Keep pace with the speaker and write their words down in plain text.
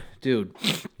Dude.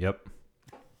 Yep.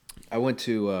 I went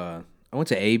to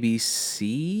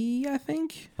ABC, I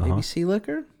think. ABC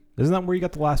Liquor. Isn't that where you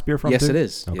got the last beer from? Yes, too? it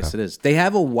is. Okay. Yes, it is. They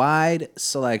have a wide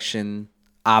selection,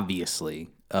 obviously,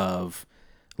 of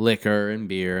liquor and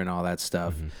beer and all that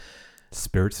stuff.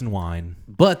 Spirits and wine.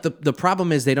 But the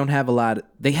problem is they don't have a lot.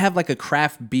 They have like a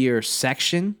craft beer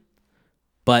section,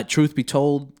 but truth be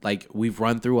told, like we've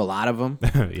run through a lot of them.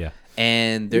 Yeah.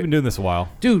 And We've been doing this a while.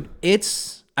 dude,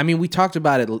 I mean, we talked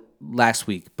about it last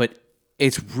week, but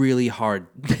it's really hard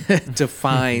to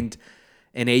find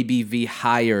an ABV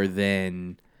higher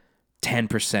than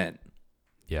 10%.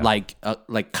 Yeah.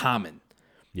 Like common.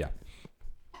 Yeah.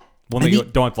 One that you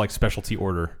don't have to like specialty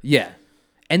order. Yeah.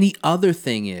 And the other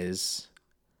thing is,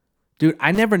 dude,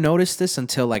 I never noticed this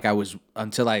until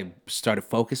I started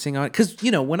focusing on it. Because,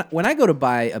 you know, when I go to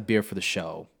buy a beer for the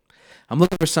show, I'm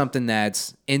looking for something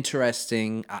that's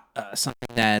interesting,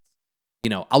 something that, you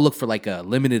know, I'll look for like a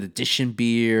limited edition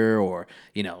beer or,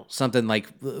 you know, something like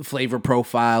flavor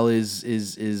profile is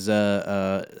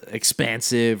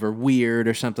expansive or weird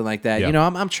or something like that. Yeah. You know,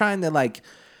 I'm trying to like,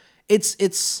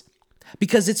 it's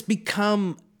because it's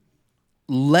become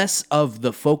less of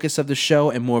the focus of the show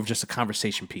and more of just a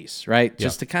conversation piece, right? Yeah.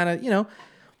 Just to kind of, you know,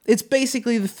 it's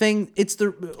basically the thing. It's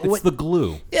the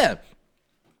glue. Yeah.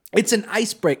 It's an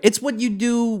icebreaker. It's what you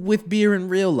do with beer in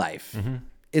real life.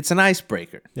 It's an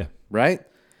icebreaker. Yeah. Right?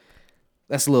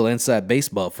 That's a little inside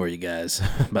baseball for you guys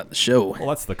about the show. Well,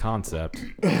 that's the concept.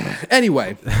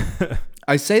 Anyway,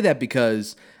 I say that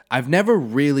because I've never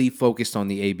really focused on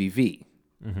the ABV.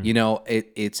 You know,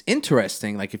 it's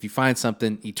interesting. Like if you find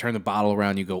something, you turn the bottle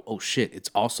around, you go, oh shit, it's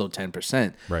also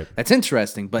 10%. Right. That's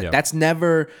interesting, but Yeah. that's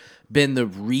never been the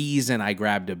reason I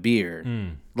grabbed a beer.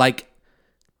 Like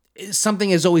something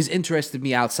has always interested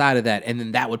me outside of that, and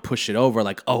then that would push it over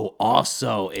like, oh,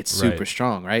 also it's super Right.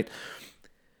 strong, right?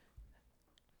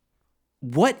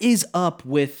 What is up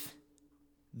with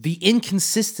the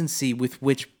inconsistency with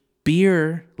which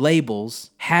beer labels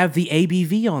have the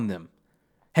ABV on them?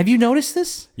 Have you noticed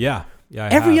this? Yeah. Yeah.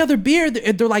 Every other beer,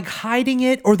 they're like hiding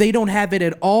it, or they don't have it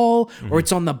at all, or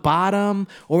it's on the bottom,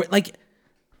 or like,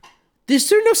 is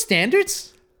there no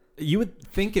standards? You would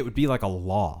think it would be like a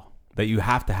law that you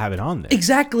have to have it on there.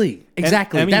 Exactly. I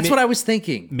mean, That's what I was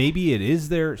thinking. Maybe it is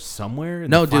there somewhere in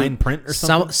No, the fine dude, print or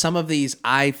something. Some of these,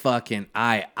 I fuck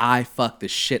the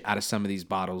shit out of some of these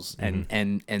bottles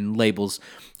and labels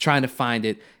trying to find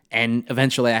it, and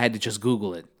eventually I had to just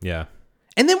Google it. Yeah.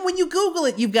 And then when you Google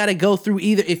it, you've got to go through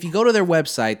if you go to their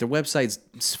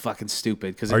website's fucking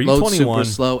stupid because it you loads 21? super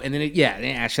slow. And then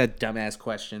they ask that dumbass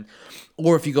question.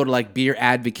 Or if you go to like Beer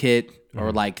Advocate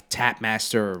or like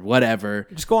Tapmaster or whatever.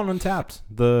 Just go on Untapped.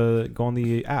 Go on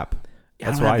the app.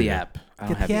 I don't have the app. I don't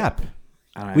Get have the app.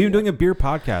 the We've been doing a beer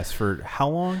podcast for how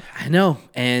long? I know.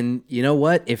 And you know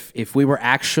what? If we were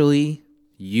actually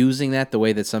using that the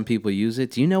way that some people use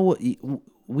it, do you know what?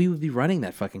 We would be running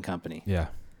that fucking company. Yeah.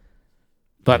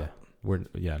 But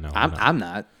I'm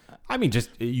not. I mean, just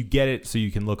you get it so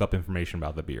you can look up information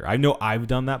about the beer. I know I've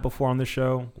done that before on the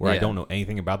show where I don't know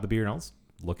anything about the beer, and I'll just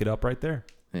look it up right there.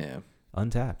 Yeah.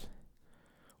 Untapped.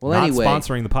 Well, Not anyway,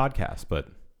 sponsoring the podcast, but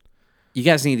you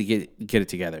guys need to get it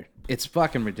together. It's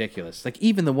fucking ridiculous. Like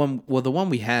even the one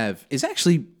we have is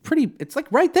actually pretty. It's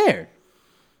like right there,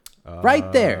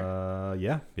 right there.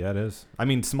 Yeah, it is. I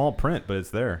mean, small print, but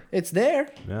it's there. It's there.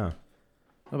 Yeah.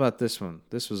 How about this one?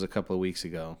 This was a couple of weeks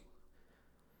ago.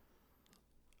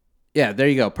 Yeah, there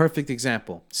you go. Perfect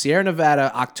example. Sierra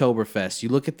Nevada Oktoberfest. You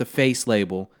look at the face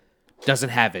label, doesn't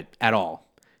have it at all.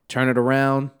 Turn it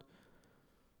around.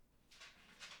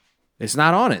 It's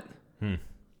not on it.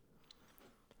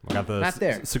 I got the Not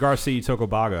there. Cigar City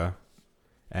Tocobaga,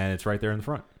 and it's right there in the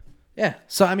front. Yeah.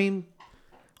 So I mean,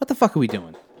 what the fuck are we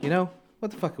doing? You know,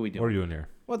 what the fuck are we doing? What are you doing here?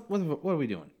 What are we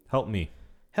doing? Help me.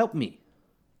 Help me.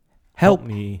 Help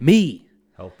me. Me.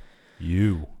 Help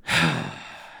you.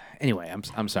 Anyway,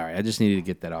 I'm sorry. I just needed to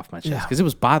get that off my chest because it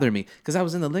was bothering me. Because I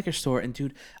was in the liquor store and,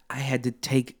 dude, I had to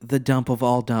take the dump of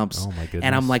all dumps. Oh, my goodness.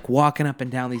 And I'm like walking up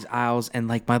and down these aisles and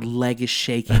like my leg is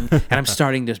shaking and I'm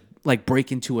starting to like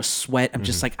break into a sweat. I'm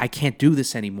just like, I can't do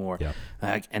this anymore. Yeah.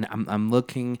 And I'm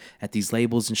looking at these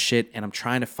labels and shit and I'm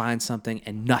trying to find something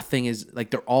and nothing is like,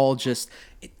 they're all just,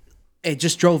 it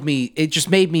just drove me, it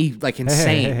just made me like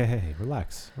insane. Hey,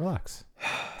 relax.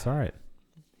 It's all right.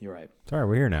 You're right. It's all right.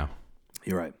 We're here now.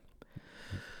 You're right.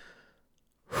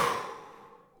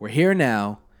 We're here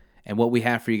now, and what we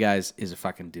have for you guys is a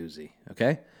fucking doozy,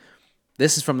 okay?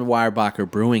 This is from the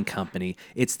Weyerbacher Brewing Company.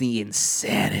 It's the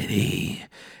Insanity.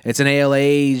 It's an ale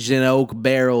aged in oak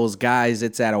barrels. Guys,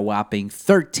 it's at a whopping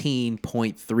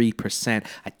 13.3%.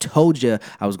 I told you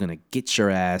I was going to get your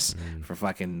ass for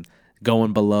fucking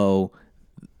going below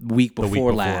week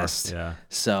before last. Yeah.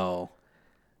 So,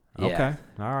 yeah. Okay.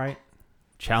 All right.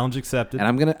 Challenge accepted. And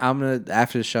I'm gonna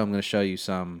after the show, I'm gonna show you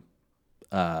some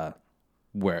where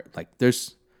like I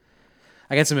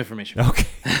got some information. Okay.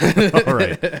 All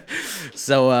right.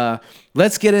 So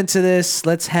let's get into this.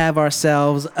 Let's have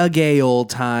ourselves a gay old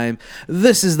time.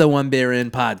 This is the One Beer In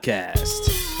podcast.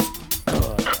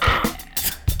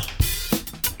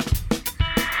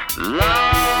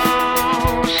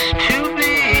 Lost to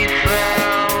be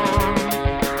found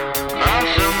by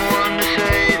someone to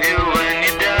save you when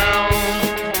you're down.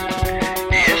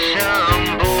 Yes,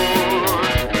 I'm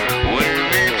bored when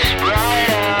it's bright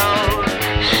out.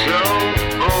 So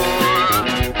bored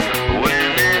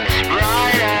when it's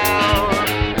bright out.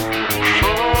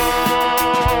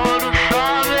 4 to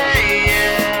 5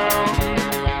 a.m.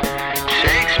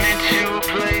 takes me to a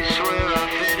place where I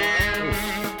fit in.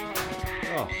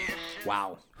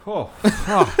 Wow. Oh.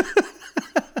 Oh.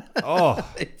 Oh.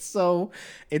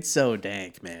 It's so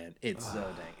dank, man. It's so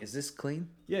dank. Is this clean?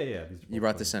 Yeah, yeah. You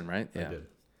brought this in, right? Yeah. I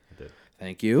did.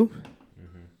 Thank you.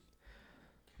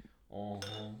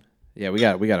 Yeah, we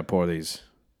got to pour these.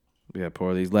 We got to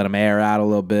pour these. Let them air out a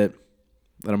little bit.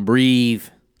 Let them breathe.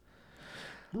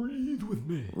 Breathe with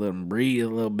me. Let them breathe a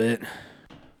little bit.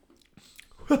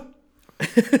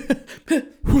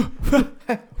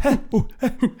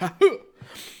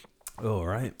 All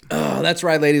right. Oh, that's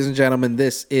right, ladies and gentlemen.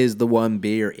 This is the One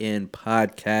Beer In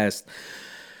podcast.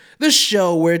 The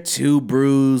show where two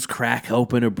brews crack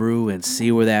open a brew and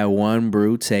see where that one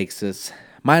brew takes us.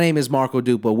 My name is Marco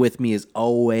Dupa. With me as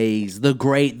always, the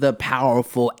great, the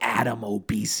powerful Adam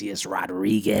Obesius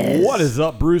Rodriguez. What is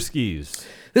up, brewskis?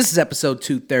 This is episode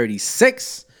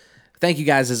 236. Thank you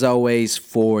guys, as always,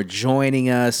 for joining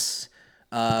us,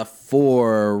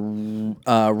 for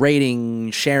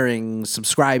rating, sharing,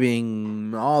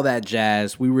 subscribing, all that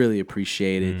jazz. We really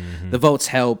appreciate it. The votes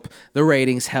help. The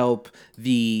ratings help.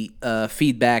 The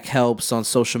feedback helps on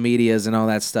social medias and all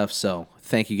that stuff. So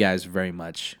thank you guys very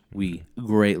much. We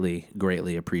greatly,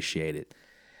 greatly appreciate it.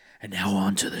 And now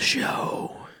on to the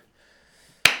show.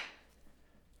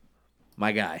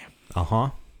 My guy.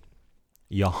 Uh-huh.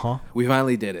 Yeah-huh. We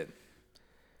finally did it.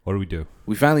 What do we do?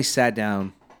 We finally sat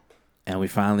down and we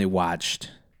finally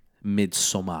watched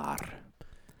Midsommar.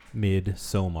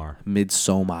 Midsommar.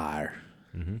 Midsommar.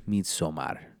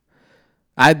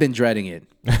 I've been dreading it.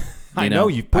 I know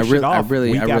you pushed it off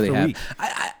week after have. week.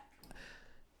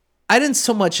 I didn't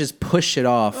so much as push it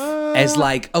off as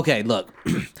like, okay, look,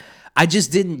 I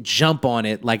just didn't jump on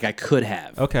it like I could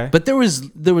have. Okay. But there was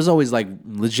always like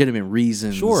legitimate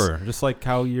reasons. Sure. Just like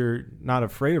how you're not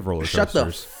afraid of roller coasters. Shut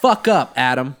the fuck up,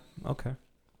 Adam. Okay.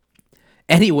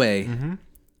 Anyway,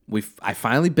 I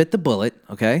finally bit the bullet,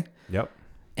 okay? Yep.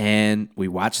 And we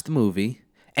watched the movie.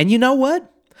 And you know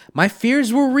what? My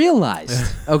fears were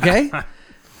realized, okay?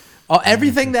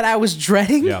 Everything that I was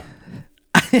dreading, Yeah.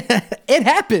 it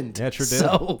happened. Yeah, it sure did.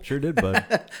 So, Sure did, bud.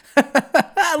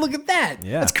 look at that.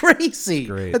 Yeah. That's crazy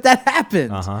Great. that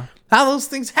happened. Uh-huh. How those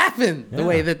things happen the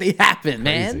way that they happen,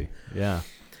 man. Crazy. Yeah.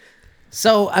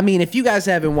 So, I mean, if you guys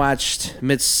haven't watched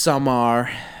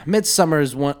Midsommar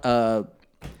is one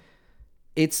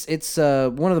it's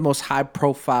one of the most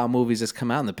high-profile movies that's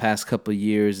come out in the past couple of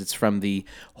years. It's from the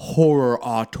horror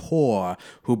auteur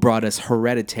who brought us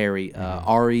Hereditary,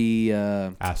 Ari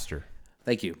Aster.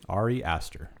 Thank you. Ari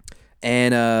Aster.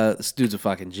 And this dude's a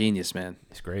fucking genius, man.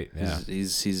 He's great. Yeah.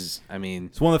 He's I mean,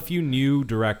 It's one of the few new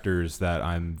directors that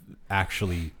I'm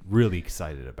actually really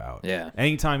excited about. Yeah.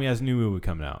 Anytime he has a new movie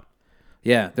coming out.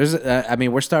 yeah, there's I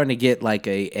mean, we're starting to get like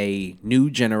a new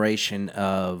generation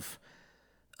of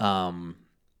horror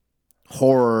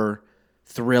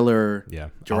thriller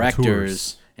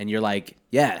directors, and you're like,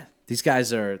 yeah, these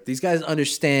guys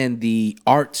understand the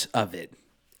art of it,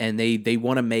 and they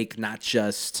want to make not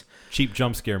just Cheap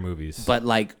jump scare movies. but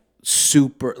like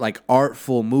super like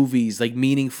artful movies, like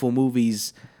meaningful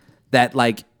movies that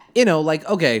like, you know, like,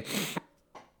 okay,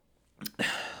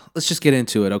 let's just get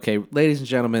into it. Okay, ladies and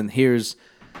gentlemen, here's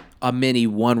a mini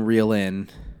one reel in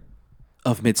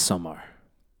of Midsommar.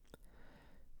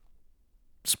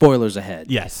 Spoilers ahead.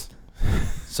 Yes.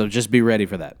 So just be ready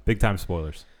for that. Big time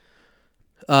spoilers.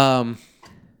 The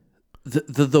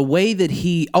way that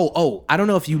he I don't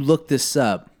know if you looked this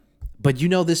up, but you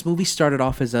know this movie started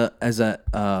off as a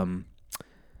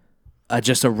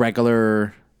just a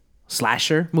regular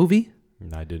slasher movie.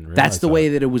 I didn't realize That's the that. way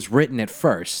that it was written at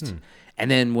first. And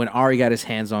then when Ari got his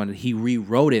hands on it, he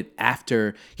rewrote it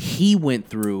after he went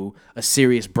through a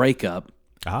serious breakup.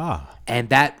 And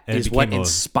that is what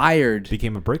inspired.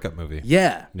 Became a breakup movie.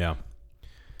 Yeah. Yeah.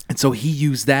 And so he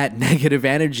used that negative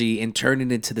energy and turned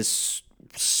it into this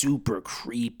super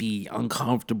creepy,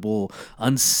 uncomfortable,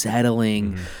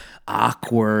 unsettling,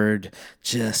 awkward,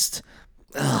 just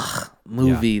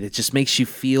movie that just makes you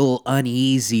feel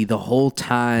uneasy the whole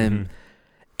time.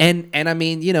 And I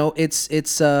mean, you know,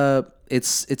 it's a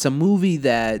movie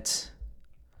that,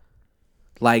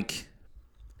 like,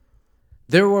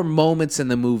 there were moments in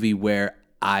the movie where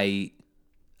I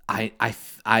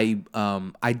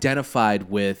identified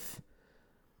with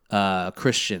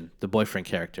Christian, the boyfriend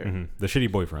character. The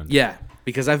shitty boyfriend. Yeah,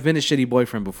 because I've been a shitty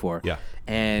boyfriend before. Yeah.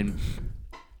 And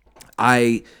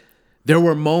there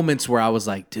were moments where I was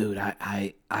like, dude,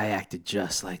 I acted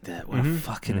just like that. What a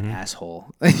fucking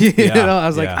asshole. You know, I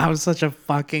was like, I was such a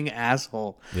fucking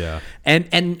asshole. Yeah.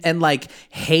 And like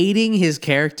hating his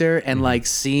character and like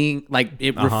seeing like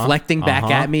it reflecting back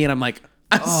at me, and I'm like,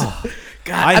 God,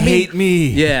 I mean, hate me.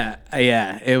 Yeah.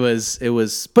 It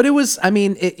was, but it was, I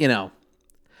mean, it, you know,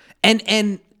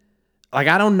 and like,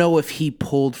 I don't know if he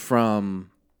pulled from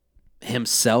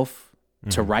himself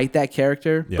to write that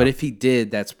character, but if he did,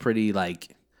 that's pretty,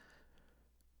 like,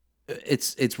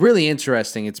 it's really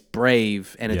interesting. It's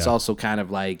brave, and it's also kind of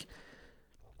like,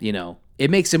 you know, it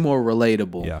makes it more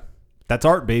relatable. Yeah. That's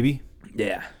art, baby.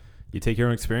 Yeah. You take your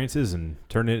own experiences and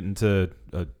turn it into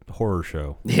a horror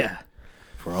show. Yeah.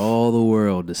 For all the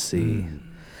world to see.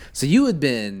 So you had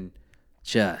been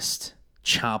just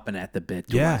chomping at the bit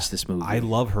to watch this movie. I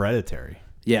love Hereditary.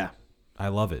 Yeah. I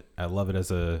love it. I love it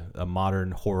as a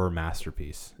modern horror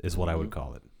masterpiece, is what I would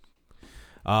call it.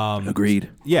 Agreed.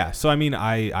 Yeah. So, I mean,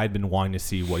 I'd been wanting to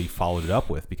see what he followed it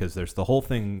up with, because there's the whole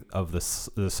thing of the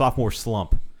sophomore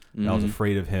slump that I was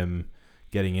afraid of him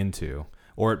getting into,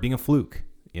 or it being a fluke,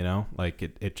 you know, like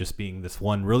it just being this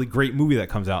one really great movie that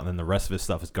comes out and then the rest of his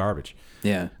stuff is garbage.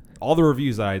 Yeah. All the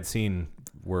reviews that I had seen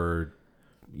were,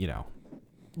 you know,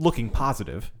 looking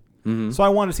positive. So I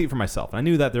wanted to see it for myself. And I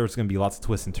knew that there was going to be lots of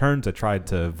twists and turns. I tried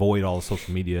to avoid all the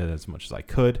social media as much as I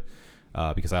could,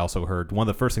 because I also heard, one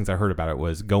of the first things I heard about it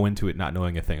was go into it not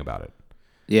knowing a thing about it.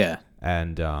 Yeah.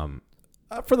 And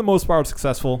for the most part, I was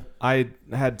successful. I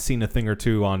had seen a thing or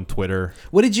two on Twitter.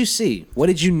 What did you see? What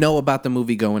did you know about the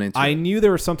movie going into I it? knew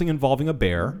there was something involving a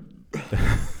bear.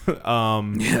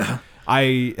 Yeah.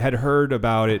 I had heard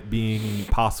about it being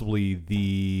possibly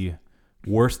the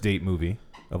worst date movie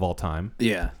of all time.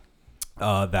 Yeah.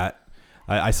 That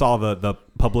I saw the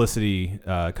publicity,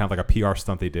 kind of like a PR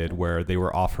stunt they did, where they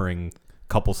were offering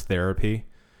couples therapy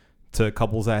to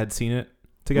couples that had seen it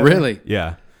together. Really?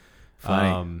 Yeah.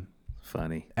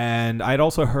 Funny. And I'd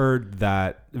also heard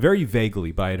that, very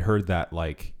vaguely, but I had heard that,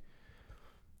 like,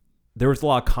 there was a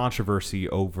lot of controversy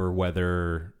over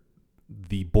whether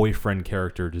the boyfriend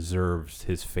character deserves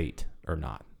his fate or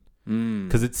not.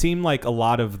 Because it seemed like a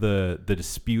lot of the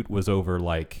dispute was over,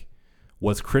 like,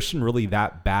 was Christian really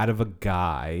that bad of a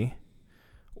guy,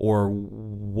 or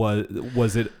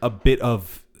was it a bit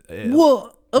of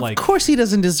Well, of course he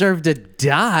doesn't deserve to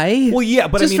die. Well, yeah,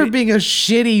 but just I mean, for being a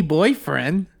shitty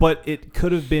boyfriend. But it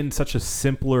could have been such a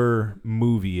simpler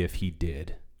movie if he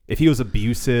did. If he was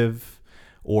abusive,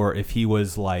 or if he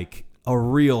was like a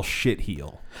real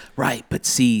shitheel. Right, but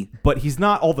see, but he's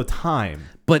not all the time.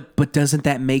 But doesn't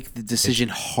that make the decision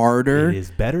harder? It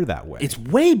is better that way. It's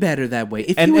way better that way.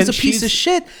 If he was a piece of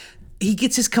shit, he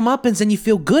gets his comeuppance and you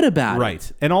feel good about it.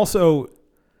 Right. And also,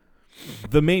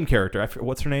 the main character,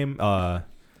 what's her name? I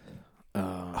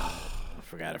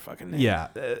forgot her fucking name. Yeah.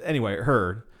 Anyway,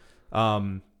 her,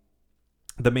 the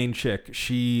main chick,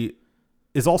 she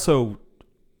is also,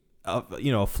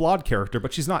 a flawed character,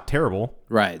 but she's not terrible.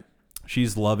 Right.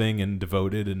 She's loving and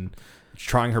devoted and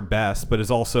trying her best, but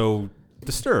is also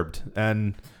disturbed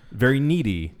and very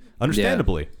needy,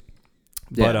 understandably.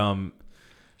 Yeah. But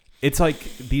it's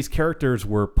like these characters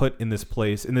were put in this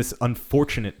place, in this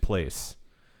unfortunate place,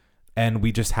 and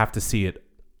we just have to see it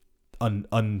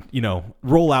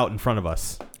roll out in front of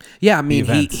us. Yeah, I mean,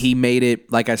 he made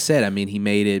it, like I said, he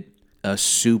made it a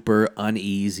super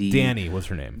uneasy. Danny was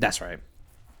her name. That's right.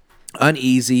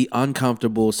 Uneasy,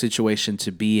 uncomfortable situation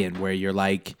to be in, where you're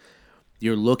like,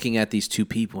 you're looking at these two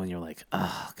people and you're like,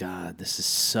 oh God, this is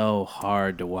so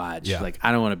hard to watch. Yeah. Like,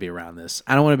 I don't want to be around this.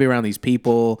 I don't want to be around these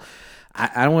people.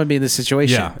 I don't want to be in this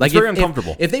situation. Yeah, like, it's very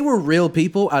uncomfortable. If they were real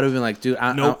people, I'd have been like, dude,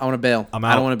 I want to bail. I'm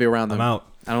out. I don't want to be around them. I'm out.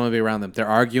 I don't want to be around them. They're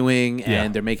arguing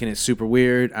and they're making it super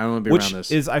weird. I don't want to be around this.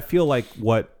 Which is, I feel like,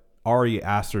 what Ari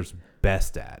Aster's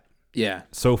best at. Yeah.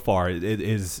 So far, it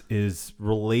is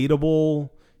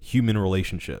relatable human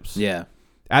relationships. Yeah.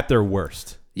 at their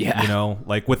worst. Yeah. You know,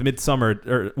 like with Midsommar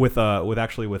or with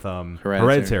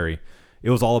Hereditary, it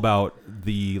was all about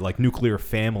the like nuclear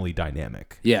family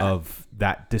dynamic of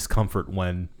that discomfort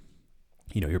when,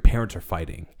 you know, your parents are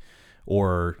fighting,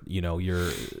 or, you know,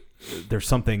 there's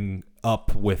something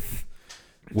up with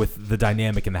the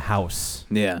dynamic in the house.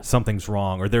 Yeah. Something's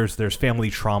wrong, or there's family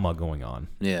trauma going on.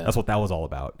 Yeah. That's what that was all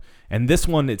about. And this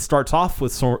one, it starts off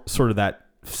with sort of that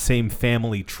same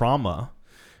family trauma,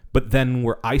 but then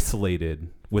we're isolated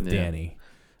with Danny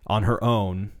on her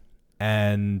own,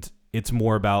 and it's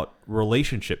more about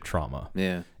relationship trauma.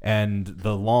 Yeah. And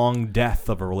the long death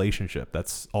of a relationship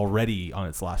that's already on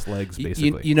its last legs,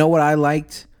 basically. You know what I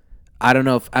liked? I don't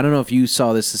know if you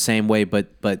saw this the same way, but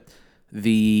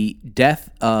the death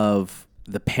of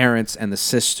the parents and the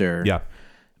sister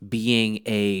being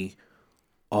a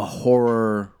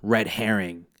horror red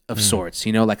herring of sorts,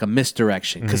 you know, like a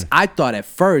misdirection. Because I thought at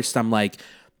first, I'm like,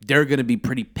 they're going to be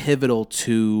pretty pivotal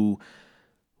to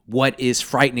what is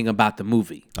frightening about the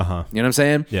movie. You know what I'm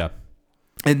saying? Yeah.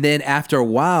 And then after a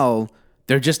while,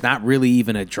 they're just not really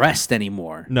even addressed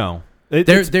anymore. No.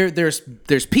 There's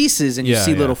pieces and you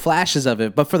see little yeah. flashes of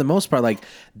it, but for the most part, like,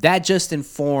 that just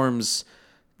informs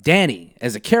Danny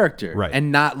as a character, right?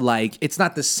 And not like, it's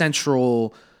not the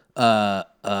central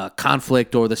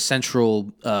conflict or the central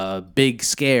big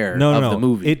scare of the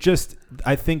movie. It just,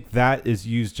 I think that is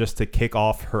used just to kick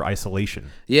off her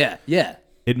isolation. Yeah.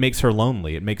 It makes her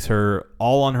lonely. It makes her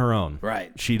all on her own.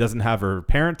 Right. She doesn't have her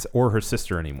parents or her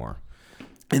sister anymore.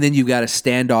 And then you got a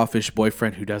standoffish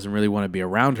boyfriend who doesn't really want to be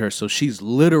around her, so she's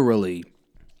literally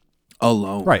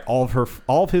alone. Right. All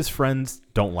of his friends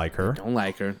don't like her. They don't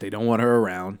like her. They don't want her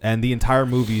around. And the entire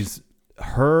movie's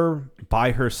her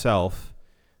by herself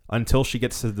until she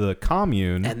gets to the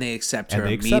commune. And they accept her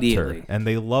immediately. And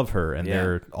they love her, and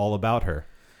they're all about her.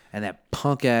 And that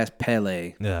punk ass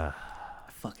Pele. Yeah.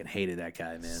 I fucking hated that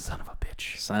guy, man. Son of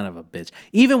a bitch.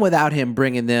 Even without him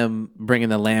bringing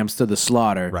the lambs to the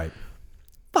slaughter. Right.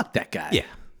 Fuck that guy. Yeah.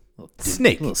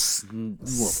 Snake. Little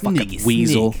fucking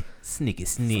weasel. Sneaky.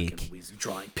 Fucking weasel.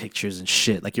 Drawing pictures and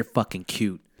shit like you're fucking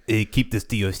cute. Hey, keep this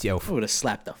to yourself. I would have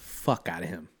slapped the fuck out of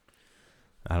him.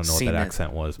 I don't know what that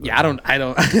accent was. But yeah, I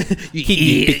don't. You keep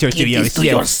these pictures to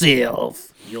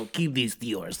yourself. You keep these to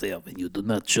yourself, and you do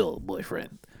not show,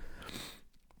 boyfriend.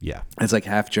 Yeah. It's like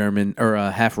half German or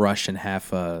half Russian,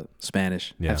 half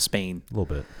Spanish, half Spain. A little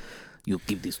bit. You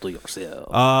keep these to yourself.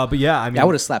 But yeah, I mean, I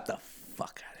would have slapped the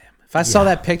fuck out of him if I saw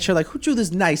that picture. Like, who drew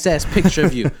this nice ass picture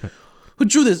of you? Who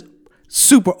drew this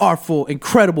super artful,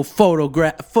 incredible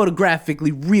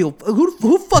photographically real?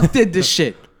 Who fuck did this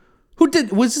shit? Who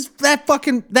did? Was this that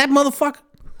motherfucker?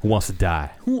 Who wants to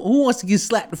die? Who wants to get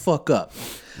slapped the fuck up?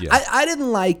 Yeah. I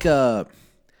didn't like.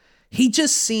 He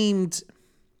just seemed.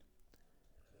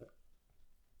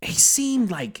 He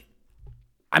seemed like.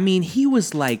 I mean, he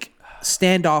was like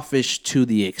standoffish to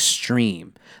the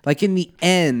extreme. Like in the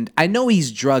end, I know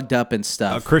he's drugged up and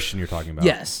stuff. Christian, you're talking about?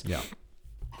 Yes. Yeah.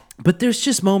 But there's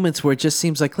just moments where it just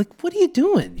seems like what are you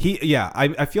doing?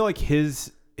 I feel like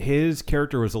his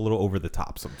character was a little over the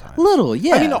top sometimes. Little,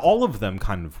 yeah. I mean, all of them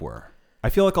kind of were. I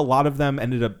feel like a lot of them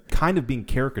ended up kind of being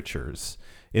caricatures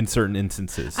in certain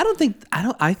instances.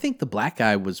 I think the black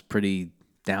guy was pretty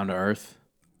down to earth.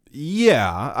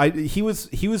 Yeah, he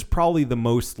was probably the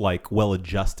most like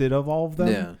well-adjusted of all of them.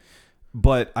 Yeah.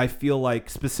 But I feel like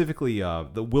specifically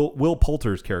the Will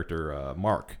Poulter's character,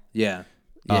 Mark. Yeah.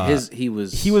 He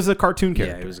was a cartoon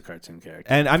character. Yeah, he was a cartoon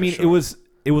character. And I mean, sure.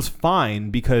 it was fine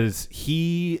because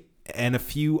he and a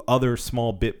few other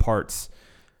small bit parts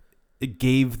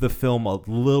gave the film a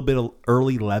little bit of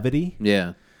early levity.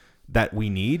 Yeah. That we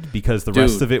need because the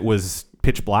rest of it was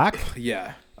pitch black.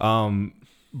 Yeah.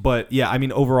 But yeah, I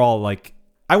mean, overall, like,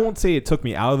 I won't say it took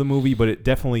me out of the movie, but it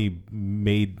definitely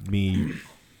made me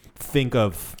think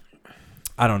of,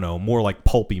 I don't know, more like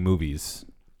pulpy movies.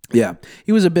 Yeah,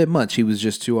 he was a bit much. He was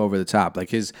just too over the top. Like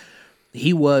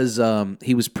he was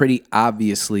pretty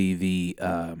obviously the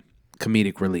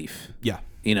comedic relief. Yeah,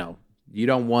 you know, you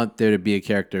don't want there to be a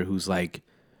character who's like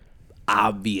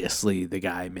obviously the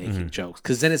guy making jokes,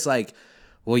 because then it's like,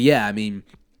 well, yeah, I mean,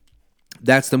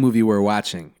 that's the movie we're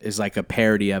watching is like a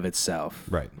parody of itself,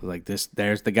 right? Like this,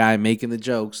 there's the guy making the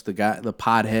jokes, the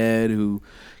pothead who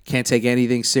can't take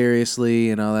anything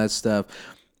seriously and all that stuff.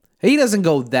 He doesn't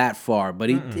go that far, but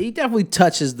he definitely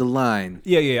touches the line.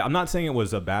 Yeah. I'm not saying it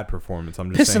was a bad performance.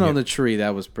 I'm just pissing on the tree.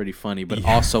 That was pretty funny, but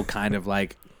also kind of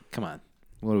like, come on,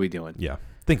 what are we doing? Yeah,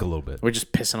 think a little bit. We're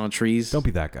just pissing on trees. Don't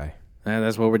be that guy.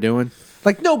 That's what we're doing.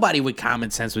 Like nobody with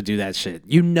common sense would do that shit.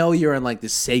 You know, you're on like the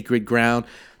sacred ground.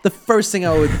 The first thing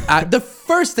I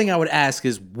would ask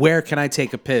is, where can I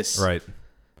take a piss? Right.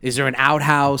 Is there an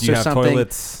outhouse Do you or have something?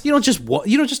 toilets? You don't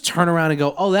just turn around and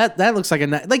go, oh, that looks like a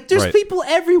like. There's Right. people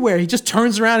everywhere. He just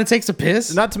turns around and takes a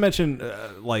piss. Not to mention,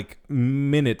 like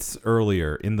minutes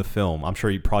earlier in the film, I'm sure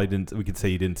you probably didn't. We could say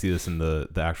you didn't see this in the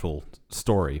actual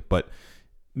story, but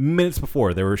minutes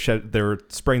before they were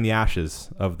spraying the ashes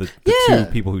of the Yeah.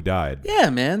 2 people who died. Yeah,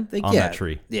 man. Like, On that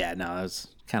tree. Yeah, no, that was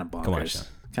kind of bonkers. Come on, Sean.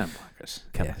 Kind of bonkers.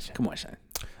 Come Yeah, on, Sean. come on, Shane.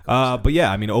 But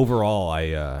yeah, I mean, overall,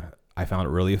 I found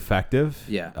it really effective.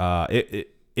 Yeah.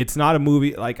 It's not a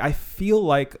movie. Like, I feel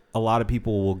like a lot of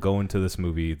people will go into this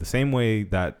movie the same way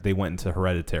that they went into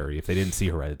Hereditary if they didn't see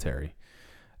Hereditary,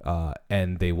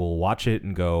 and they will watch it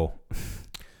and go, "It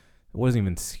wasn't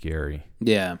even scary.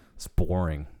 Yeah. It's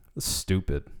boring. It's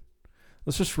stupid.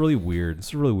 It's just really weird.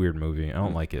 It's a really weird movie. I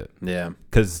don't like it." Yeah.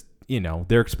 Because,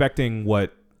 they're expecting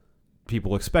what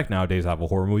people expect nowadays out of a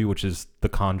horror movie, which is The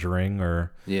Conjuring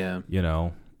or, Yeah.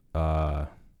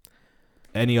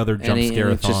 any other jump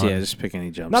scare-a-thon. Just pick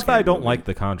any jump Not scare that I don't movie. like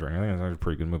The Conjuring. I think it's a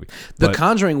pretty good movie. The But-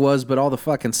 Conjuring was, but all the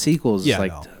fucking sequels, yeah,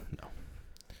 like no.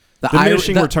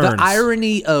 the Returns. The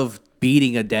irony of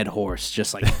beating a dead horse,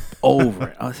 just like over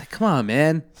it. I was like, come on,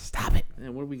 man, Stop it.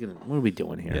 Man, what are we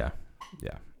doing here?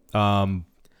 Yeah.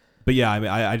 But yeah, I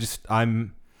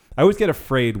mean, I always get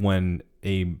afraid when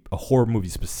a horror movie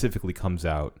specifically comes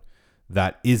out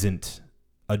that isn't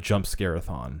a jump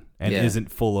scare-a-thon and Yeah.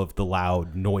 isn't full of the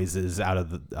loud noises out of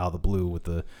the blue with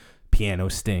the piano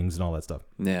stings and all that stuff.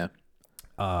 Yeah.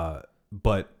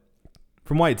 But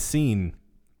from what I'd seen,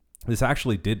 this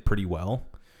actually did pretty well.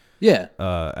 Yeah.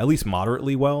 At least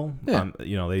moderately well. Yeah.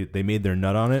 They made their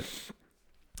nut on it,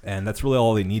 and that's really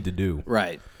all they need to do.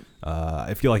 Right.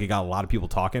 I feel like it got a lot of people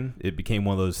talking. It became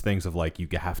one of those things of like, you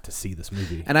have to see this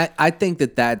movie. And I think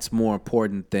that's more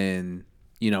important than,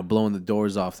 blowing the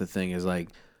doors off the thing is like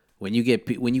when you get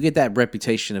that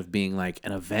reputation of being like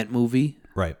an event movie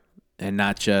Right. and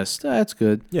not just, that's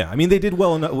good. Yeah. I mean, they did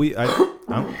well enough.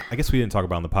 I guess we didn't talk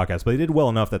about it on the podcast, but they did well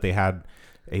enough that they had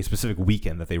a specific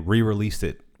weekend that they re-released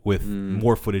it with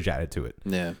more footage added to it.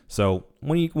 Yeah. So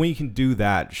when you can do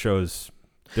that, shows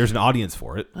there's an audience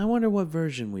for it. I wonder what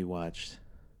version we watched.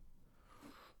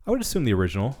 I would assume the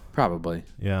original. Probably.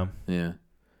 Yeah. Yeah.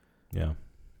 Yeah.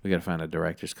 We got to find a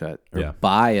director's cut. Or Yeah.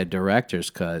 buy a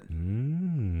director's cut.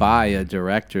 Buy a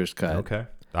director's cut. Okay.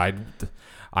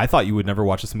 I thought you would never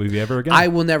watch this movie ever again. I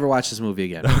will never watch this movie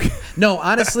again. Okay. No,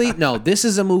 honestly, no. This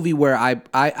is a movie where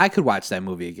I could watch that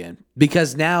movie again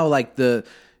because now the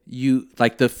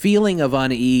feeling of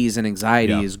unease and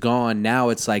anxiety is gone. Now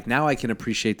it's like now I can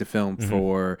appreciate the film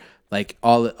for like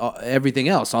all everything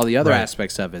else, all the other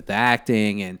aspects of it, the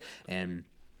acting and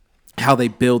how they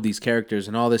build these characters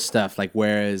and all this stuff. Like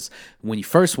whereas when you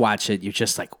first watch it, you're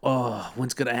just like, oh,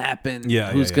 when's gonna happen?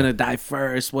 Yeah, who's yeah. gonna die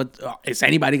first? What is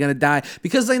anybody gonna die?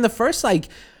 Because in the first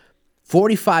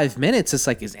 45 minutes, it's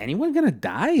like, is anyone gonna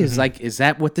die? Is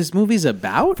that what this movie's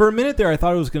about? For a minute there, I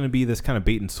thought it was going to be this kind of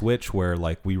bait and switch where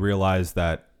like we realized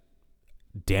that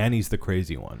Danny's the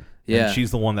crazy one. Yeah. And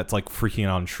she's the one that's like freaking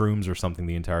out on shrooms or something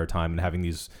the entire time and having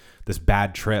this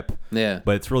bad trip. Yeah.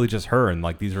 But it's really just her, and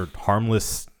like these are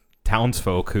harmless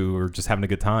townsfolk who are just having a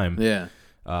good time. Yeah.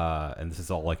 And this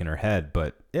is all like in her head,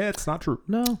 but it's not true.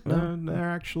 No. They're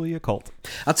actually a cult.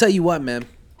 I'll tell you what, man.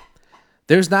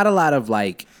 There's not a lot of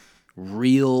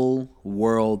real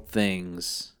world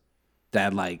things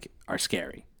that are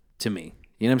scary to me.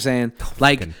 You know what I'm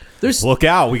saying? There's Look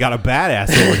out, we got a badass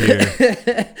over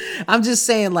here. I'm just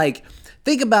saying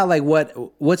think about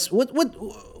what's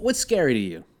scary to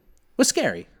you? What's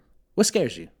scary? What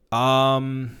scares you?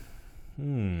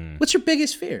 What's your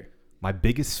biggest fear? My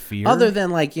biggest fear, Other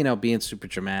than being super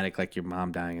dramatic, like your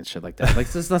mom dying and shit like that.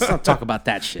 Let's not talk about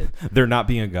that shit. there not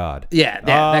being a god. Yeah,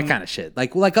 that kind of shit.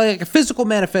 Like a physical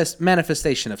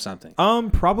manifestation of something.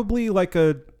 Probably like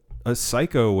a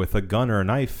psycho with a gun or a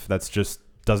knife that's just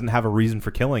doesn't have a reason for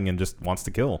killing and just wants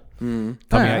to kill, coming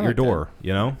at your door.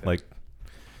 Like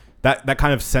that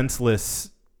kind of senseless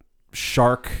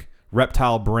shark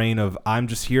reptile brain of I'm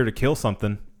just here to kill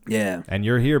something. Yeah, And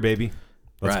you're here, baby.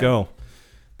 Let's go.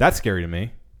 That's scary to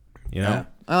me. Yeah,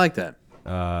 I like that.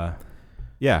 Yeah.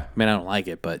 I mean, I don't like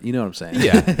it, but you know what I'm saying.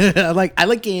 Yeah. I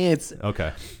like it.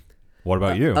 Okay. What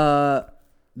about you?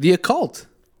 The occult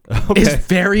Okay. is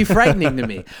very frightening to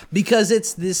me because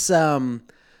it's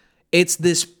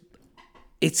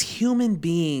human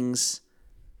beings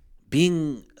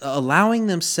allowing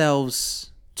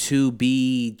themselves to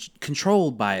be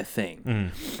controlled by a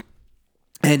thing.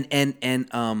 And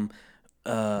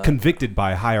Convicted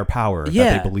by a higher power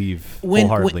that they believe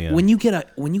wholeheartedly in. when you get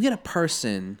a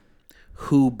person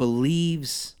who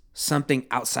believes something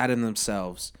outside of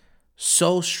themselves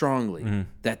so strongly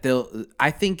that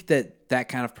I think that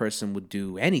kind of person would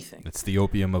do anything. It's the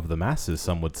opium of the masses,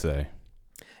 some would say.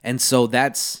 And so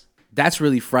that's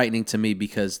really frightening to me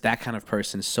because that kind of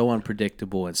person is so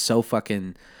unpredictable and so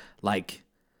fucking like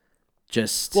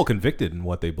just convicted in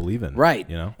what they believe in. right.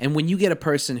 You know? And when you get a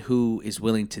person who is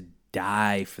willing to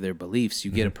die for their beliefs, you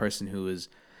get a person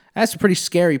that's a pretty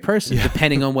scary person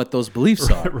depending on what those beliefs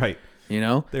are. Right. You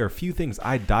know? There are a few things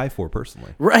I'd die for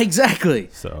personally. Right, exactly.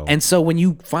 So when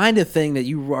you find a thing that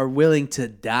you are willing to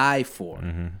die for,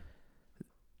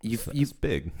 it's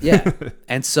big. yeah.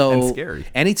 And so And scary.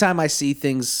 anytime I see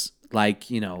things like,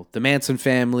 the Manson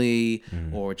family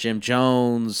or Jim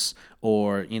Jones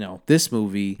or, this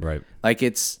movie, Right. like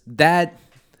it's that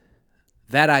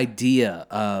idea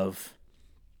of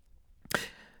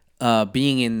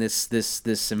being in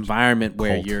this environment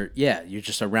where Cult. you're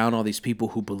just around all these people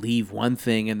who believe one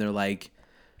thing and they're like,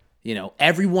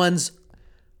 everyone's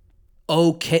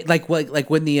okay. Like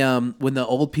when the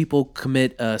old people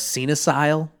commit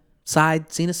senecide. I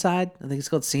think it's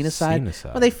called senecide.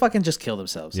 Senecide. Well, they fucking just kill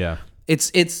themselves. Yeah.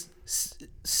 It's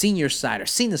senior side or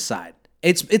senecide.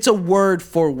 It's a word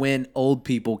for when old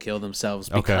people kill themselves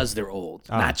because they're old,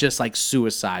 not just like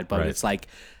suicide, but Right. it's like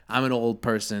I'm an old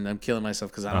person. I'm killing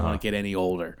myself because I don't want to get any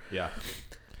older. Yeah.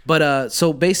 But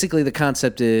so basically, the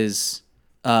concept is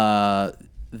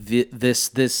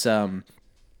this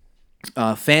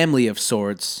family of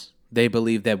sorts. They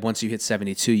believe that once you hit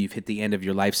 72, you've hit the end of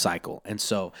your life cycle, and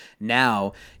so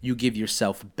now you give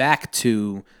yourself back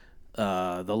to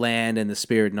the land and the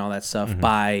spirit and all that stuff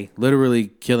by literally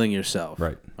killing yourself.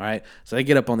 Right. All right. So they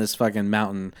get up on this fucking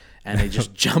mountain and they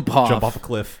just jump off. Jump off a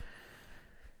cliff.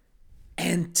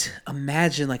 And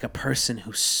imagine like a person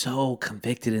who's so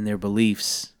convicted in their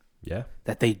beliefs Yeah.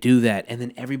 that they do that, and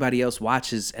then everybody else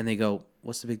watches and they go,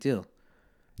 "What's the big deal?"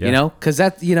 Yeah. Because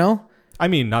that, I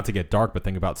mean, not to get dark, but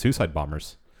think about suicide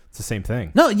bombers. It's the same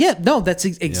thing. That's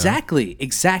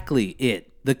exactly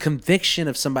it. The conviction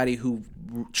of somebody who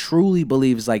truly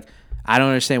believes, like, I don't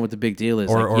understand what the big deal is.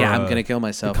 I'm gonna kill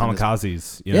myself. The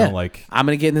kamikazes, like I'm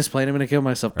gonna get in this plane. I'm gonna kill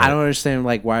myself. Right. I don't understand,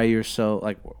 like, why you're so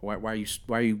like, why are you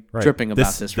right. dripping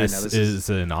about this right now? This is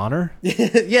an honor.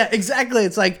 Yeah, exactly.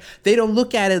 It's like they don't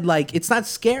look at it like it's not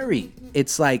scary.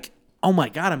 It's like, oh my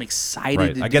god, I'm excited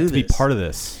Right. to I get do to be this. part of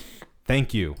this.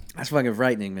 Thank you. That's fucking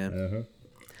frightening, man.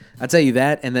 I'll tell you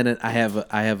that, and then I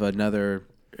have another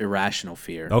irrational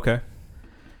fear. Okay.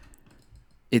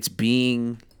 It's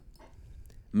being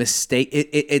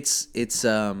it's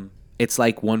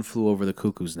like One Flew Over the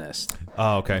Cuckoo's Nest.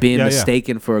 Oh, okay. Being Yeah,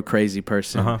 mistaken for a crazy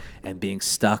person Uh-huh. and being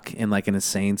stuck in like an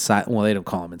insane well, they don't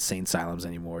call them insane asylums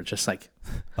anymore. Just like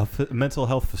A mental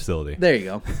health facility. there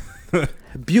you go.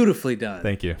 Beautifully done.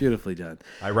 Thank you. Beautifully done.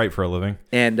 I write for a living.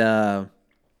 And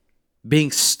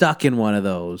being stuck in one of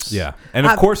those. Yeah. And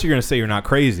of course you're going to say you're not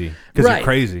crazy because Right. you're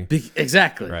crazy.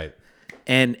 Exactly. Right.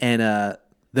 And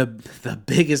the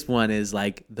biggest one is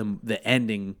like the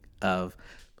ending of,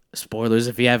 spoilers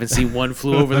if you haven't seen One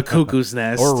Flew Over the Cuckoo's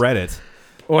Nest Or Reddit.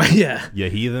 or yeah, You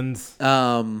heathens.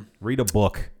 Read a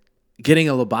book. getting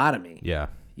a lobotomy. Yeah.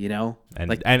 And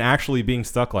like and actually being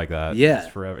stuck like that. Yeah.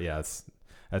 Is forever. Yeah.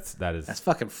 That is that's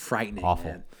fucking frightening.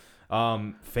 awful.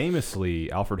 Man. Famously,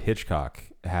 Alfred Hitchcock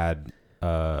had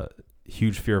a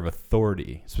huge fear of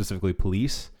authority, specifically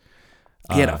police.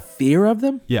 He had a fear of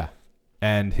them. Yeah.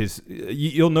 And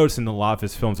you'll notice in a lot of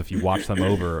his films, if you watch them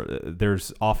over,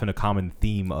 there's often a common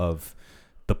theme of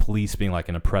the police being like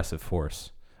an oppressive force,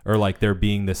 or like there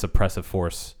being this oppressive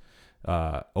force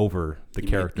over the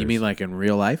characters. You mean like in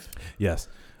real life? Yes.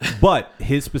 But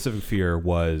his specific fear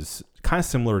was kind of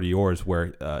similar to yours,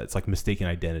 where it's like mistaken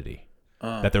identity.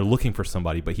 That they're looking for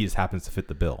somebody, but he just happens to fit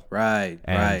the bill. Right.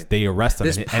 And they arrest him.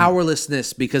 This and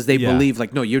powerlessness because they Yeah. believe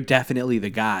like, no, you're definitely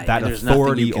the guy. that and there's nothing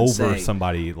authority you can over say.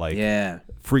 somebody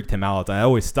freaked him out. And it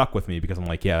always stuck with me because I'm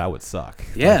like, yeah, that would suck.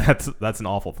 Yeah. Like, that's an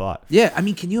awful thought. Yeah, I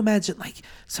mean, can you imagine like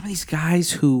some of these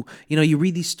guys who, you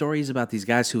read these stories about these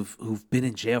guys who've been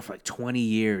in jail for like 20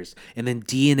 years and then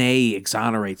DNA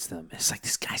exonerates them. It's like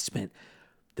this guy spent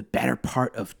the better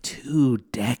part of 2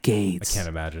 decades I can't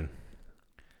imagine.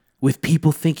 with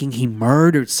people thinking he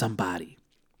murdered somebody.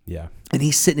 Yeah. And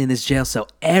he's sitting in his jail cell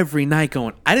every night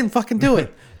going, I didn't fucking do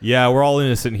it. Yeah, we're all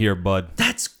innocent here, bud.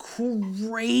 That's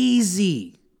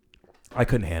crazy. I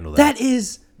couldn't handle that.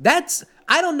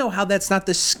 I don't know how that's not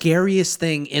the scariest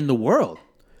thing in the world.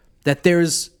 That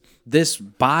there's this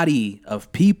body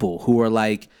of people who are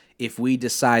like, if we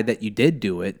decide that you did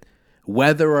do it,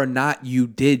 whether or not you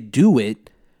did do it,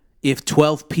 if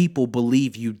 12 people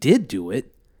believe you did do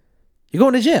it, you're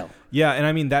going to jail. Yeah, and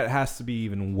I mean, that has to be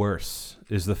even worse,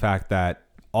 is the fact that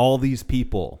all these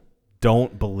people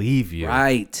don't believe you.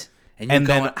 Right. And you're And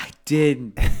then- going, I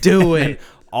didn't do And it.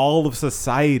 all of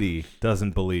society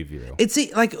doesn't believe you. It's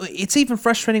even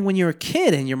frustrating when you're a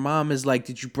kid and your mom is like,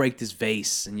 did you break this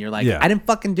vase? And you're like, Yeah. I didn't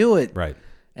fucking do it. Right.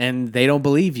 And they don't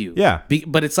believe you. Yeah.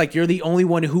 But it's like you're the only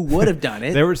one who would have done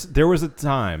it. There was a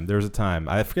time.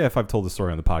 I forget if I've told the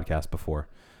story on the podcast before.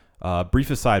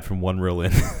 Brief aside from one reel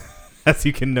in, as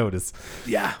you can notice.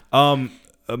 Yeah. I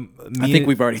I think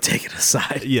we've already taken a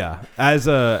side. Yeah. As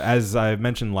I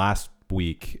mentioned last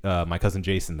week, my cousin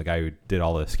Jason, the guy who did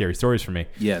all the scary stories for me.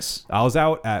 Yes. I was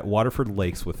out at Waterford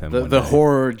Lakes with him. The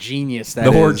horror genius.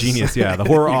 The horror genius, yeah. The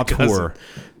horror auteur.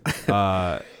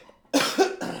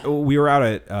 We were out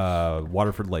at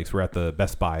Waterford Lakes. We're at the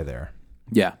Best Buy there.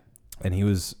 Yeah. And he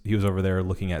was over there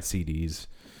looking at CDs.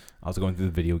 I was going through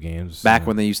the video games. Back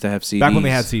when they used to have CDs. Back when they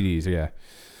had CDs, yeah.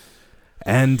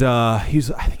 And I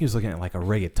think he was looking at like a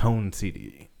reggaeton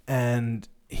CD. And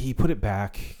he put it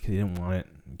back. He didn't want it.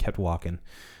 He kept walking.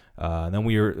 And then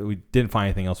we didn't find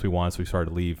anything else we wanted, so we started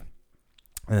to leave.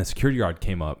 And the security guard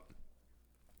came up.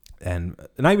 And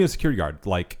not even a security guard,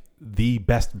 like the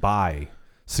Best Buy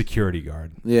security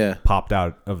guard. Yeah. Popped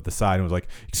out of the side and was like,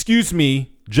 "Excuse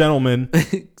me, gentlemen.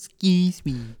 Excuse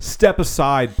me. Step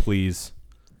aside, please."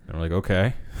 And we're like,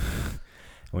 "Okay."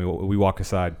 And we walk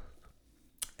aside.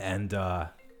 And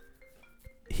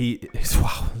he's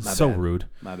wow, so bad. rude.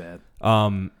 My bad.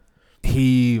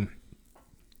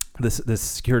 This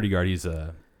security guard, he's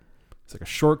like a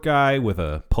short guy with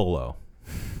a polo,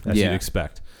 as you'd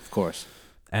expect. Of course.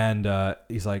 And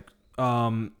he's like,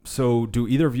 so do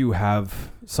either of you have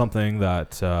something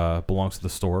that belongs to the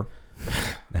store?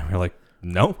 And we're like,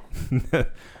 no,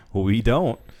 we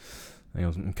don't. And he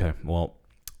goes, okay, well,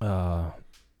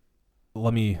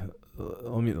 let me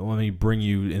bring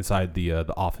you inside the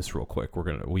office real quick.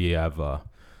 We have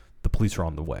the police are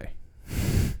on the way.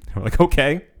 And we're like,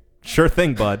 okay, sure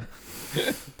thing, bud.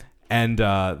 And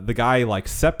the guy like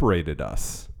separated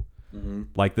us. Mm-hmm.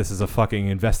 Like this is a fucking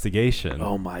investigation.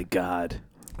 Oh my God.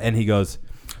 And he goes,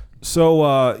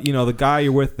 so the guy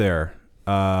you're with there,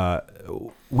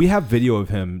 we have video of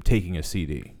him taking a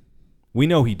CD. We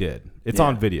know he did. It's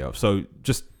on video. So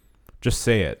just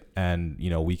say it, and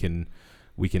we can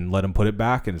let him put it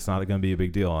back, and it's not going to be a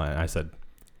big deal. And I said,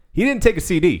 he didn't take a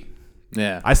CD.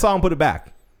 Yeah. I saw him put it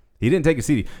back. He didn't take a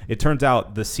CD. It turns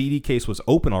out the CD case was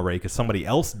open already because somebody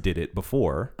else did it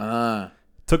before.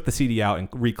 Took the CD out and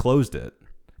reclosed it.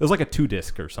 It was like a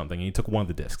 2-disc or something, and he took one of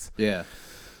the discs. Yeah.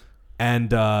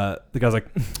 And the guy's like,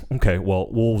 okay, well,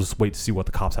 we'll just wait to see what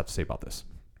the cops have to say about this.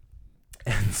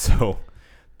 And so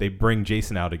they bring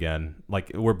Jason out again.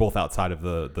 Like, we're both outside of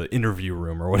the interview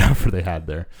room or whatever they had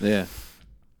there. Yeah.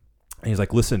 And he's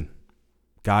like, listen,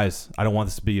 guys, I don't want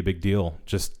this to be a big deal.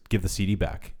 Just give the CD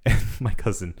back. And my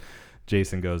cousin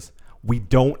Jason goes, we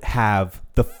don't have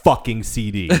the fucking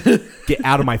CD. Get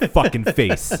out of my fucking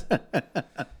face.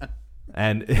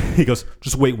 And he goes,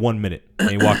 just wait 1 minute. And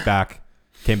he walked back,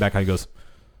 came back, and he goes,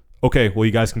 okay, well,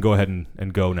 you guys can go ahead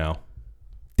and go now.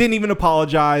 Didn't even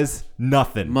apologize.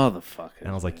 Nothing. Motherfucker. And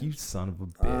I was like, you son of a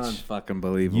bitch. Unfucking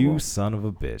believable. You son of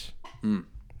a bitch.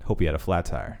 Hope you had a flat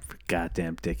tire.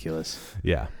 Goddamn ridiculous.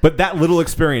 Yeah. But that little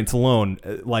experience alone,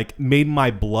 like, made my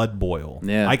blood boil.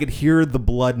 Yeah. I could hear the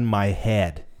blood in my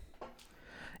head.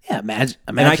 Yeah, imagine.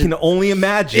 And I can only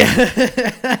imagine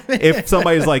if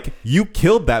somebody's like, you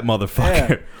killed that motherfucker.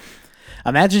 Yeah.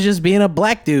 Imagine just being a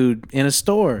black dude in a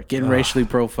store getting racially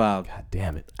profiled. God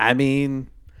damn it. I mean,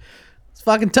 it's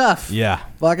fucking tough. Yeah.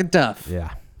 Fucking tough.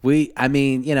 Yeah. We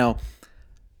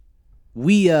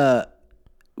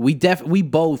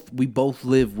both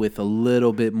live with a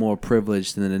little bit more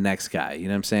privilege than the next guy. You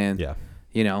know what I'm saying?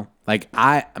 Yeah. Like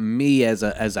as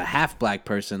a half black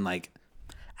person, like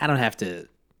I don't have to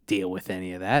deal with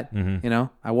any of that. Mm-hmm.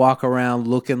 I walk around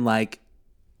looking like.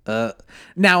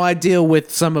 Now I deal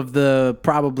with some of the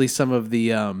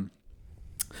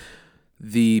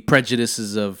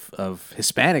prejudices of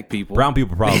Hispanic people, Brown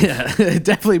people problems. Yeah,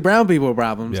 definitely brown people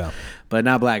problems. Yeah. But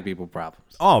not black people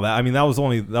problems. Oh, that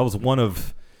was one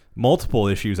of multiple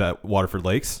issues at Waterford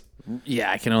Lakes.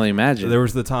 Yeah, I can only imagine. There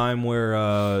was the time where,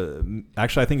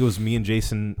 actually, I think it was me and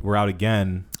Jason were out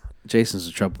again. Jason's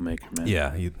a troublemaker, man.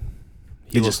 Yeah, he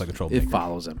looks like a troublemaker. It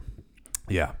follows him.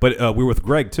 Yeah, but we were with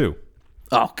Greg too.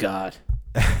 Oh God.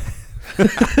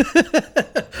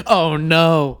 Oh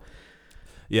no.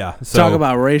 Yeah. So Talk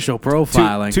about racial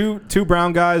profiling. Two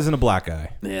brown guys and a black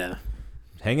guy Yeah.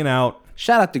 hanging out.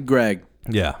 Shout out to Greg.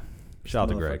 Yeah. Shout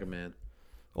out to Greg, Motherfucker, man.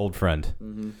 old friend.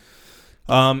 Mm-hmm.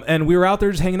 And we were out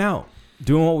there just hanging out,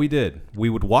 doing what we did. We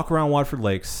would walk around Waterford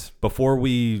Lakes before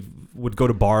we would go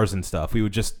to bars and stuff. We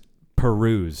would just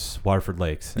peruse Waterford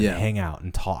Lakes and Yeah. hang out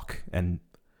and talk and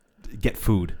get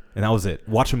food. And that was it.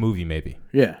 Watch a movie maybe.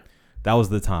 Yeah. That was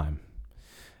the time.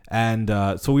 And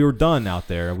so we were done out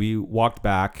there. We walked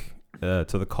back to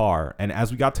the car. And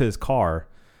as we got to his car,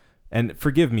 and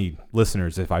forgive me,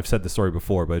 listeners, if I've said the story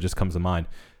before, but it just comes to mind.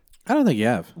 I don't think you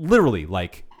have. Literally,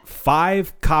 like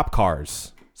 5 cop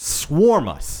cars swarm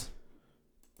us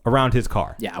around his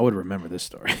car. Yeah, I would remember this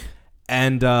story.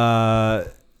 And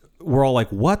we're all like,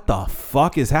 what the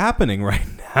fuck is happening right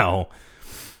now?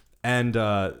 And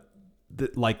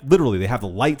like literally they have the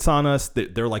lights on us.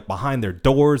 They're like behind their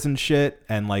doors and shit.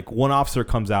 And like one officer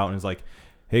comes out and is like,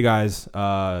 hey guys,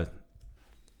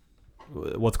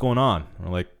 what's going on? And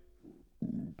we're like,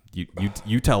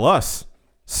 you tell us,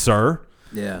 sir.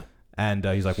 Yeah. And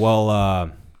he's like,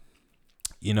 well,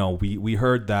 we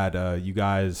heard that you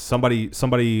guys,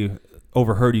 somebody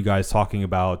overheard you guys talking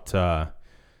about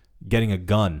getting a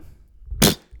gun.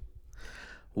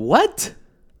 What?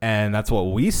 And that's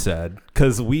what we said,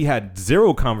 because we had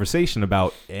zero conversation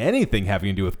about anything having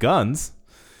to do with guns.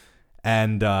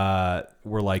 And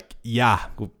we're like, yeah,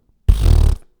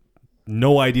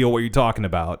 no idea what you're talking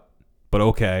about, but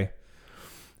okay.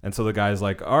 And so the guy's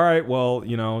like, all right, well,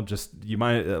 just do you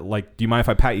mind if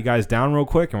I pat you guys down real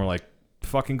quick? And we're like,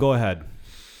 fucking go ahead,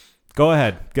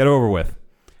 get over with.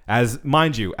 As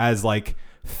mind you, as like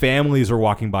families are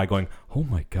walking by going, oh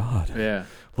my God, Yeah.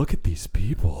 look at these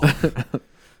people.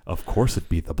 Of course it'd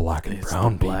be the black and It's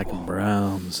brown the black people. and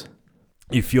browns.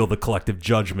 You feel the collective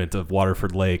judgment of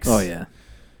Waterford Lakes. Oh, yeah.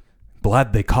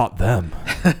 Glad they caught them.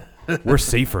 We're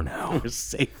safer now. We're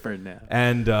safer now.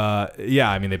 And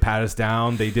they pat us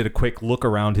down. They did a quick look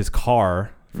around his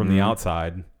car from the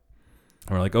outside. And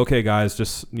we're like, okay, guys,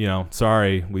 just,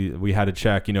 sorry, we had to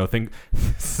check,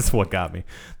 this is what got me.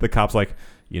 The cop's like,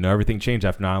 everything changed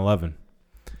after 9/11.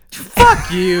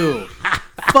 Fuck you.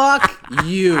 Fuck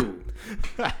you.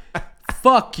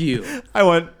 Fuck you. I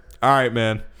went, all right,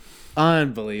 man.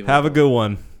 Unbelievable. Have a good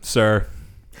one, sir.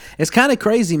 It's kind of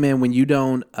crazy, man, when you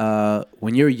don't,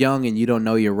 when you're young and you don't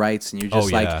know your rights and you're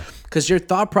just like, because your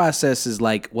thought process is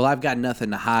like, well, I've got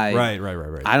nothing to hide. Right.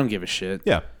 I don't give a shit.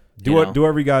 Yeah. Do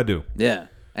whatever you gotta do. Yeah.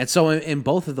 And so in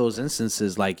both of those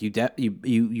instances, like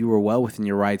you were well within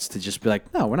your rights to just be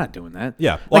like, no, we're not doing that.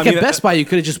 Yeah. Well, at Best Buy, you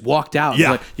could have just walked out.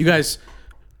 Yeah. Like, you guys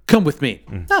come with me.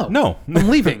 No. I'm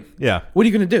leaving. Yeah. What are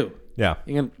you going to do? Yeah. What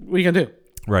are you going to do?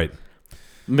 Right.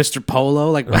 Mr.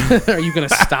 Polo, like, are you going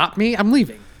to stop me? I'm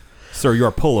leaving. Sir,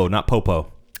 you're Polo, not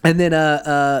Popo. And then,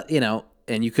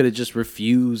 and you could have just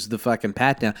refused the fucking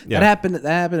pat down. Yeah. That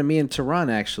happened to me in Tehran,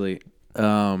 actually.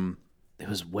 It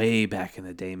was way back in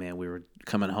the day, man. We were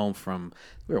coming home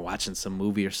we were watching some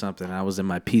movie or something. I was in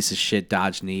my piece of shit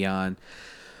Dodge Neon.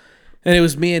 And it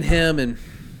was me and him, and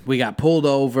we got pulled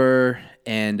over,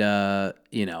 and, they're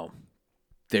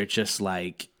just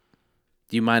like,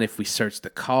 do you mind if we search the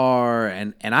car?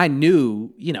 And I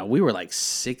knew, we were like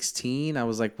 16. I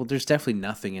was like, well, there's definitely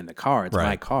nothing in the car. It's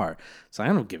my car. So I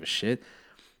don't give a shit.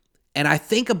 And I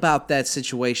think about that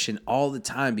situation all the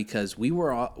time because we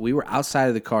were outside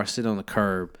of the car, sitting on the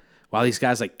curb, while these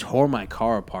guys like tore my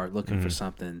car apart looking for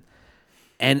something.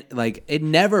 And like, it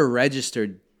never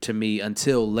registered to me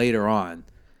until later on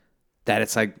that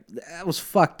it's like, that was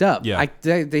fucked up. Yeah.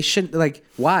 They shouldn't, like,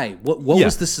 why? What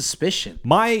was the suspicion?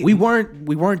 We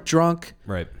weren't drunk.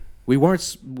 Right. We weren't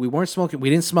smoking. We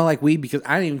didn't smell like weed because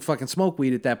I didn't even fucking smoke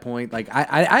weed at that point. Like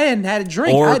I hadn't had a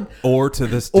drink. Or to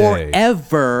this day. Or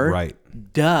ever. Right.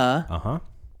 Duh. Uh-huh.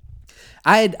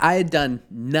 I had done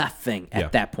nothing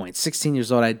at that point. 16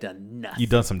 years old, I had done nothing. You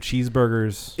done some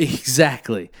cheeseburgers.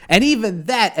 Exactly. And even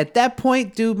that, at that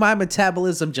point, dude, my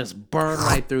metabolism just burned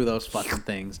right through those fucking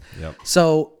things. Yep.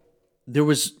 So there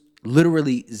was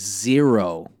literally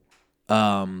zero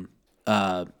probable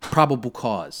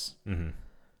cause. Mm-hmm.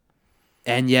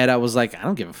 And yet I was like, I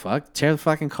don't give a fuck. Tear the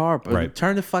fucking car up. Right.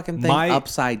 Turn the fucking thing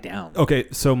upside down. Okay,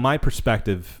 so my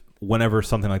perspective, whenever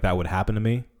something like that would happen to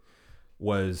me,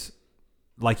 was,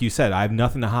 like you said, I have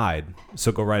nothing to hide,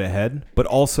 so go right ahead. But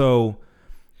also,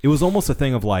 it was almost a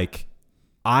thing of like,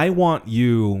 I want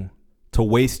you to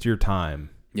waste your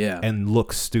time and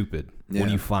look stupid when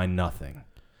you find nothing.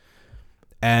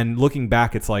 And looking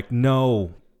back, it's like,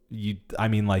 no, you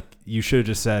should have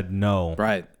just said no.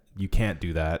 Right. You can't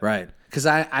do that. Right. Because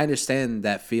I understand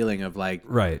that feeling of like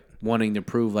wanting to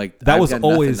prove like that I've was got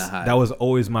always nothing to hide. that was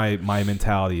always my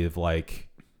mentality of like,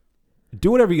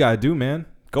 do whatever you gotta do, man.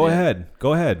 Go ahead.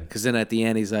 Because then at the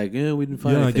end he's like, we didn't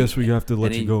find anything. I guess we have to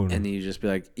let you go. And then you just be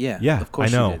like, yeah, of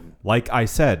course I know. you didn't.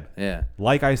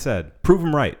 Like I said, prove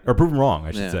him right or prove him wrong,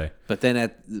 I should say. But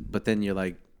then you're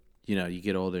like, you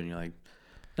get older and you're like,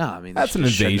 No, I mean That's they an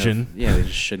just shouldn't invasion. have- Yeah, they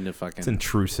just shouldn't have fucking. It's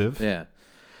intrusive. Yeah.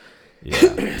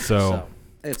 Yeah. So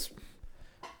it's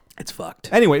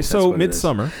fucked. Anyway, That's so what it is.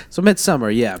 Midsommar. So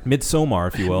Midsommar, yeah. Midsommar,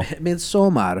 if you will.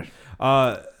 Midsommar.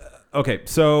 Okay,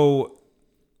 so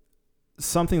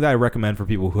something that I recommend for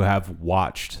people who have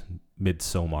watched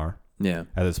Midsommar Yeah.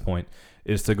 at this point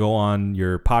is to go on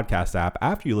your podcast app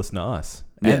after you listen to us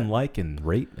and like and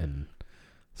rate and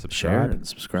subscribe. Share and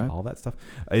subscribe. All that stuff.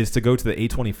 Is to go to the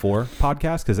A24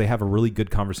 podcast because they have a really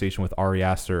good conversation with Ari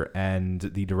Aster and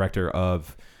the director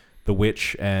of The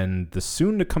Witch and the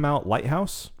soon to come out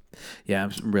Lighthouse. Yeah,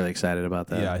 I'm really excited about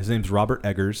that. Yeah, his name's Robert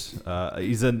Eggers.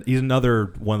 He's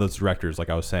another one of those directors, like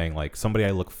I was saying, like somebody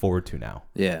I look forward to now.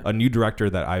 Yeah. A new director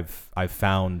that I've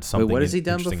found something. Wait, what has he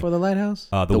done interesting. before The Lighthouse?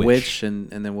 The Witch. and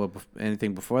then what?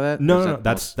 Anything before that? Or No, is no,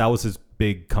 that was his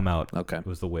big come out. Okay. It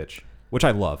was The Witch, which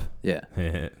I love. Yeah.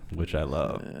 Which I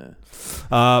love.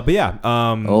 But yeah,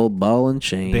 Old ball and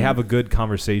chain. they have a good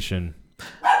conversation.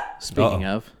 Speaking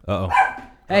of,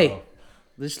 hey,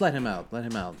 just let him out. Let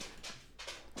him out.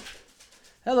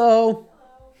 Hello.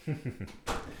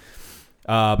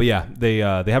 But yeah, they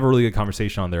have a really good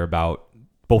conversation on there about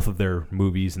both of their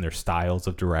movies and their styles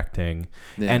of directing.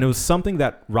 Yeah. And it was something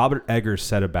that Robert Eggers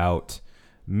said about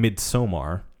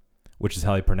Midsommar, which is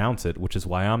how they pronounce it, which is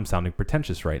why I'm sounding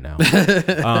pretentious right now.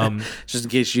 Just in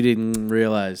case you didn't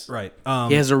realize. Right.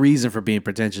 He has a reason for being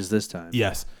pretentious this time.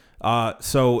 Yes.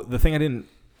 So the thing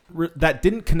that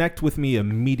didn't connect with me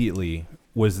immediately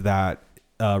was that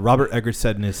Robert Eggers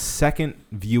said in his second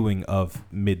viewing of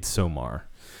Midsommar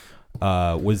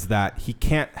was that he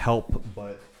can't help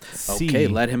but see. Okay,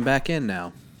 let him back in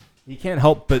now. He can't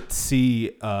help but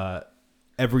see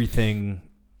everything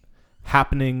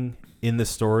happening in the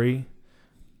story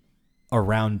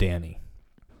around Danny.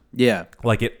 Yeah.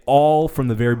 Like it all from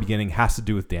the very beginning has to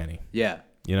do with Danny. Yeah.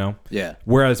 You know? Yeah.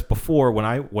 Whereas before,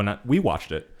 when we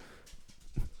watched it,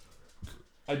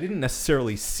 I didn't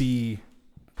necessarily see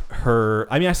her.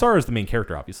 I mean, I saw her as the main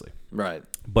character, obviously, Right.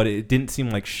 but it didn't seem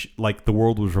like the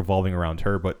world was revolving around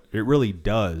her. But it really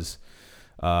does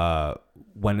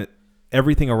when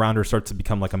everything around her starts to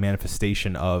become like a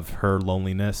manifestation of her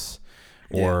loneliness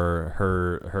or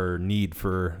her need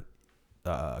for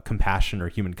compassion or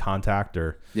human contact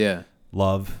or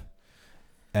love.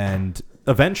 And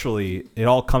eventually it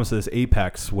all comes to this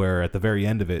apex where at the very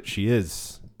end of it, she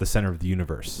is the center of the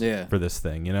universe for this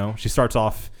thing. You know, she starts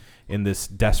off in this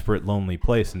desperate, lonely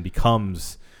place and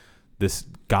becomes this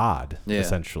god,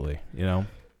 essentially, you know?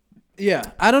 Yeah.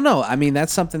 I don't know. I mean,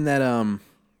 that's something that,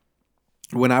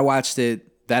 when I watched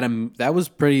it, that was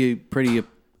pretty,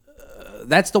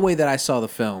 that's the way that I saw the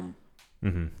film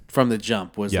from the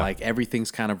jump was like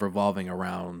everything's kind of revolving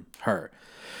around her.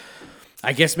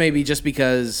 I guess maybe just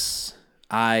because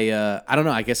I don't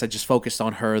know. I guess I just focused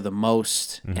on her the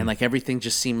most, and like everything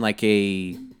just seemed like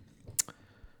we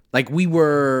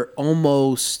were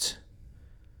almost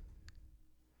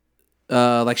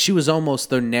like she was almost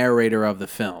the narrator of the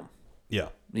film. Yeah.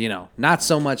 You know, not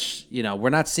so much. You know, we're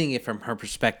not seeing it from her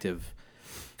perspective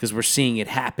because we're seeing it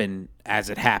happen as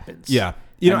it happens. Yeah.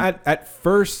 You know, at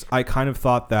first, I kind of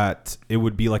thought that it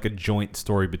would be like a joint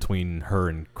story between her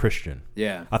and Christian.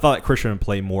 Yeah. I thought that Christian would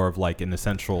play more of like an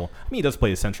essential. I mean, he does play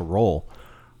an essential role,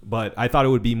 but I thought it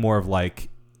would be more of like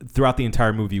throughout the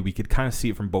entire movie, we could kind of see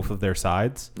it from both of their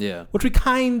sides. Yeah. Which we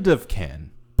kind of can,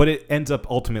 but it ends up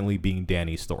ultimately being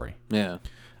Danny's story. Yeah.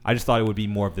 I just thought it would be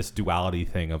more of this duality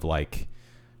thing of like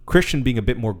Christian being a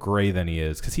bit more gray than he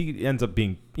is because he ends up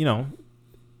being, you know,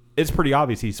 it's pretty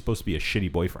obvious he's supposed to be a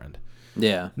shitty boyfriend.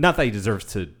 Yeah. Not that he deserves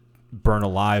to burn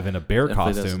alive in a bear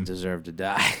Definitely costume. doesn't deserve to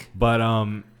die. But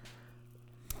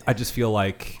I just feel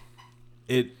like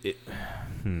it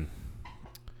I mean,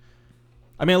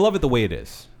 I love it the way it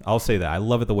is. I'll say that. I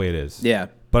love it the way it is. Yeah.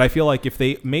 But I feel like if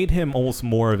they made him almost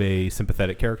more of a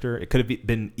sympathetic character, it could have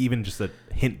been even just a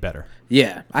hint better.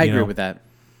 Yeah, I You agree know? with that.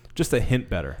 Just a hint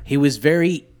better. He was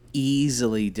very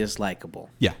easily dislikable.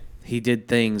 Yeah. He did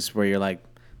things where you're like,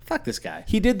 fuck this guy.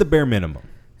 He did the bare minimum.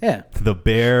 Yeah. The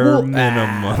bare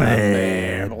minimum.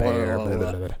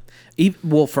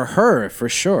 Well, for her, for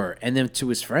sure. And then to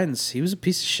his friends, he was a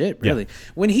piece of shit, really. Yeah.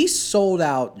 When he sold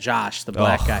out Josh, the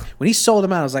black guy, when he sold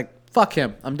him out, I was like, fuck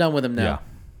him. I'm done with him now.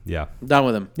 Yeah. I'm done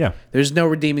with him. Yeah. There's no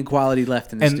redeeming quality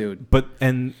left in this dude.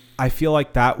 And I feel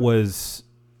like that was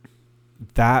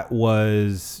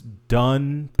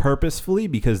done purposefully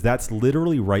because that's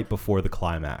literally right before the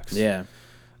climax. Yeah.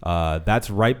 That's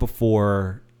right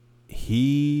before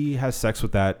he has sex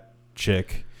with that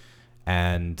chick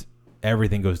and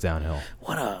everything goes downhill.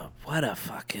 What a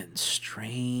fucking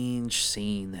strange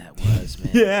scene that was,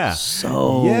 man. Yeah.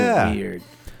 So weird.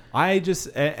 I just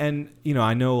and you know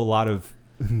I know a lot of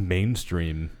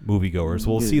mainstream moviegoers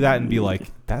will see that and be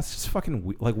like, that's just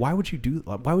fucking like, why would you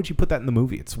put that in the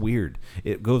movie? It's weird.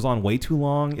 It goes on way too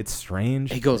long. It's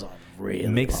strange. It goes on really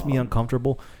long. It makes me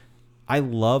uncomfortable. I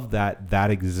love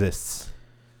that exists.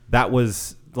 That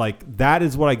was like, that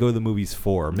is what I go to the movies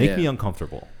for. Make me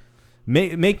uncomfortable.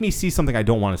 Make me see something I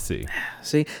don't want to see.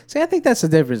 See, I think that's the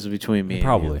difference between me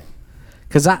Probably. and you.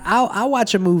 Because I'll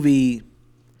watch a movie,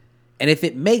 and if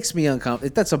it makes me uncomfortable,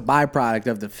 if that's a byproduct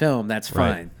of the film, that's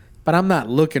fine. Right. But I'm not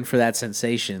looking for that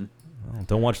sensation. Well,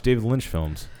 don't watch David Lynch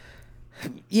films.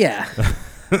 Yeah.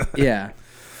 Yeah.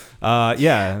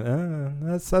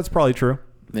 That's probably true.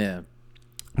 Yeah.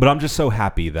 But I'm just so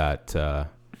happy that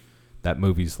that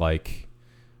movies like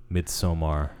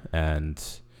Midsommar and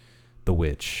The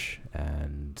Witch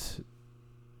and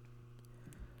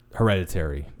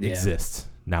Hereditary exist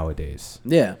nowadays.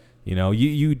 Yeah. You know,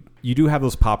 you do have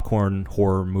those popcorn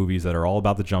horror movies that are all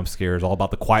about the jump scares, all about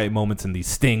the quiet moments and these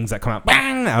stings that come out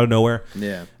bang out of nowhere.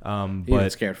 Yeah. But You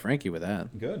scared Frankie with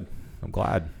that. good. I'm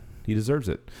glad. He deserves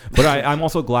it. But I'm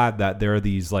also glad that there are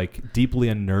these like deeply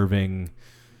unnerving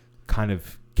kind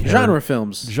of Genre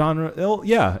films.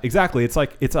 Yeah, exactly. It's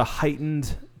like it's a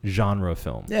heightened genre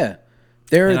film. Yeah.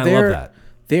 And I love that.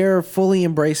 They're fully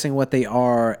embracing what they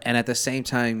are, and at the same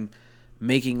time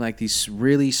making like these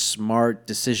really smart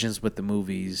decisions with the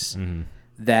movies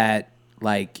that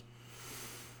like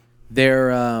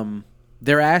they're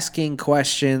asking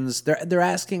questions. They're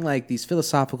asking like these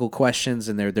philosophical questions,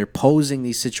 and they're posing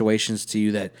these situations to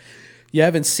you that you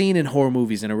haven't seen in horror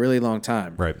movies in a really long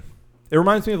time. Right. It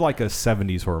reminds me of like a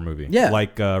 70s horror movie. Yeah.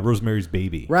 Like Rosemary's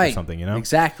Baby or something, you know?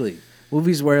 Exactly.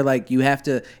 Movies where like you have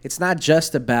to, it's not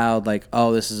just about like,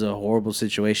 oh, this is a horrible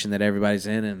situation that everybody's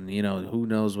in and, you know, who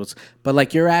knows what's, but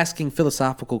like you're asking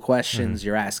philosophical questions,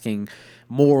 you're asking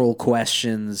moral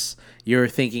questions, you're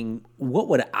thinking, what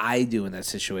would I do in that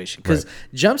situation? Because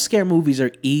jump scare movies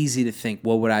are easy to think,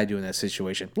 what would I do in that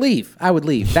situation? Leave. I would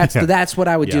leave. That's what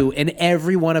I would do. In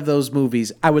every one of those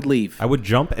movies, I would leave. I would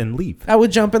jump and leave. I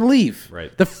would jump and leave.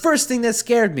 Right. The first thing that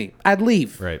scared me, I'd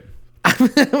leave. Right.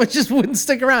 I just wouldn't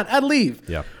stick around. I'd leave.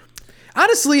 Yeah.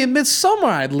 Honestly, in Midsommar,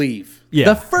 I'd leave.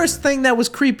 Yeah. The first thing that was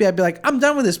creepy, I'd be like, I'm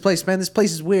done with this place, man. This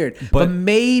place is weird. But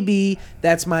maybe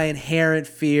that's my inherent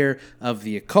fear of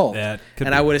the occult. I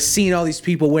would have seen all these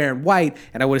people wearing white,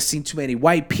 and I would have seen too many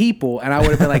white people, and I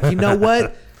would have been like, you know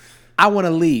what? I want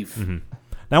to leave. Now,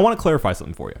 I want to clarify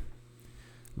something for you.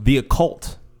 The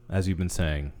occult, as you've been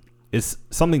saying, is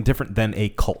something different than a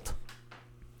cult.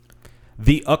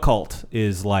 The occult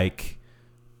is like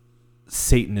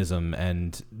Satanism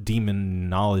and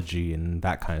demonology and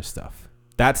that kind of stuff.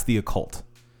 That's the occult.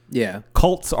 Yeah.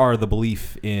 Cults are the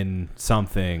belief in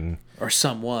something or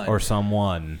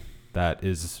someone that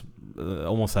is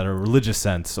almost at a religious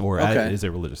sense is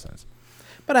a religious sense.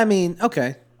 But I mean,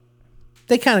 okay.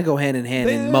 They kind of go hand in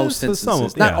hand in most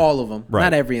instances. Not all of them. Right.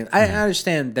 Not every. I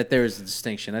understand that there is a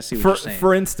distinction. I see what you're saying.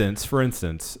 For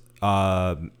instance,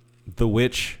 The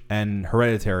Witch and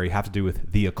Hereditary have to do with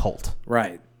the occult.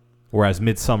 Right. Whereas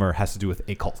Midsommar has to do with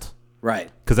a cult.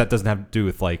 Right. Because that doesn't have to do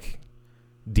with like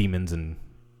demons and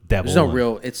devils. There's no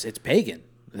real. It's pagan.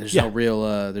 There's no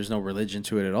real. There's no religion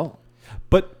to it at all.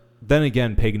 But then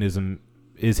again, paganism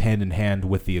is hand in hand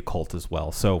with the occult as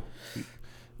well. So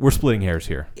we're splitting hairs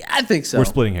here. Yeah, I think so. We're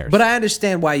splitting hairs. But I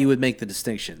understand why you would make the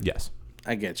distinction. Yes.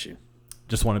 I get you.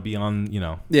 Just want to be on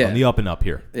the up and up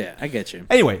here. Yeah, I get you.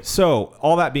 Anyway, so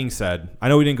all that being said, I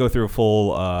know we didn't go through a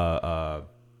full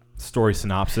story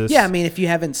synopsis. Yeah, I mean, if you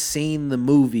haven't seen the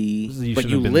movie, but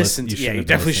you listened, you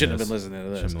definitely shouldn't have been listening to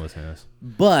this. Shouldn't have been listening to this.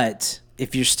 But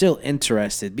if you're still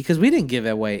interested, because we didn't give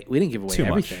away Too everything.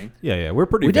 Much. Yeah, we're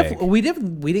pretty vague. We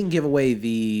didn't give away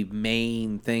the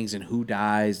main things and who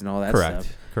dies and all that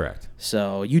stuff. Correct.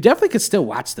 So you definitely could still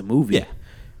watch the movie. Yeah.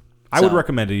 I would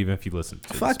recommend it even if you listen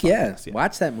to Fuck this yeah.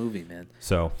 Watch that movie, man.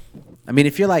 So, I mean,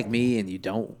 if you're like me and you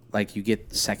don't, like, you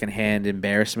get secondhand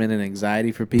embarrassment and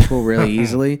anxiety for people really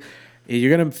easily,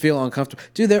 you're going to feel uncomfortable.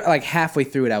 Dude, they're like halfway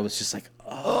through it, I was just like,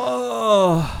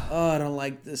 oh, I don't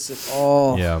like this at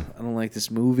all. Yeah. I don't like this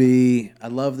movie. I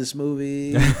love this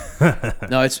movie.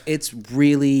 No, it's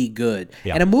really good.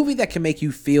 Yeah. And a movie that can make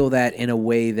you feel that in a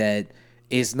way that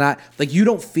is not, like, you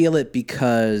don't feel it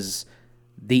because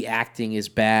the acting is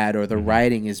bad or the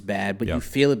writing is bad, but you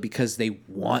feel it because they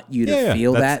want you to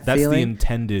feel that feeling. That's the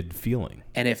intended feeling.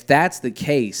 And if that's the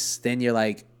case, then you're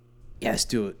like, yeah, let's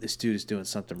do it. This dude is doing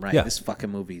something right. Yeah. This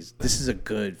is a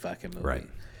good fucking movie. Right.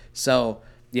 So,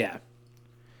 yeah.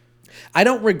 I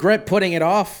don't regret putting it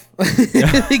off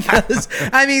because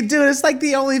I mean, dude, it's like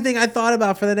the only thing I thought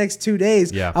about for the next 2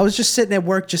 days. Yeah. I was just sitting at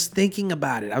work, just thinking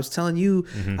about it. I was telling you,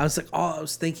 I was like, all I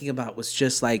was thinking about was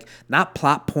just like not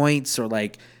plot points or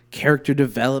like character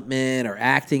development or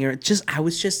acting or I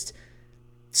was just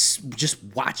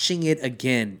watching it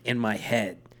again in my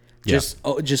head. Yeah.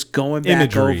 Just going back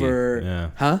Imagery. over,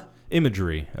 Yeah.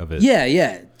 Imagery of it.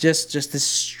 Yeah. Just the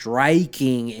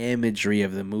striking imagery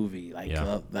of the movie,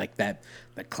 like the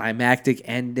climactic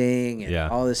ending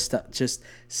and all this stuff. Just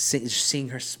seeing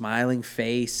her smiling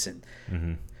face,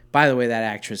 and by the way, that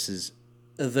actress is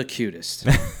the cutest.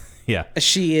 Yeah.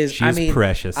 She is. She is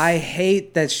precious. I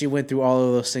hate that she went through all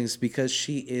of those things because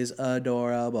she is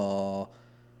adorable.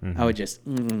 I would just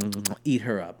eat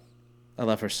her up. I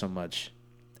love her so much.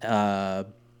 Hannah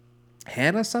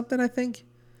something, I think.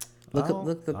 Look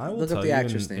up the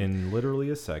actress name in literally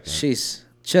a second. She's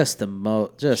just the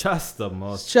most.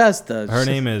 Her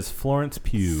name is Florence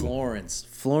Pugh.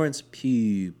 Florence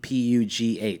Pugh.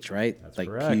 P-U-G-H, right? That's like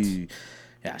correct. Pugh.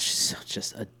 Yeah, she's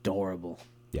just adorable.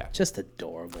 Yeah, just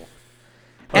adorable.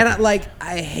 And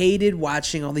I hated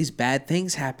watching all these bad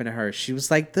things happen to her. She was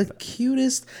like the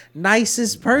cutest,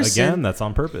 nicest person. Again, that's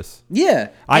on purpose.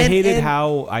 Yeah. I hated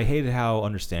how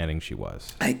understanding she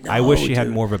was. I know. I wish she had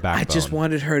more of a backbone. I just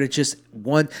wanted her to just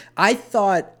I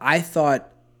thought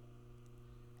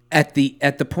at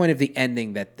the point of the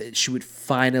ending that she would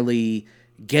finally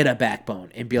get a backbone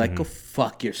and be like, go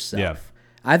fuck yourself. Yeah.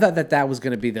 I thought that was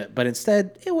going to be but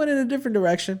instead it went in a different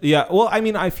direction. Yeah. Well, I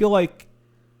mean, I feel like,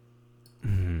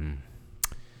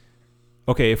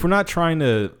 okay, if we're not trying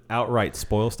to outright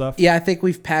spoil stuff. Yeah, I think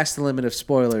we've passed the limit of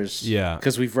spoilers. Yeah.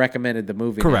 Because we've recommended the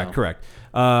movie. Correct.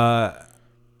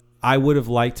 I would have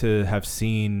liked to have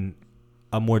seen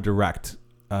a more direct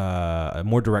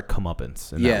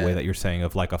comeuppance in that way that you're saying,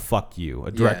 of like a fuck you,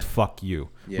 a direct fuck you.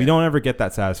 Yeah. We don't ever get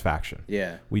that satisfaction.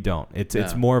 Yeah. We don't.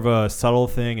 It's more of a subtle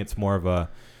thing. It's more of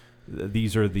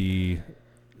these are the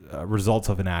results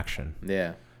of an action.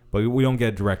 Yeah. But we don't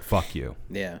get a direct fuck you.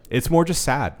 Yeah. It's more just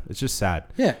sad. It's just sad.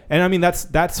 Yeah. And I mean,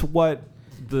 that's what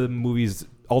the movie's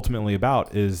ultimately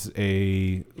about, is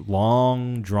a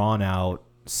long, drawn out,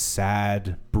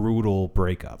 sad, brutal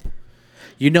breakup.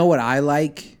 You know what I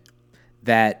like?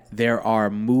 That there are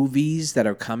movies that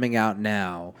are coming out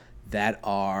now that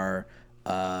are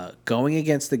going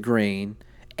against the grain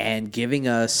and giving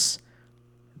us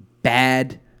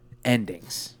bad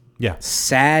endings. Yeah.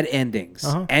 Sad endings.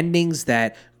 Endings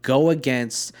that go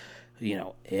against,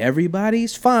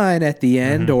 everybody's fine at the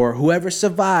end, or whoever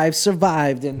survived.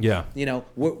 And,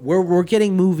 we're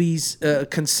getting movies,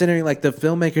 considering like the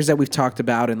filmmakers that we've talked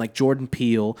about, and like Jordan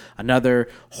Peele, another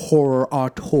horror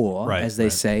auteur, as they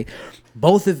say.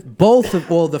 Both of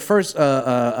the first,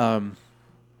 not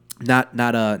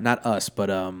Us, but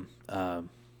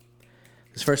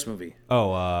his first movie.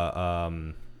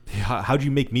 How'd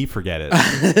you make me forget it?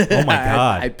 Oh my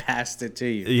god! I passed it to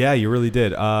you. Yeah, you really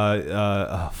did.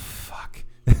 Fuck.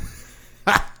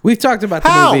 We've talked about the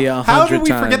movie 100 times. How did we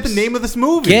forget the name of this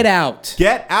movie? Get Out.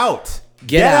 Get Out.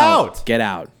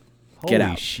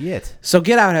 Holy shit. So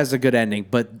Get Out has a good ending,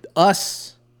 but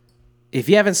Us, if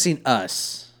you haven't seen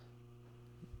Us,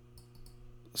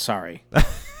 sorry.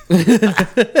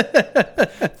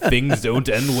 Things don't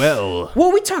end well.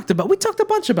 Well, we talked a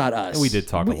bunch about Us. We did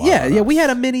talk a lot. Yeah, about we Us. had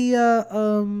a mini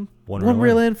one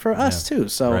reel in for Us too.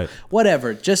 So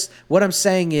whatever. Just what I'm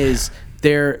saying is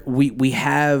we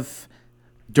have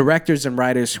directors and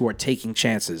writers who are taking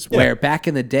chances. Where back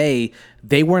in the day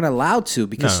they weren't allowed to,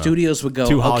 because studios would go,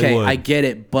 okay, I get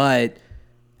it, but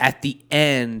at the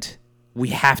end we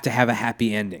have to have a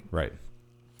happy ending. Right.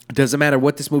 It doesn't matter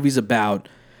what this movie's about.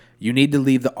 You need to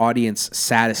leave the audience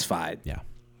satisfied. Yeah.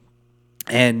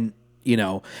 And,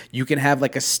 you can have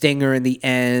like a stinger in the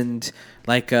end,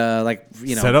 set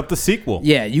up the sequel.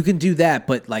 Yeah, you can do that,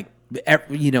 but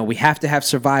we have to have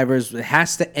survivors. It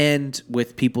has to end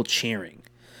with people cheering.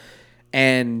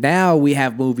 And now we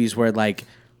have movies where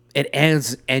it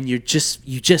ends and you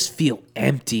just feel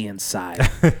empty inside.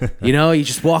 You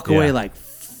just walk away like,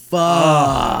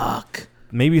 fuck.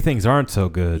 Maybe things aren't so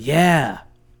good. Yeah.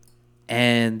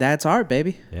 And that's art,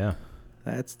 baby. Yeah.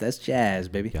 That's jazz,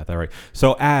 baby. Got that right.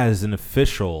 So as an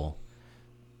official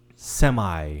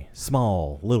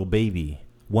semi-small little baby,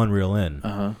 one reel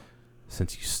in,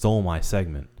 since you stole my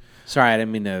segment. Sorry, I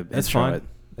didn't mean to intro it.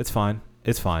 It's fine.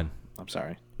 I'm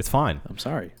sorry. It's fine. I'm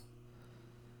sorry.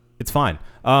 It's fine.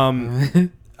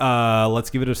 Let's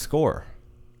give it a score.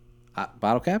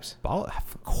 Bottle caps?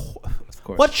 Of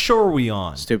course. What show are we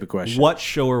on? Stupid question. What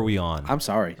show are we on? I'm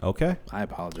sorry. Okay. I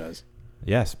apologize.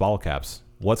 Yes, bottle caps.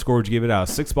 What score would you give it out?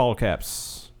 6 bottle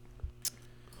caps.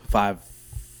 5.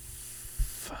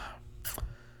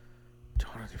 Do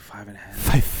I want to do 5.5?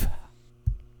 5.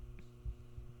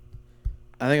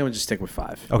 I think I'm gonna just stick with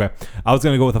 5. Okay. I was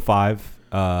going to go with a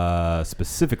 5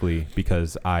 specifically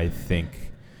because I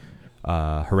think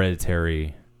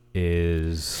Hereditary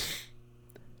is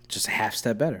Just a half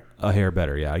step better. a hair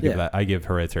better. Yeah, Yeah. I give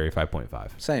Hereditary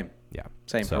 5.5. Same. Yeah.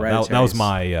 Same. So that was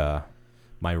my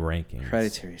my rankings.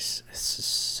 Hereditary is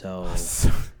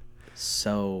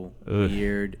so Ugh.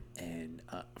 weird and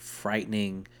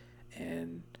frightening.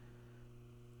 And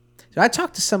so I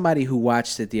talked to somebody who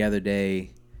watched it the other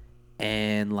day,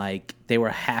 and like they were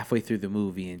halfway through the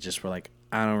movie and just were like,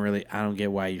 I don't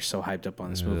get why you're so hyped up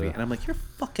on this movie. Ugh. And I'm like, you're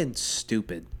fucking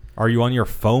stupid. Are you on your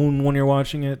phone when you're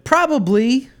watching it?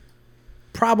 Probably.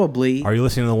 Are you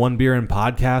listening to the One Beer In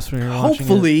podcast when you're watching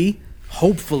it?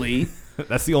 Hopefully.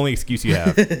 That's the only excuse you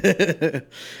have.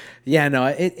 Yeah, no,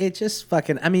 it just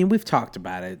fucking. I mean, we've talked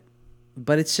about it,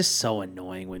 but it's just so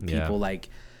annoying when people like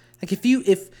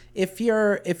if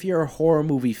you're a horror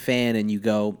movie fan and you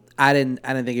go, I didn't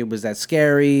think it was that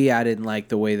scary. I didn't like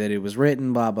the way that it was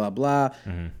written. Blah blah blah.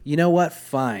 Mm-hmm. You know what?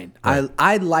 Fine. Right.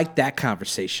 I like that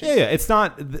conversation. Yeah, it's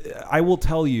not. I will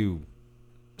tell you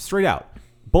straight out.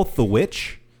 Both The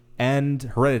Witch and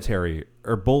Hereditary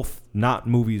are both not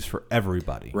movies for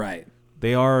everybody. Right.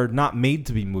 They are not made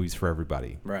to be movies for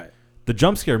everybody. Right. The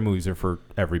jump scare movies are for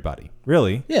everybody.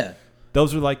 Really? Yeah.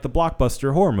 Those are like the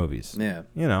blockbuster horror movies. Yeah.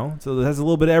 You know, so it has a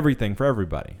little bit of everything for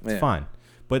everybody. It's Yeah. fine.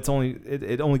 But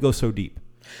it only goes so deep.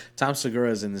 Tom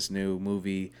Segura's in this new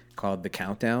movie called The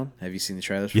Countdown. Have you seen the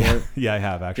trailers for Yeah. it? Yeah, I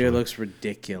have actually. It looks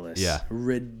ridiculous. Yeah.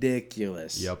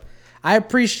 Ridiculous. Yep. I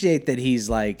appreciate that he's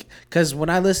like, because when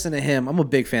I listen to him, I'm a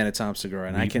big fan of Tom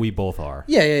Segura, and We both are.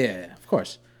 Yeah, of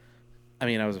course. I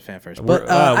mean, I was a fan first, but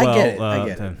I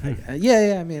get it.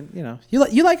 Yeah. I mean, you know,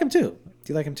 you like him too.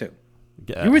 You like him too.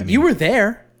 Yeah, You were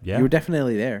there. Yeah. You were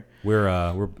definitely there.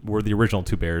 We're the original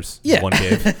two bears. Yeah. One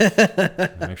cave.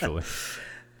 Actually.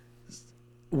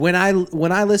 When I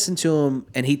listen to him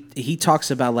and he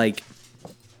talks about like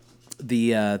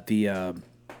the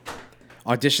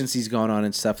auditions he's going on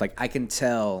and stuff, like I can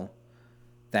tell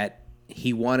that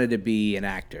he wanted to be an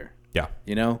actor. Yeah.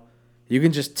 You know? You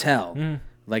can just tell.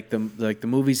 Like the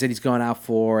movies that he's gone out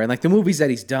for and like the movies that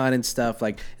he's done and stuff,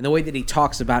 like and the way that he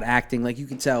talks about acting, like you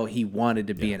can tell he wanted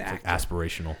to be an actor. Like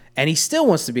aspirational. And he still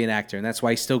wants to be an actor, and that's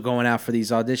why he's still going out for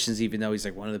these auditions, even though he's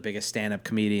like one of the biggest stand-up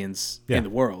comedians in the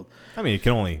world. I mean, it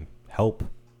can only help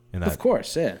in that. Of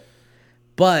course, yeah.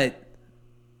 But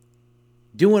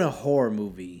doing a horror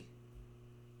movie,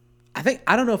 I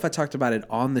don't know if I talked about it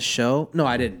on the show. No,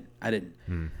 I didn't.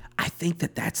 I think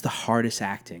that's the hardest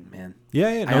acting, man.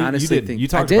 Yeah. No, I honestly you did. think You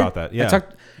talked about that. Yeah.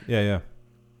 Yeah.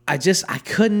 I just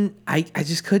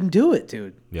couldn't do it,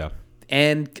 dude. Yeah.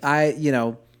 And I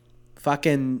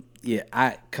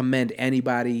commend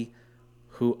anybody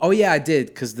who. Oh yeah, I did,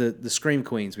 because the Scream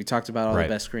Queens. We talked about all the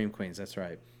best Scream Queens. That's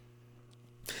right.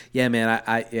 Yeah, man.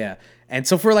 I. And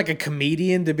so for like a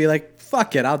comedian to be like,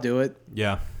 "Fuck it, I'll do it."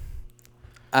 Yeah.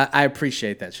 I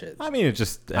appreciate that shit. I mean, it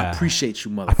just. I appreciate you,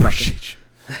 motherfucker. I appreciate you.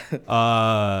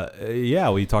 Yeah,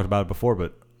 we talked about it before,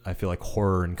 but I feel like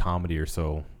horror and comedy are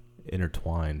so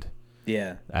intertwined.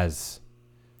 Yeah.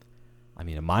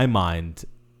 In my mind,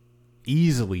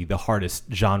 easily the hardest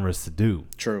genres to do.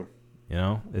 True. You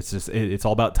know, it's just it's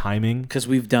all about timing. Because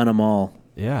we've done them all.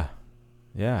 Yeah.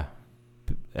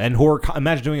 And horror.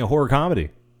 Imagine doing a horror comedy.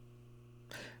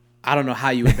 I don't know how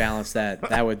you would balance that.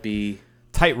 That would be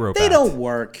tightrope. They don't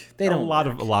work. They don't. A lot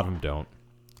of them don't.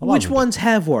 Which ones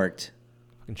have worked?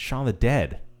 Fucking Shaun of the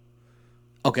Dead.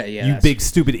 Okay, yeah. You big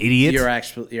stupid idiot. You're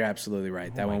absolutely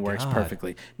right. That one works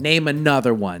perfectly. Name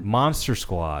another one. Monster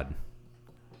Squad.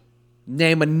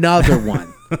 Name another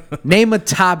one. Name a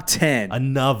top 10.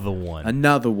 Another one.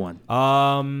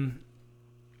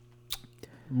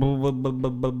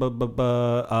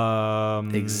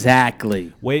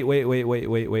 Exactly. Wait.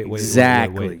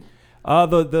 Exactly.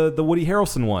 The Woody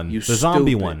Harrelson one. The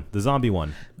zombie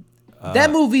one.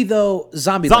 That movie though,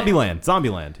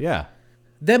 Zombieland. Yeah.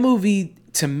 That movie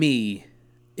to me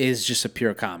is just a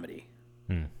pure comedy.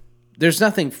 There's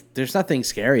nothing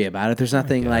scary about it. There's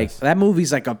nothing like that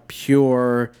movie's like a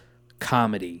pure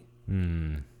comedy.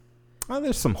 Well,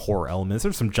 there's some horror elements.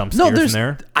 There's some jump scares in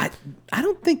there. I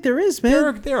don't think there is,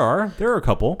 man. There are a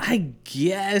couple. I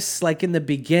guess like in the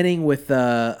beginning with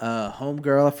the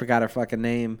homegirl, I forgot her fucking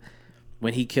name,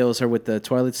 when he kills her with the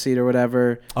toilet seat or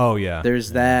whatever. Oh yeah.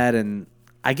 There's that, and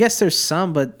I guess there's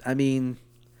some, but I mean,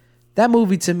 that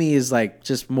movie to me is like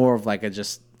just more of like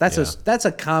that's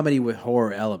a comedy with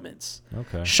horror elements.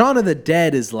 Okay. Shaun of the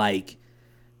Dead is like,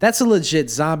 that's a legit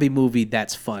zombie movie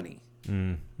that's funny.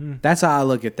 That's how I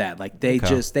look at that. Like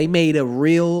they made a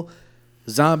real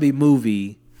zombie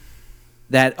movie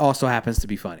that also happens to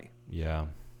be funny. Yeah.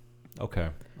 Okay.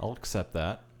 I'll accept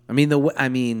that.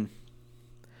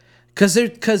 Because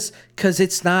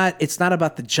it's not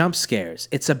about the jump scares.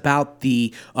 It's about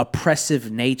the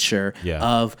oppressive nature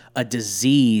of a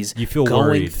disease you feel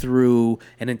going worried. through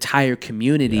an entire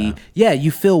community. Yeah, you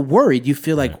feel worried. You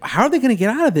feel like, how are they going to get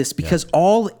out of this? Because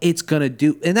all it's going to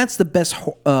do, and that's the best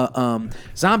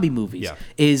zombie movies,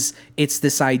 is it's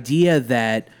this idea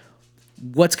that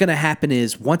what's going to happen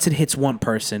is once it hits one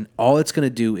person, all it's going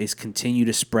to do is continue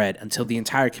to spread until the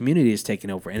entire community is taken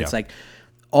over. And it's like,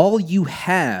 all you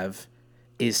have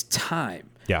is time.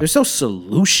 Yeah. There's no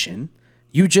solution.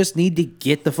 You just need to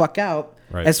get the fuck out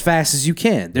as fast as you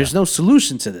can. There's no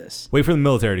solution to this. Wait for the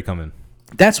military to come in.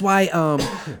 That's why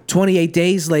 28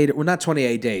 days later, well, not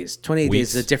 28 days. 28 weeks.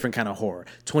 days is a different kind of horror.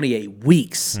 28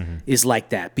 weeks is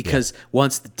like that because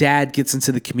once the dad gets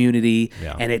into the community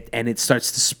and it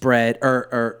starts to spread,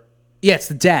 it's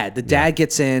the dad. The dad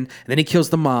gets in, and then he kills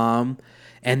the mom.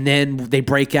 And then they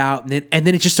break out, and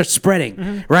then it just starts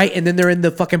spreading, right? And then they're in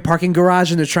the fucking parking garage,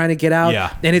 and they're trying to get out.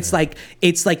 Yeah. And it's like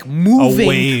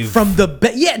moving from the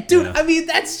bed. Yeah, dude. Yeah. I mean,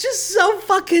 that's just so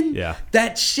fucking. Yeah.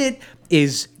 That shit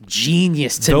is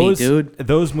genius to me, dude.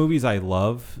 Those movies I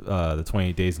love. The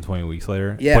 28 Days and 20 Weeks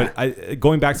Later. Yeah. But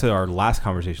going back to our last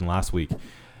conversation last week,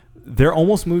 they're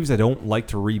almost movies I don't like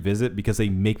to revisit because they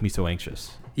make me so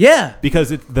anxious. Yeah. Because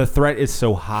the threat is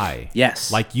so high.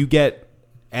 Yes. Like you get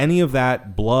any of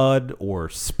that blood or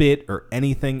spit or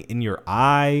anything in your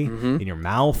eye, in your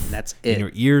mouth, that's it. In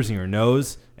your ears, in your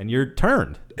nose, and you're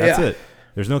turned. That's it.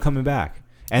 There's no coming back.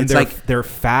 And they're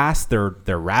fast. They're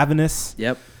ravenous.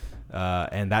 Yep.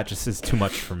 And that just is too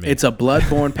much for me. It's a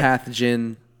bloodborne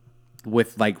pathogen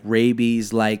with like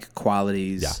rabies-like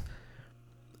qualities. Yeah.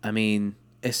 I mean,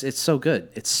 it's so good.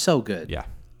 It's so good. Yeah.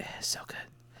 It's so good.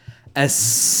 It's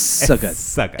so good.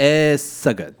 It's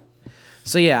so good.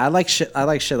 So yeah, I like shit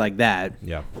like that.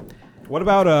 Yeah. What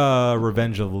about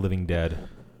Revenge of the Living Dead,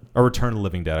 or Return of the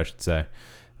Living Dead, I should say?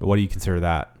 What do you consider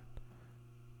that?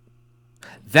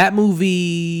 That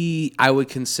movie I would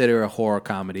consider a horror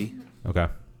comedy. Okay.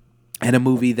 And a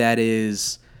movie that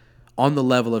is on the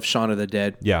level of Shaun of the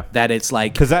Dead. Yeah. That it's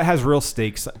like, because that has real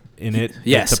stakes in it.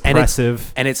 Yes. It's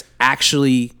oppressive. And it's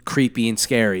actually creepy and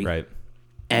scary. Right.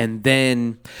 And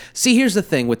then, see, here's the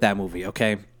thing with that movie,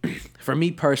 okay? For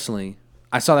me personally,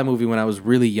 I saw that movie when I was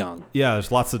really young. Yeah,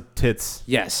 there's lots of tits.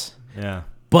 Yes. Yeah.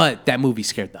 But that movie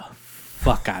scared the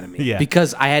fuck out of me. Yeah.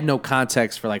 Because I had no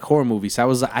context for like horror movies. I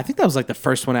think that was like the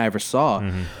first one I ever saw.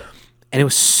 Mm-hmm. And it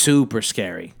was super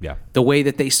scary. Yeah. The way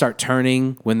that they start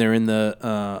turning when they're in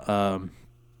the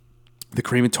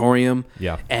crematorium.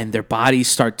 Yeah. And their bodies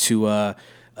start to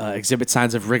exhibit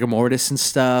signs of rigor mortis and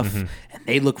stuff. Mm-hmm. And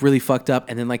they look really fucked up.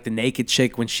 And then like the naked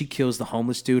chick, when she kills the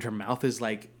homeless dude, her mouth is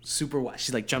like super wide.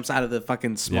 She like jumps out of the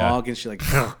fucking smog and she like,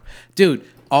 dude,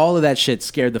 all of that shit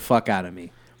scared the fuck out of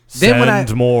me.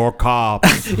 Send more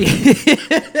cops. And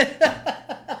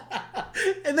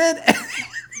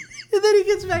then he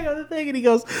gets back on the thing and he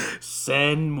goes,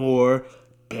 send more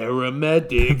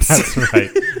paramedics. That's right.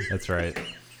 That's right.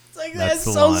 It's like, that's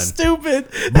so line. Stupid.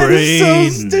 Brains. That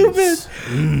is so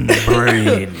stupid.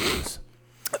 Brains.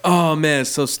 Oh, man, it's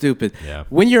so stupid. Yeah.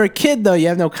 When you're a kid, though, you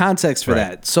have no context for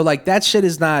that. So, like, that shit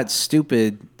is not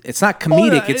stupid. It's not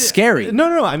comedic. It's scary.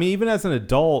 No. I mean, even as an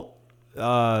adult,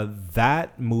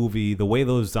 that movie, the way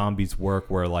those zombies work,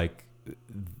 where, like,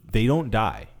 they don't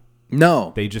die.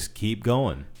 No, they just keep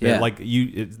going. Yeah, like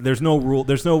there's no rule.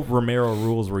 There's no Romero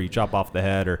rules where you chop off the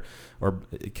head or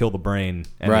kill the brain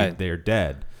and they're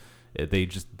dead.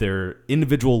 Their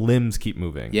individual limbs keep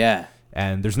moving. Yeah,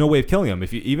 and there's no way of killing them.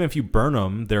 Even if you burn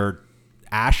them, their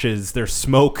ashes, their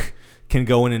smoke can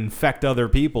go and infect other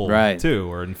people too,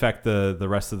 or infect the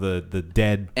rest of the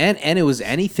dead. And it was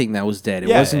anything that was dead. It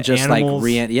wasn't just animals.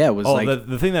 It was like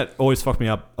the thing that always fucked me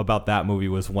up about that movie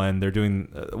was when they're doing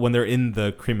when they're in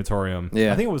the crematorium.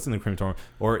 Yeah, I think it was in the crematorium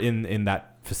or in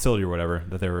that facility or whatever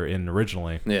that they were in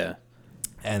originally. Yeah,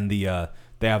 and they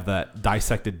have that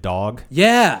dissected dog.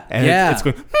 Yeah, and it's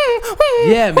going.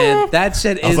 Yeah, man, that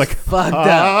shit is like, fucked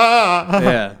up.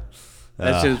 Yeah,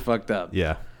 that shit is fucked up.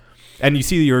 Yeah. And you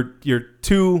see your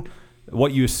two,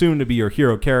 what you assume to be your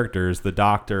hero characters, the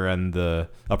doctor and the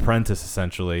apprentice,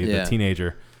 essentially, the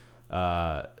teenager,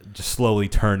 just slowly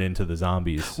turn into the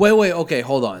zombies. Wait, okay,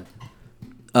 hold on.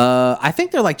 I think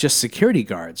they're like just security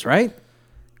guards, right?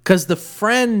 Because the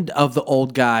friend of the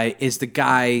old guy is the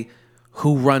guy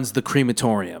who runs the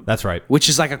crematorium. That's right. Which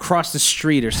is like across the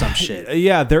street or some shit.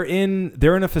 Yeah, they're in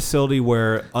a facility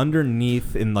where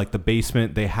underneath in like the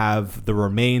basement they have the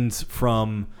remains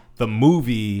from the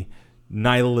movie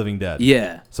Night of the Living Dead.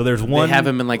 Yeah. So there's one. They have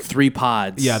him in like 3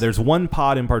 pods. Yeah, there's one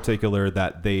pod in particular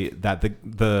that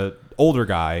the older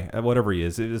guy, whatever he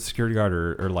is a security guard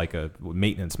or like a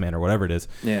maintenance man or whatever it is.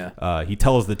 Yeah. He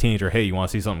tells the teenager, "Hey, you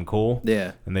want to see something cool?"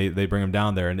 Yeah. And they bring him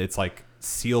down there, and it's like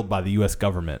sealed by the U.S.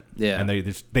 government. Yeah. And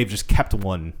they've just kept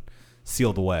one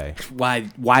sealed away.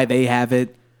 Why they have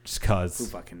it? Just cause. Who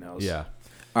fucking knows? Yeah.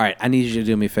 All right, I need you to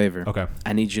do me a favor. Okay.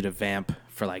 I need you to vamp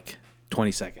for like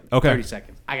 20 seconds. Okay. 30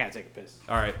 seconds. I gotta take a piss.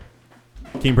 All right.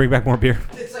 Can you bring back more beer?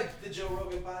 It's like the Joe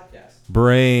Rogan podcast.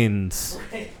 Brains.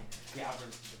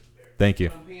 Thank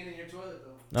you. I'm peeing in your toilet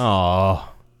though.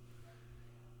 Aw.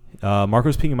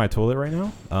 Marco's peeing in my toilet right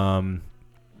now.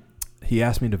 He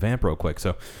asked me to vamp real quick.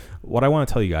 So what I want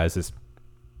to tell you guys is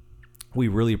we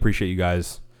really appreciate you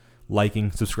guys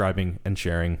liking, subscribing, and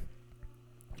sharing.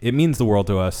 It means the world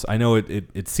to us. I know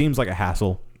it seems like a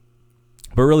hassle,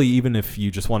 but really, even if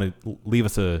you just want to leave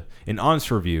us an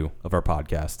honest review of our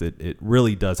podcast, it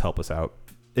really does help us out.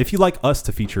 If you'd like us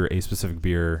to feature a specific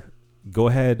beer, go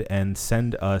ahead and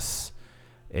send us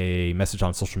a message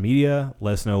on social media.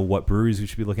 Let us know what breweries we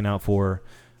should be looking out for.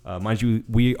 Mind you,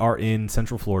 we are in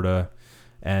Central Florida,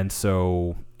 and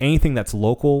so anything that's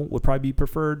local would probably be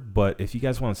preferred. But if you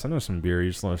guys want to send us some beer,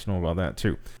 you just let us know about that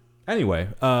too. Anyway,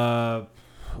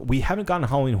 we haven't gotten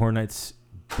Halloween Horror Nights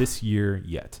this year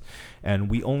yet, and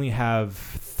we only have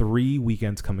 3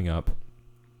 weekends coming up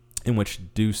in which to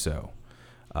do so.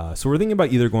 So we're thinking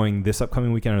about either going this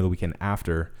upcoming weekend or the weekend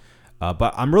after.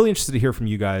 But I'm really interested to hear from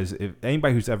you guys. If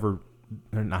anybody who's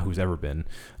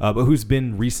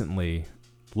been recently,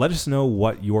 let us know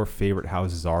what your favorite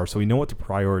houses are so we know what to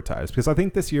prioritize. Because I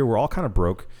think this year we're all kind of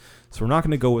broke. So we're not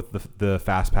going to go with the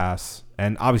Fast Pass,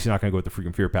 and obviously not going to go with the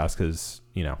freaking Fear Pass because,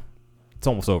 it's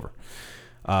almost over.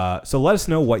 So let us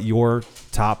know what your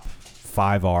top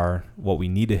 5 are, what we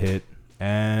need to hit,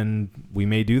 and we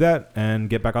may do that and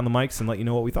get back on the mics and let you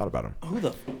know what we thought about them.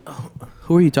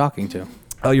 Who are you talking to?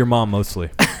 Oh, your mom mostly.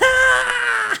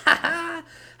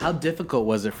 How difficult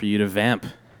was it for you to vamp?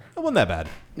 It wasn't that bad.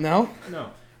 No?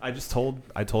 No. I told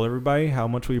everybody how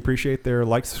much we appreciate their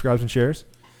likes, subscribes, and shares,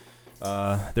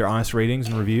 their honest ratings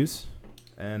and reviews,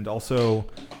 and also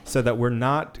said that we're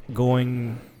not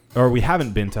going, or we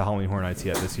haven't been to Halloween Horror Nights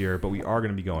yet this year, but we are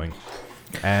going to be going.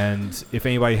 And if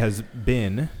anybody has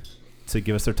been, to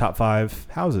give us their top 5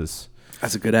 houses.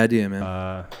 That's a good idea,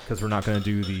 man. Because we're not going to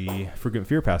do the Frequent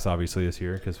Fear Pass, obviously, this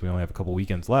year, because we only have a couple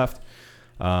weekends left.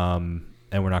 And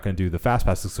we're not going to do the Fast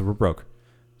Passes because we're broke.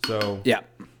 So yeah,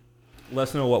 let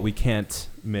us know what we can't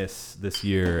miss this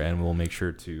year, and we'll make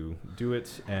sure to do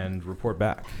it and report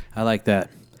back. I like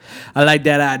that. I like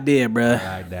that idea, bro.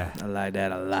 I like that. I like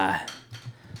that a lot.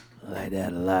 I like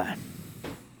that a lot.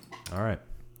 All right.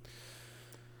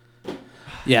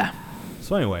 Yeah.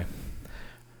 So anyway.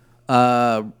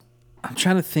 I'm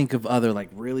trying to think of other like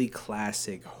really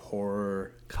classic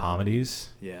horror comedies.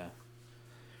 Yeah.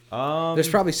 There's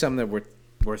probably some that were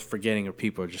worth forgetting, or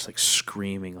people are just like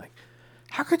screaming like,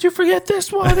 "How could you forget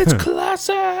this one? It's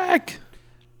classic."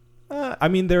 I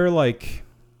mean, they're like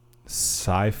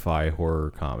sci-fi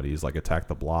horror comedies, like Attack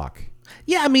the Block.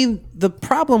 Yeah, I mean, the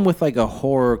problem with like a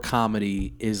horror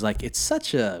comedy is like it's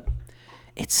such a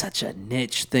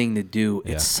niche thing to do.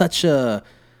 Yeah. It's such a,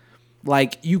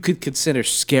 like, you could consider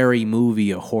Scary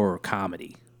Movie a horror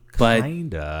comedy. But,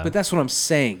 Kinda. But that's what I'm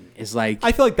saying is like,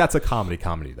 I feel like that's a comedy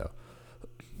though.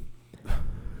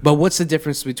 But what's the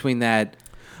difference between that?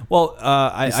 Well,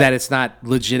 that it's not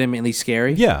legitimately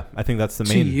scary? Yeah, I think that's the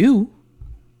main. To you?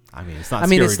 I mean, it's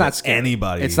not. It's not scary.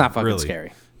 Anybody. It's not fucking really.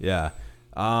 scary. Yeah.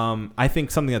 I think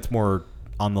something that's more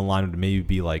on the line would maybe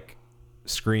be like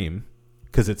Scream,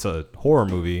 because it's a horror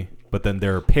movie, but then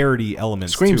there are parody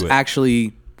elements Scream's to it.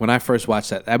 Actually, when I first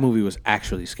watched that movie was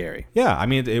actually scary. Yeah, I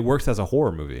mean, it works as a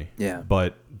horror movie. Yeah.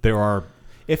 But there are,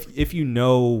 if you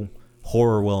know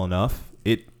horror well enough,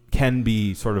 it can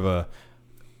be sort of a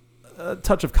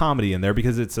touch of comedy in there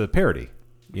because it's a parody.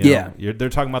 You know? They're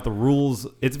talking about the rules.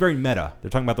 It's very meta. They're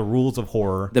talking about the rules of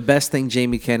horror. The best thing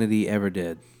Jamie Kennedy ever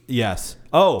did. Yes.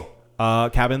 Oh,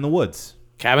 Cabin in the Woods.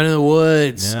 Cabin in the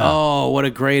Woods. Yeah. Oh, what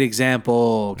a great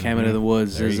example. Cabin in the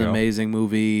Woods There is you an go. amazing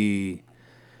movie.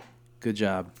 Good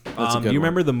job. That's a good do you one.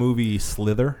 remember the movie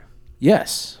Slither?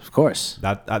 Yes, of course.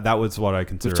 That was what I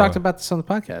consider. We've talked about this on the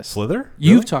podcast. Slither.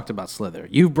 You've Really? talked about Slither.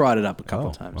 You've brought it up a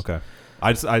couple times. Okay.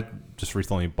 I just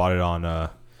recently bought it on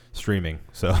streaming,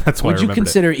 so that's why I Would you remembered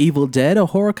consider Evil Dead a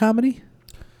horror comedy?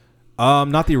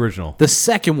 Not the original. The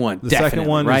second one, The definitely, second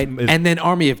one right? is- And then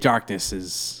Army of Darkness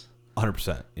is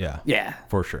 100%. Yeah.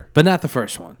 For sure. but not the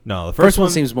first one. No, the First one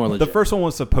seems more legit. The first one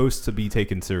was supposed to be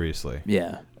taken seriously.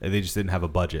 Yeah, They just didn't have a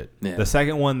budget. Yeah. The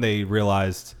second one, they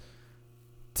realized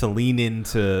to lean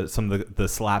into some of the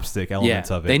slapstick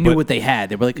elements of it. They knew But- what they had.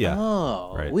 They were like, Yeah,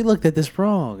 "Oh, right. we looked at this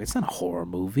wrong. It's not a horror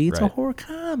movie. It's a Right. horror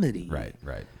comedy." Right.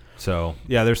 So,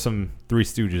 yeah, there's some Three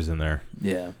Stooges in there.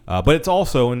 Yeah. But it's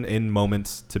also in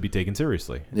moments to be taken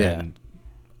seriously. Yeah. And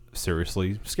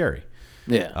seriously scary.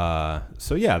 Yeah.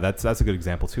 So, yeah, that's a good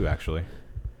example, too, actually.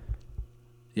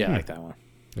 Yeah, I like that one.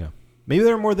 Yeah. Maybe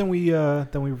there are more than we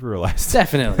realized.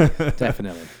 Definitely.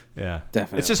 Definitely. Yeah.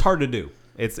 Definitely. It's just hard to do.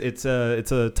 It's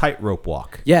a tightrope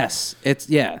walk. Yes. That's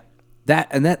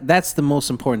the most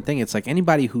important thing. It's like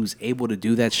anybody who's able to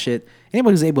do that shit,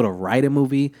 anybody who's able to write a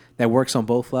movie that works on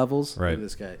both levels. Right. Look at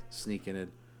this guy sneaking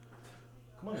in.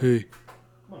 Come on. Hey.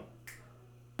 Come on.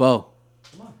 Bo.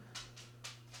 Come on.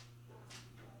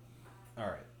 All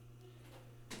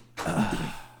right.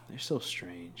 They're so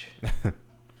strange.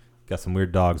 Got some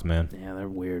weird dogs, man. Yeah, they're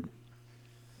weird.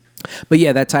 But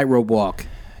yeah, that tightrope walk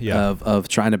Yeah. of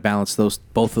trying to balance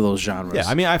both of those genres. Yeah,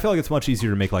 I mean, I feel like it's much easier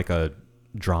to make like a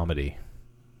dramedy,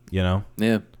 you know?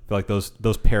 Yeah. I feel like those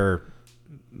pair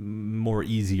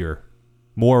easier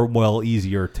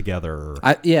together.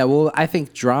 I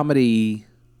think dramedy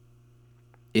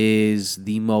is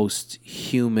the most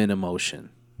human emotion.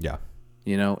 Yeah.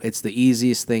 You know, it's the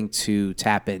easiest thing to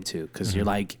tap into because you're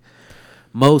like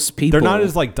most people. They're not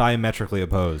as like diametrically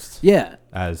opposed yeah.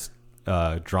 as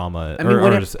drama I mean, or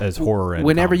whenever, as horror and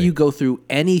whenever comedy. you go through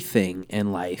anything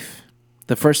in life,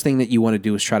 the first thing that you want to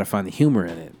do is try to find the humor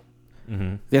in it.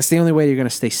 Mm-hmm. That's the only way you're going to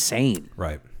stay sane.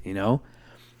 Right. You know?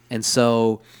 And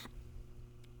so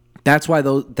that's why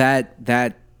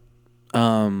that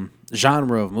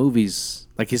genre of movies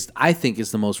I think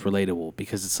is the most relatable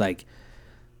because it's like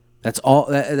that's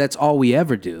all we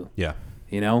ever do. Yeah.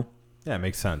 You know? Yeah, it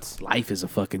makes sense. Life is a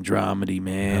fucking dramedy,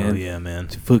 man. Oh yeah, man.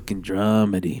 It's a fucking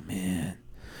dramedy, man.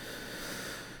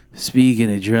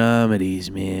 Speaking of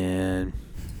dramedies, man.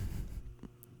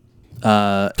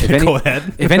 Go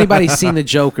ahead. If anybody's seen The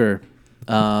Joker,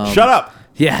 Shut up.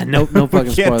 yeah, no fucking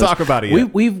Can't spoilers. talk about it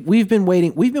yet. We've been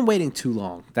waiting too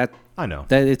long. I know.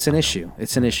 That it's an issue.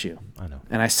 It's an issue. I know.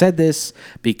 And I said this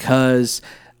because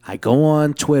I go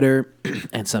on Twitter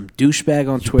and some douchebag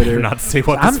on Twitter. better not say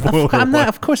what the spoiler I'm not.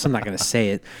 was. Of course, I'm not going to say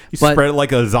it. You but spread it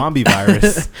like a zombie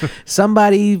virus.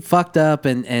 somebody fucked up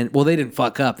and well, they didn't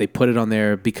fuck up. They put it on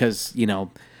there because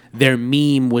their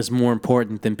meme was more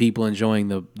important than people enjoying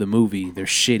the movie. Their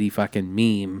shitty fucking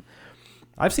meme.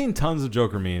 I've seen tons of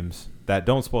Joker memes that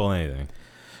don't spoil anything.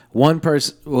 One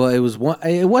person. Well,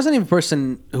 it wasn't even a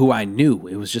person who I knew.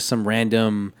 It was just some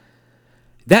random.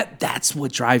 That's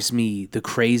what drives me the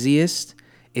craziest.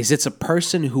 Is it's a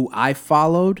person who I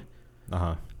followed,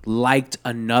 liked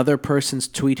another person's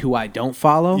tweet who I don't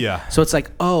follow. Yeah. So it's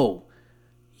like, oh,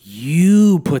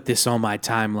 you put this on my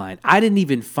timeline. I didn't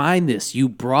even find this. You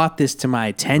brought this to my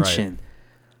attention. Right.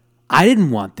 I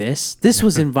didn't want this. This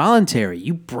was involuntary.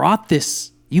 You brought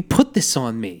this. You put this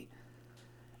on me.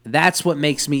 That's what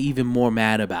makes me even more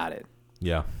mad about it.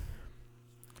 Yeah.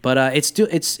 But it's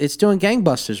doing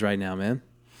gangbusters right now, man.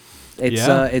 It's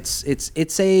Yeah.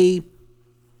 It's a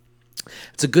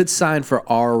good sign for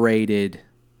R-rated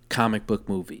comic book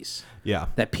movies Yeah.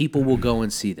 that people will go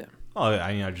and see them. Oh,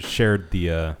 I just shared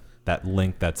the that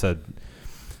link that said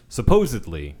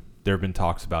supposedly there have been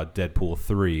talks about Deadpool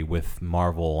 3 with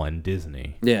Marvel and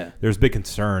Disney. Yeah. There's big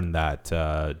concern that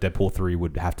Deadpool 3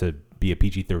 would have to be a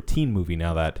PG-13 movie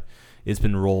now that it's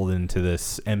been rolled into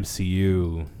this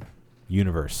MCU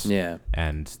universe. Yeah.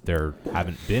 And there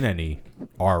haven't been any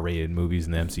R-rated movies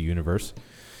in the MCU universe.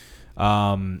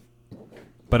 But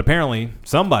apparently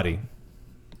somebody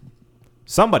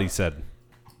said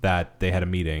that they had a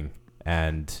meeting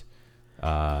and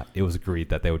it was agreed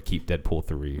that they would keep Deadpool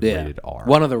 3 rated R.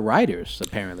 One of the writers,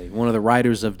 apparently. One of the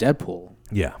writers of Deadpool.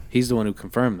 Yeah. He's the one who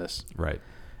confirmed this. Right.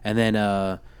 And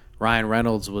then Ryan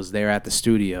Reynolds was there at the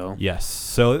studio. Yes.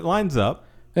 So it lines up.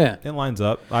 Yeah. It lines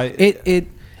up.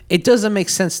 It doesn't make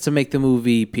sense to make the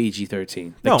movie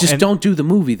PG-13. No, just don't do the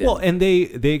movie then. Well, and they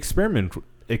experimented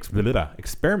with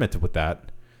that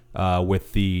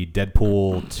with the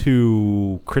Deadpool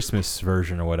 2 Christmas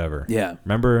version or whatever. Yeah.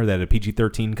 Remember that a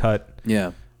PG-13 cut?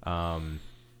 Yeah.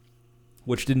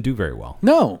 Which didn't do very well.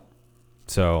 No.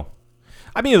 So,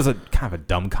 I mean, it was a kind of a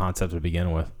dumb concept to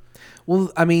begin with.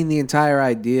 Well, I mean, the entire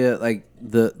idea, like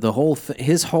the whole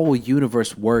his whole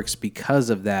universe works because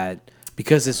of that,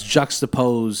 because it's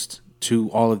juxtaposed to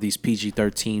all of these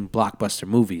PG-13 blockbuster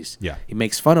movies. Yeah. He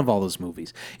makes fun of all those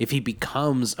movies. If he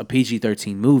becomes a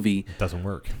PG-13 movie, It doesn't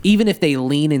work. even if they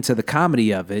lean into the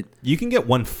comedy of it, You can get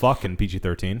one fuck in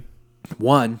PG-13.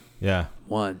 one. Yeah.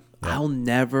 I'll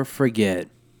never forget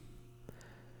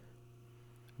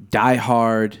Die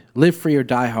Hard, Live Free or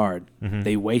Die Hard. Mm-hmm.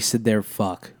 They wasted their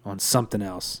fuck on something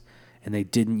else, and they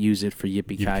didn't use it for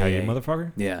Yippee-Ki-Yay. Yippee-ki-yay,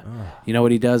 motherfucker? Yeah. You know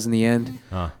what he does in the end?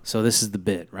 Huh. So this is the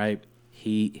bit, right?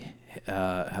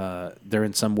 They're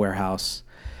in some warehouse,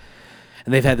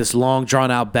 and they've had this long,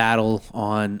 drawn-out battle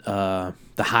on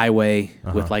the highway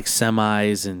with like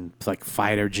semis and like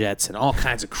fighter jets and all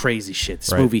kinds of crazy shit.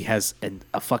 This movie has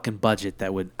a fucking budget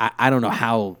that would I don't know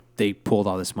how they pulled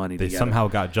all this money They together. somehow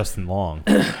got Justin Long.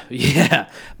 Yeah,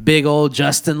 big old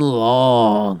Justin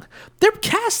Long. Their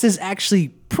cast is actually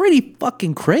pretty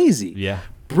fucking crazy. Yeah.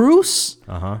 Bruce,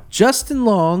 Justin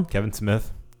Long, Kevin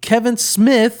Smith. Kevin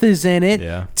Smith is in it.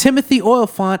 Yeah. Timothy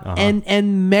Olyphant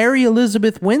and Mary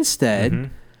Elizabeth Winstead.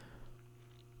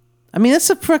 I mean, that's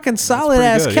a freaking solid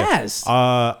ass Pretty good, yeah. cast.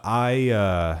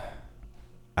 I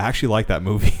actually like that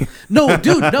movie. No,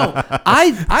 dude, no.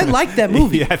 I like that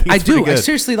movie. Yeah, I think I it's do. pretty I good.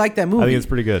 seriously like that movie. I think it's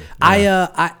pretty good.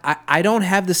 I don't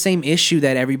have the same issue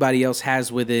that everybody else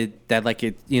has with it. That like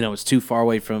it, it's too far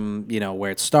away from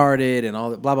where it started and all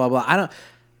that. Blah blah blah.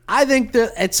 I think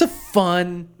that it's a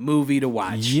fun movie to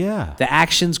watch. Yeah. The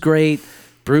action's great.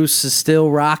 Bruce is still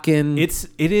rocking. It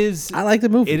is. I like the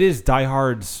movie. It is Die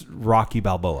Hard's Rocky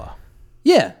Balboa.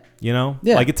 Yeah. Yeah.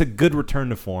 Like it's a good return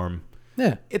to form.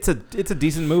 Yeah. It's a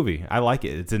decent movie. I like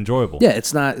it. It's enjoyable. Yeah.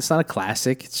 It's not a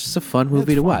classic. It's just a fun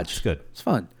movie to fun. watch. It's good. It's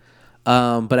fun.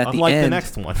 But at Unlike the end, the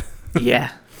next one.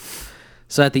 yeah.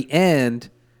 So at the end,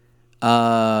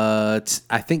 I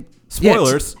think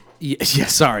Spoilers. Yeah,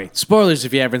 sorry. Spoilers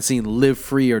if you haven't seen Live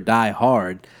Free or Die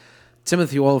Hard.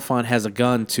 Timothy Olyphant has a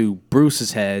gun to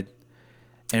Bruce's head,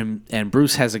 and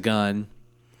Bruce has a gun,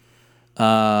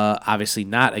 obviously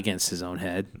not against his own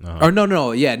head. Or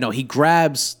no, he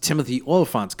grabs Timothy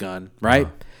Olyphant's gun, right?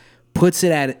 Puts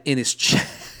it in his chest.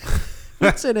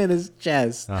 Puts it in his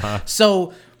chest.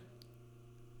 So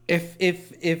if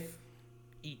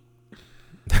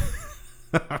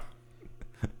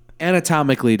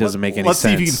anatomically, it doesn't make any Let's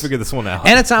sense. see if you can figure this one out.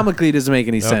 Anatomically, it doesn't make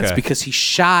any sense Okay. because he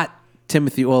shot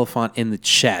Timothy Olyphant in the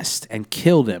chest and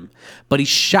killed him, but he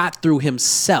shot through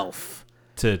himself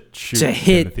to shoot to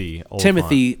hit Timothy Olyphant.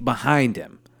 Timothy behind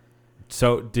him.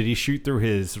 So did he shoot through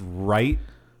his right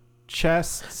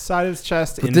side of his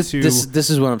chest But into this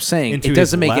is what I'm saying. into It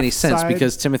doesn't his make any left sense side?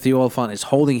 because Timothy Olyphant is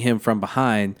holding him from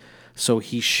behind, so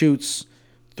he shoots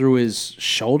through his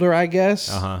shoulder, I guess.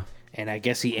 And I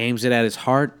guess he aims it at his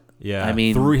heart. Yeah, I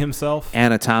mean, through himself.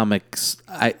 Anatomics.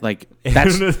 That's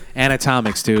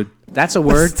anatomics, dude. That's a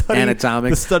word.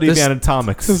 Anatomics. The study of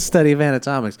anatomics. The study of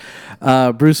anatomics.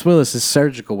 Bruce Willis is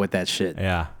surgical with that shit.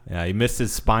 Yeah. He missed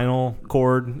his spinal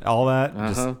cord, all that.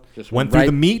 Just went through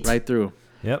the meat. right through.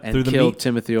 Yep, and through the killed meat.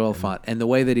 Timothy Olyphant. And the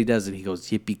way that he does it, he goes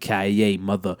yippee-ki-yay,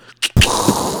 mother.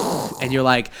 And you're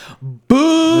like,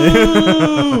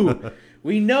 boo!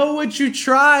 We know what you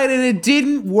tried and it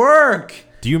didn't work.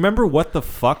 Do you remember what the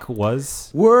fuck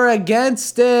was? We're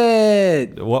against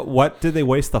it. What did they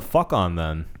waste the fuck on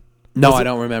then? No, I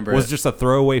don't remember. Was it just a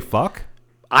throwaway fuck?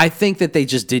 I think that they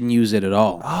just didn't use it at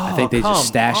all. I think they come just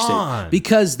stashed on. it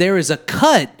because there is a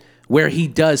cut where he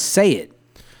does say it.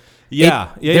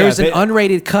 There's an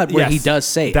unrated cut where he does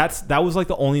say it. That was like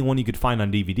the only one you could find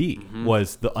on DVD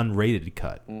was the unrated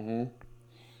cut. And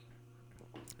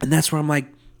that's where I'm like,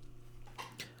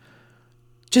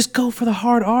 just go for the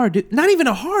hard R, dude. Not even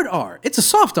a hard R. It's a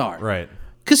soft R. Right.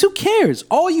 Because who cares?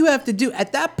 All you have to do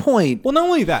at that point. Well, not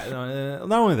only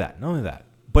that,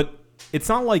 but it's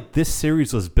not like this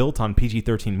series was built on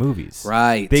PG-13 movies.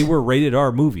 Right. They were rated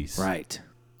R movies. Right.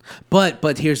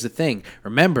 But here's the thing.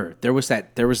 Remember, there was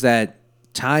that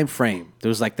time frame. There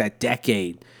was like that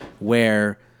decade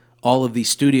where all of these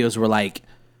studios were like,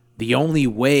 the only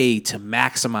way to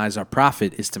maximize our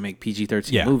profit is to make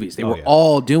PG-13 movies. They were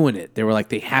all doing it. They were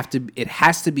like, it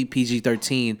has to be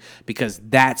PG-13 because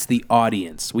that's the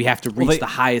audience. We have to reach the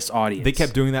highest audience. They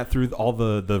kept doing that through all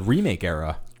the remake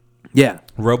era. Yeah.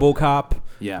 RoboCop.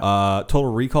 Yeah.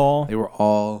 Total Recall. They were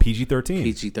all PG-13.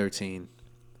 PG-13.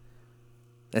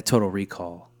 That Total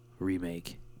Recall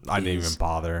remake. I didn't even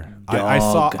bother.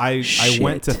 dog I shit.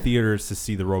 went to theaters to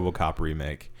see the RoboCop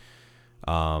remake.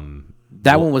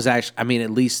 That one was actually, I mean,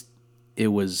 at least it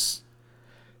was,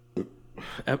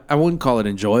 I wouldn't call it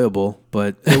enjoyable,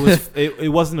 but It was it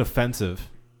wasn't offensive.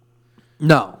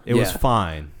 no. It was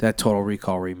fine. That Total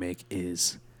Recall remake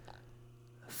is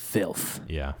filth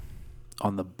Yeah.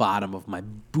 on the bottom of my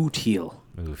boot heel.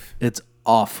 Oof. It's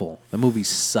awful. The movie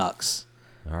sucks.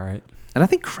 All right. And I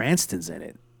think Cranston's in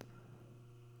it.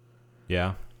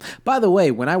 Yeah. By the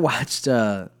way, when we watched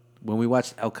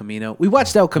El Camino, we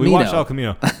watched El Camino. We watched El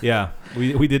Camino. Yeah,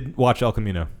 we did watch El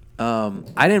Camino.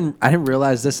 I didn't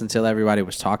realize this until everybody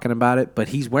was talking about it, but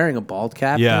he's wearing a bald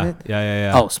cap in it.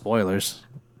 Yeah. Oh, spoilers.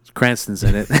 Cranston's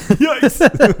in it. Yikes.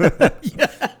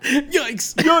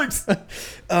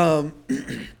 Yikes.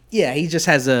 Yeah, he just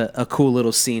has a cool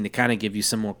little scene to kind of give you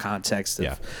some more context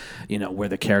of, where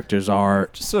the characters are.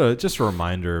 Just a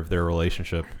reminder of their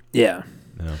relationship. Yeah.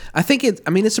 Yeah. I think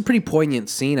it's a pretty poignant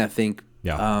scene, I think.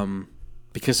 Yeah.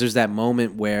 Because there's that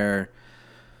moment where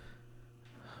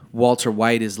Walter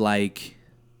White is like,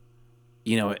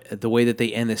 the way that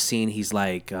they end the scene, he's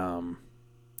like,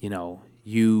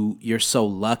 you're so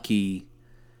lucky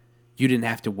you didn't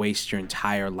have to waste your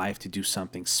entire life to do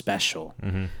something special.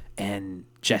 Mm-hmm. And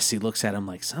Jesse looks at him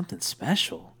like, something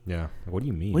special? Yeah. What do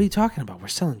you mean? What are you talking about? We're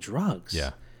selling drugs.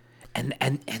 Yeah. And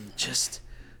just,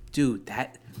 dude,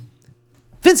 that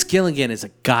Vince Gilligan is a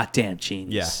goddamn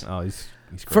genius. Yeah. Oh, he's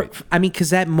great. Because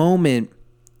that moment,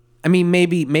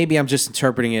 maybe I'm just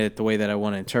interpreting it the way that I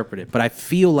want to interpret it, but I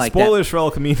feel like spoilers for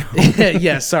El Camino.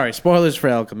 Yeah, sorry, spoilers for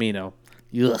El Camino.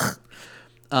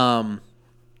 Ugh.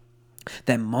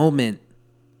 That moment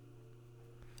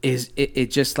is it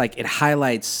just like it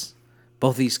highlights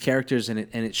both these characters and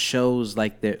it shows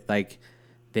like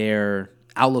their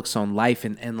outlooks on life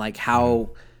and like how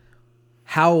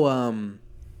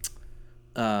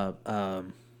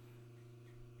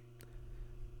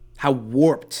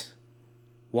warped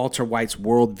Walter White's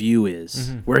worldview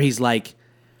is, where he's like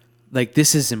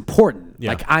this is important.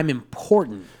 Yeah. Like I'm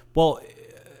important. Well,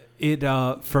 it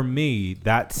for me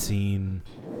that scene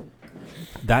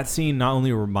not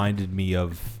only reminded me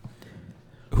of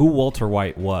who Walter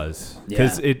White was,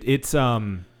 because it's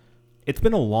been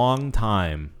a long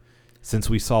time since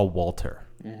we saw Walter.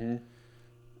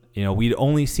 Mm-hmm. We'd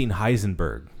only seen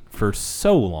Heisenberg for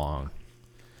so long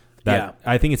that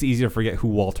I think it's easy to forget who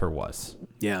Walter was.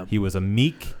 Yeah. He was a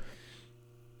meek,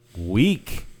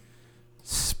 weak,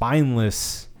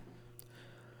 spineless,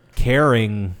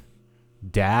 caring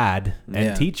dad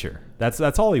and teacher.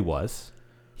 That's all he was.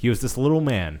 He was this little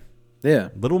man. Yeah.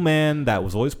 Little man that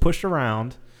was always pushed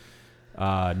around.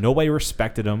 Nobody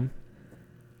respected him.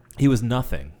 He was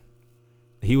nothing.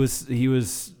 He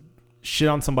was shit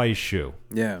on somebody's shoe.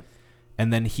 Yeah.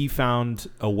 And then he found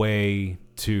a way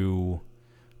to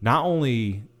not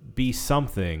only be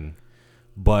something,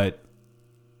 but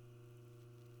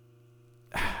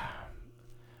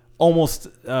almost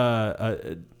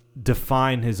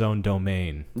define his own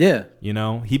domain. Yeah.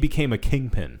 He became a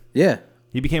kingpin. Yeah.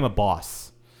 He became a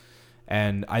boss.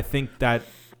 And I think that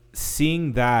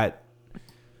seeing that,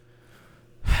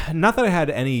 not that I had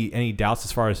any doubts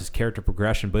as far as his character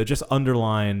progression, but it just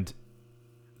underlined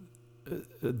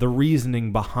the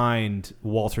reasoning behind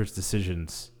Walter's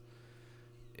decisions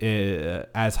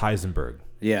as Heisenberg.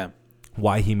 Yeah.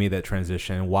 Why he made that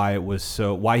transition, why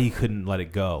he couldn't let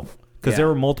it go. Because there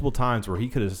were multiple times where he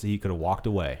could have walked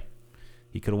away.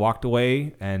 He could have walked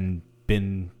away and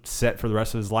been set for the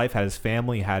rest of his life, had his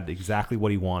family, had exactly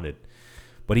what he wanted.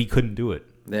 But he couldn't do it.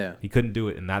 Yeah. He couldn't do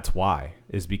it, and that's why.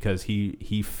 Is because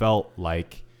he felt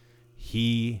like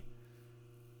he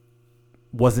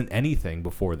wasn't anything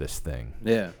before this thing.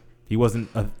 Yeah. He wasn't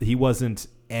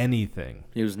anything.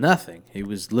 He was nothing. He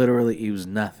was nothing. He was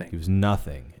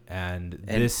nothing. And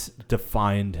this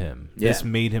defined him. Yeah. This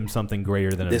made him something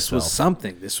greater than this himself. Was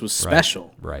something. This was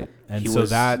special. Right. And so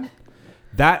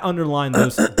that underlined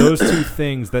those two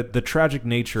things, that the tragic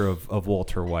nature of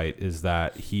Walter White is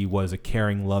that he was a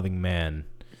caring, loving man,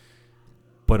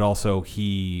 but also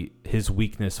his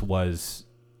weakness was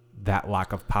that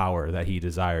lack of power that he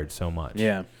desired so much.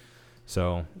 Yeah.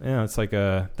 So, it's like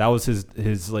that was his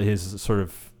sort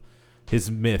of his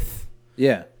myth.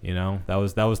 Yeah. That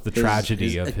was the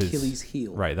tragedy of his Achilles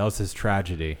heel. Right, that was his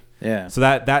tragedy. Yeah. So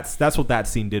that's what that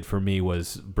scene did for me,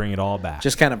 was bring it all back.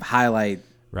 Just kind of highlight.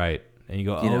 Right. And you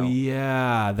go,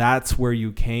 yeah, that's where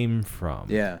you came from.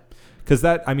 Yeah. Because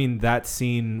that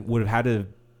scene would have had to have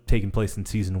taken place in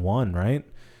season 1, right?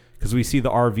 Because we see the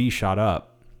RV shot up.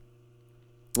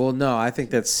 Well, no, I think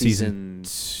that's season.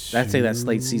 I'd say that's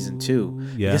late season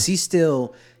 2. Yeah. Because he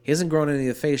hasn't grown any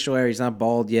of the facial hair. He's not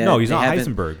bald yet. No, he's not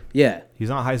Heisenberg. Yeah. He's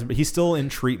not Heisenberg. He's still in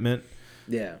treatment.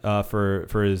 Yeah. For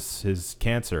his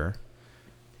cancer.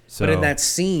 So, but in that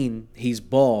scene, he's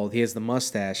bald. He has the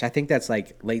mustache. I think that's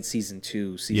like late season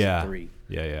 2, season 3.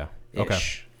 Yeah. Okay.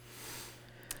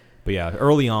 But yeah,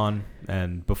 early on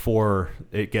and before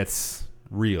it gets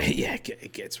real. Yeah,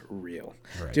 it gets real.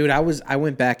 Right. Dude, I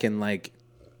went back and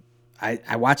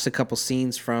I watched a couple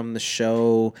scenes from the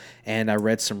show and I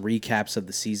read some recaps of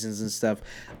the seasons and stuff.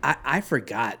 I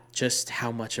forgot just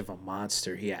how much of a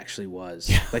monster he actually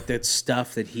was. Like the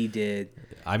stuff that he did.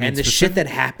 I mean, and the shit that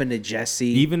happened to Jesse.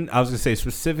 Even I was gonna say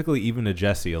specifically even to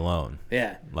Jesse alone.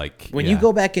 Yeah. Like when you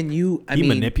go back and he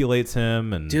manipulates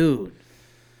him and dude.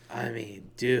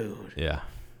 Yeah.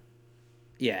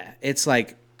 Yeah. It's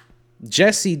like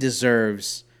Jesse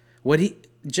deserves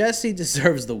Jesse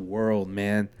deserves the world,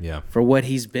 man. Yeah. For what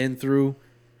he's been through.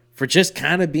 For just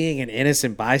kind of being an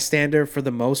innocent bystander for the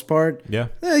most part. Yeah.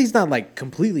 He's not like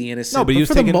completely innocent. No, but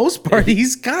for the most part,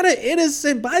 he's kind of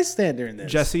innocent bystander in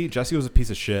this. Jesse was a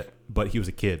piece of shit, but he was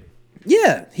a kid.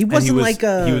 Yeah. He wasn't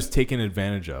he was taken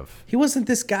advantage of. He wasn't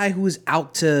this guy who was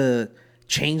out to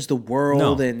change the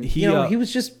world. No, and he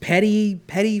was just petty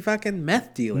fucking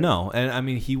meth dealer. No, and I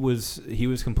mean he was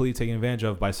completely taken advantage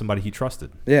of by somebody he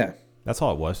trusted. Yeah. That's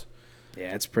all it was.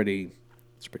 Yeah, it's pretty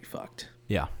fucked.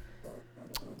 Yeah.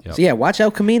 Yep. So yeah, watch El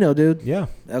Camino, dude. Yeah.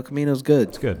 El Camino's good.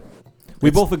 It's good.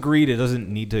 We both agreed it doesn't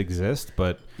need to exist,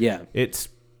 but yeah, it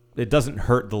doesn't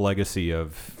hurt the legacy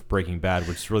of Breaking Bad,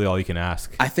 which is really all you can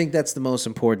ask. I think that's the most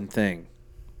important thing,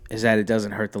 is that it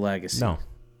doesn't hurt the legacy. No,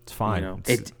 it's fine. You know,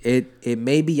 it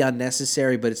may be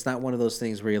unnecessary, but it's not one of those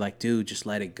things where you're like, dude, just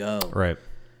let it go. Right.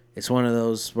 It's one of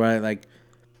those where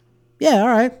yeah, all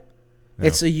right.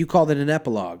 Yeah. You called it an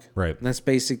epilogue. Right. And that's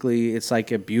basically, it's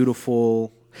like a beautifully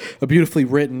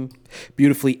written,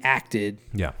 beautifully acted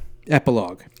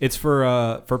epilogue. It's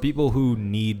for people who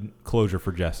need closure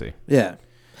for Jesse. Yeah.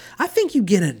 I think you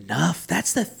get enough.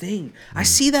 That's the thing. I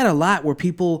see that a lot where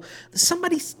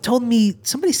somebody said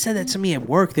that to me at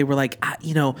work. They were like, I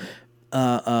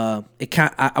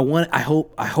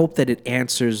hope that it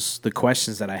answers the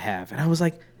questions that I have. And I was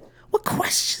like, what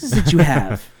questions did you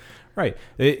have? Right.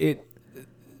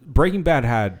 Breaking Bad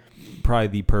had probably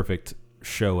the perfect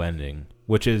show ending,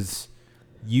 which is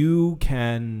you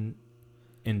can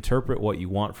interpret what you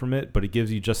want from it, but it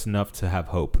gives you just enough to have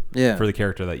hope for the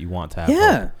character that you want to have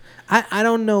hope. I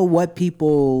don't know what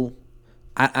people...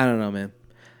 I don't know, man.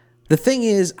 The thing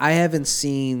is, I haven't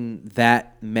seen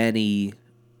that many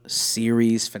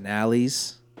series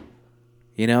finales.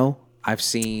 You know? I've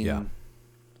seen... Yeah.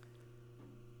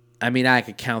 I mean, I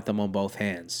could count them on both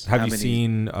hands. Have you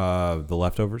seen The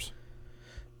Leftovers?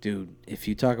 Dude, if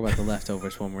you talk about The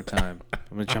Leftovers one more time,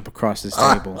 I'm going to jump across this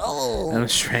table. I'm going to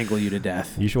strangle you to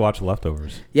death. You should watch The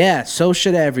Leftovers. Yeah, so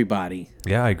should everybody.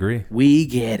 Yeah, I agree. We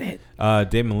get it.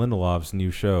 Damon Lindelof's new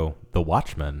show, The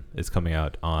Watchmen, is coming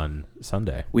out on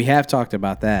Sunday. We have talked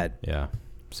about that. Yeah.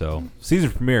 So, season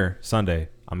premiere, Sunday.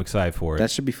 I'm excited for it. That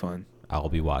should be fun. I'll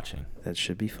be watching. That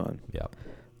should be fun.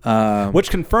 Yep. Which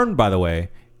confirmed, by the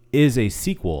way, is a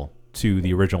sequel to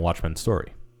the original Watchmen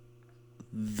story.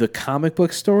 The comic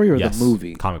book story or the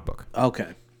movie? Comic book.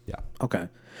 Okay. Yeah. Okay.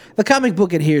 The comic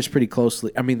book adheres pretty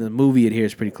closely. I mean, the movie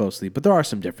adheres pretty closely, but there are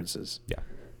some differences. Yeah.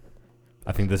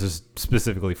 I think this is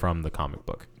specifically from the comic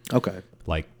book. Okay.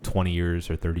 Like 20 years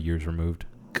or 30 years removed.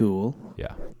 Cool.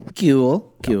 Yeah.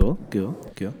 Cool.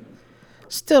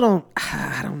 Still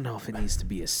I don't know if it needs to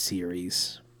be a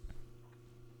series.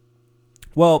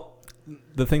 Well,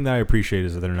 the thing that I appreciate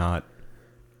is that they're not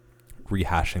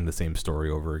rehashing the same story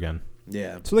over again.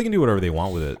 Yeah. So they can do whatever they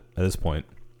want with it at this point.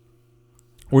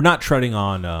 We're not treading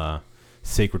on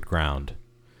sacred ground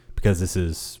because this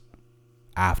is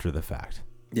after the fact.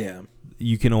 Yeah.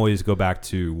 You can always go back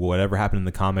to whatever happened in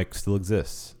the comic still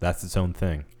exists. That's its own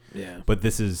thing. Yeah. But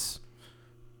this is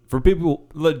for people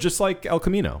just like El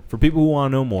Camino. For people who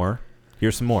want to know more,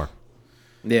 here's some more.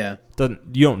 Yeah.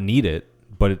 You don't need it,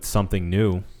 but it's something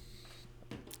new.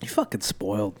 You're fucking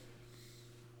spoiled.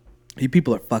 You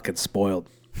people are fucking spoiled.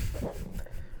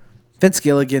 Vince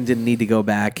Gilligan didn't need to go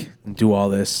back and do all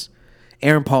this.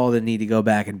 Aaron Paul didn't need to go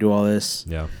back and do all this.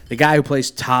 Yeah. The guy who plays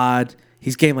Todd,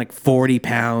 he's gained like 40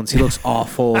 pounds. He looks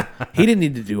awful. He didn't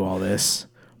need to do all this.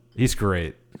 He's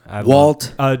great.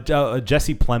 Walt.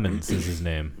 Jesse Plemons is his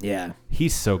name. Yeah.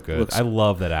 He's so good. I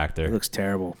love that actor. He looks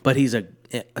terrible. But he's a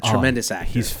tremendous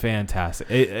actor. He's fantastic.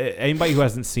 Anybody who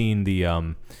hasn't seen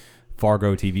the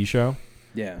Fargo TV show,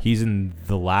 yeah, he's in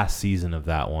the last season of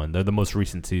that one. They're the most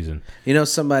recent season. You know,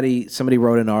 somebody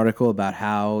wrote an article about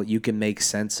how you can make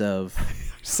sense of.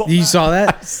 Saw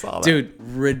that? I saw that. Dude,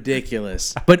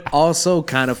 ridiculous, but also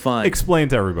kind of fun. Explain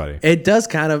to everybody. It's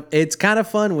kind of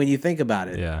fun when you think about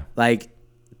it. Yeah, like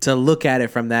to look at it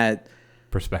from that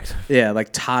perspective. Yeah, like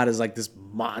Todd is like this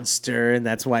monster, and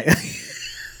that's why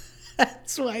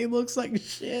he looks like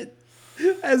shit.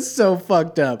 That's so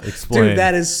fucked up. Explain. Dude,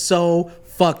 that is so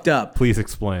fucked up. Please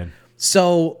explain.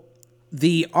 So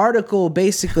the article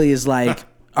basically is like,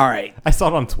 all right. I saw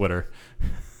it on Twitter.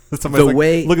 Somebody's The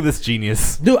way- look at this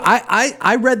genius. Dude,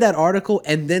 I read that article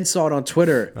and then saw it on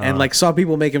Twitter and like saw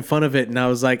people making fun of it, and I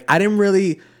was like, I didn't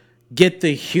really get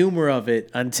the humor of it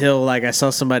until like I saw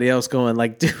somebody else going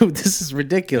like, dude, this is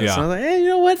ridiculous. Yeah. And I was like, hey, you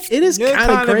know what? It is Yeah, it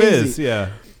kind of crazy. is,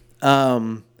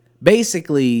 yeah.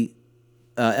 Basically,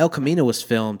 El Camino was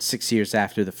filmed 6 years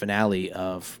after the finale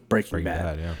of Breaking Bad.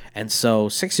 Bad, yeah. And so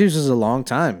 6 years is a long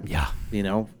time. Yeah. You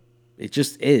know, it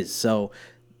just is. So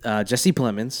Jesse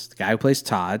Plemons, the guy who plays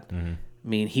Todd, Mm-hmm. I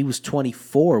mean, he was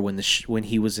 24 when when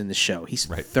he was in the show. He's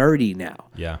 30 now.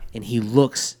 Yeah. And he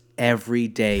looks every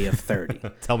day of 30.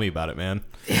 Tell me about it, man.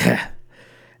 Yeah.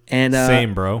 And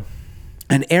Same, bro.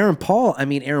 And Aaron Paul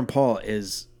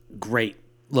is great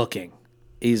looking.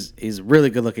 He's a really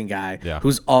good looking guy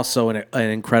who's also an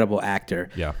incredible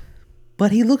actor. Yeah.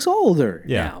 But he looks older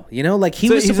Yeah. now. You know, like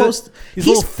So he's a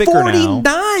little thicker 49.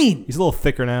 now. He's a little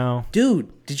thicker now.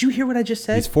 Dude, did you hear what I just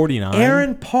said? He's 49.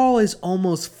 Aaron Paul is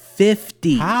almost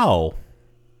 50. How?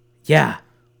 Yeah.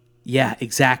 Yeah,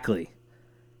 exactly.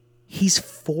 He's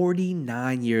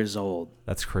 49 years old.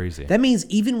 That's crazy. That means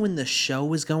even when the show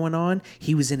was going on,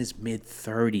 he was in his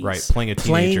mid-30s. Right, playing a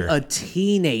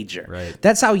teenager. Right.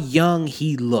 That's how young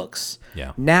he looks.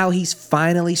 Yeah. Now he's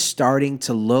finally starting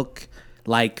to look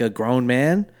like a grown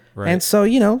man. Right. And so,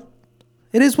 you know,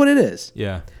 it is what it is.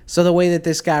 Yeah. So the way that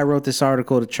this guy wrote this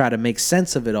article to try to make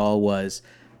sense of it all was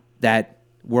that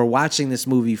we're watching this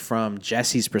movie from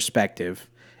Jesse's perspective,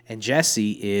 and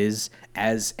Jesse is,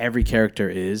 as every character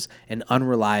is, an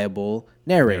unreliable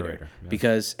narrator yeah.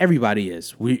 because everybody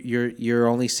is. You're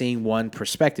only seeing one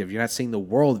perspective. You're not seeing the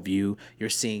world view. You're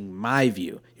seeing my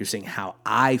view. You're seeing how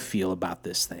I feel about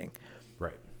this thing.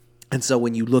 Right. And so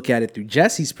when you look at it through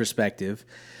Jesse's perspective,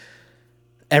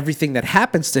 everything that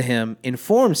happens to him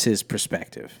informs his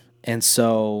perspective. And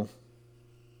so,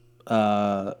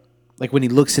 like when he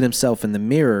looks at himself in the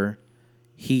mirror,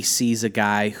 he sees a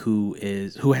guy who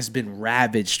has been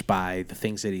ravaged by the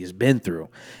things that he has been through.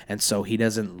 And so he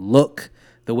doesn't look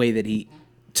the way that he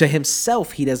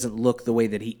doesn't look the way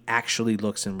that he actually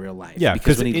looks in real life. Yeah,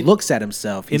 because when he looks at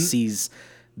himself, he sees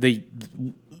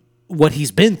what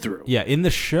he's been through. Yeah, in the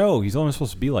show, he's only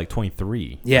supposed to be like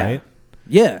 23. Yeah. Right?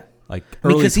 Yeah. Like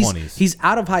early because 20s. He's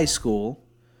out of high school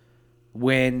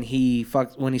when he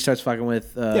starts fucking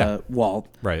with Walt.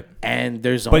 Right. And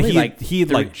there's But only he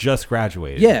just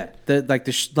graduated. Yeah.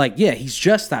 He's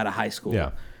just out of high school.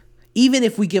 Yeah. Even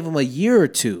if we give him a year or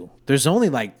two, there's only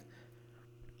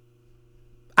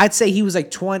I'd say he was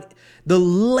like 20. The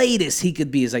latest he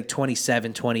could be is like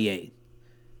 27, 28.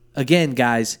 Again,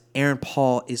 guys, Aaron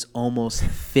Paul is almost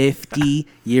 50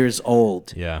 years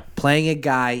old. Yeah. Playing a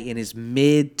guy in his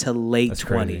mid to late That's 20s.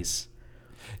 crazy.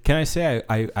 Can I say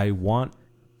I want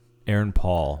Aaron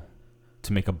Paul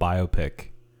to make a biopic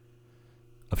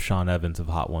of Sean Evans of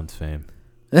Hot Ones fame?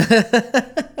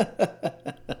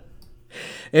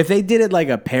 If they did it like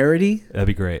a parody, That'd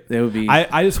be great. it would be.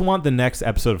 I just want the next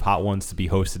episode of Hot Ones to be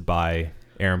hosted by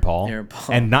Aaron Paul.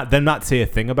 And not say a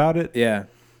thing about it. Yeah.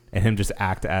 And him just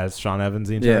act as Sean Evans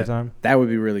the entire time. That would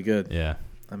be really good. Yeah.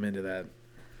 I'm into that.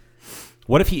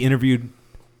 What if he interviewed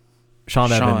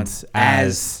Sean Evans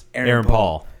as Aaron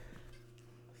Paul?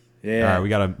 Yeah. All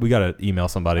right, we gotta email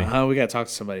somebody. We gotta talk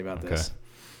to somebody about this.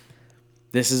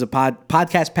 This is a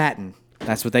podcast patent.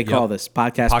 That's what they call this.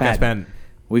 Podcast patent.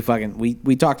 We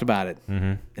talked about it.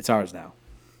 Mm-hmm. It's ours now.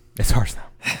 It's ours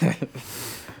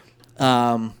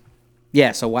now.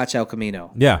 Yeah. So watch El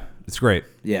Camino. Yeah, it's great.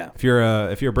 Yeah. If you're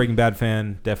a Breaking Bad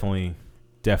fan, definitely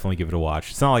give it a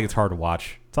watch. It's not like it's hard to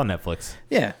watch. It's on Netflix.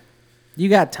 Yeah. You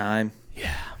got time.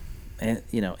 Yeah. And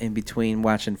in between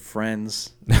watching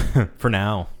Friends. For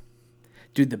now.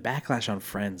 Dude, the backlash on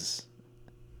Friends.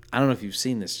 I don't know if you've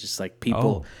seen this. Just like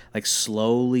people like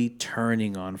slowly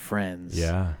turning on Friends.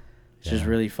 Yeah. It's just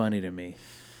really funny to me.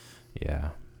 Yeah.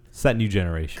 It's that new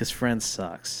generation. Because Friends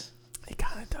sucks. It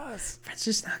kind of does. Friends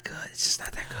just not good. It's just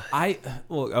not that good.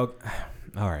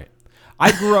 All right.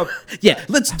 I grew up. Yeah,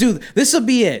 let's do this. Will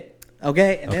be it.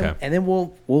 Okay, and then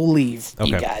we'll leave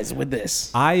you guys with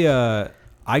this. I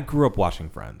grew up watching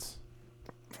Friends.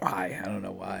 Why? I don't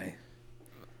know why.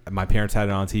 My parents had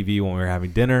it on TV when we were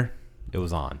having dinner. It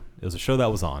was on. It was a show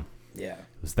that was on. Yeah.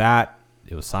 It was that.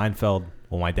 It was Seinfeld.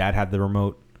 When my dad had the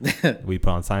remote, we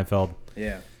put on Seinfeld.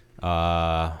 Yeah.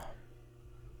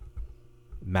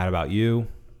 Mad About You.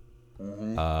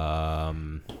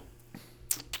 Mm-hmm.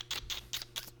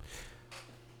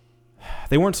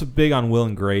 They weren't so big on Will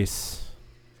and Grace.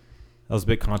 That was a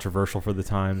bit controversial for the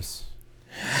times.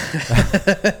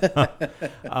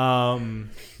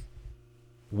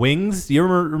 Wings. Do you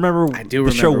remember I do the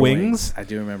remember show Wings? I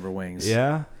do remember Wings.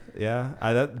 Yeah.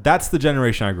 That's the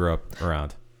generation I grew up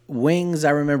around. Wings,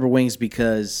 I remember Wings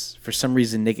because for some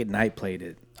reason Nick at Night played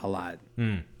it a lot.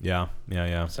 Yeah.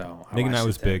 So Nick at Night watched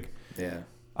was it then. big. Yeah.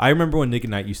 I remember when Nick at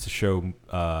Night used to show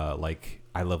like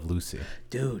I Love Lucy.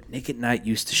 Dude, Nick at Night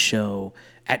used to show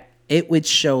it would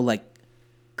show like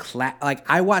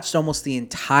I watched almost the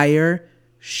entire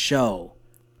show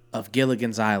of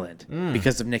Gilligan's Island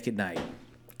because of Nick at Night.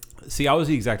 See, I was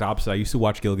the exact opposite. I used to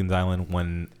watch Gilligan's Island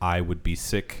when I would be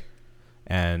sick,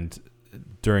 and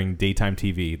during daytime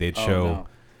TV, they'd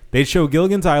show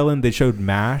Gilligan's Island, they showed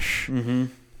MASH,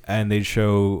 and they'd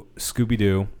show Scooby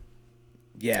Doo.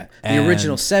 Yeah, the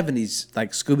original 70s,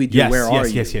 like Scooby Doo, Where Are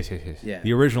You? Yes. Yeah.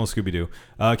 The original Scooby Doo.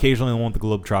 Occasionally, the one with the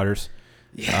Globetrotters.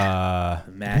 Yeah,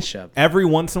 mashup. Every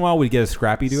once in a while, we'd get a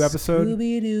Scrappy Doo episode.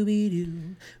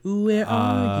 Scooby-Dooby-Doo, where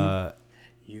are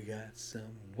you? You got some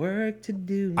work to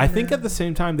do. I think at the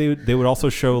same time, they would also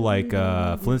show like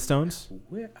Flintstones.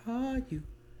 Where are you?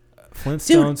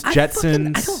 Flintstones, Dude,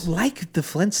 Jetsons. I don't like the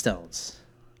Flintstones.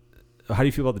 How do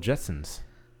you feel about the Jetsons?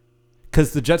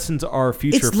 Because the Jetsons are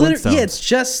future It's Flintstones. it's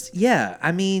just,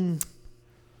 I mean,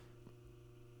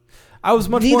 I was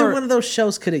much neither more. one of those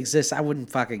shows could exist. I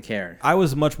wouldn't fucking care. I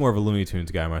was much more of a Looney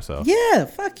Tunes guy myself. Yeah,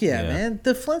 fuck yeah, man.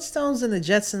 The Flintstones and the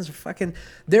Jetsons are fucking.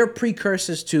 They're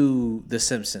precursors to The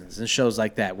Simpsons and shows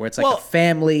like that, where it's like a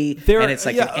family and it's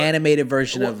like an animated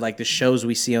version of like the shows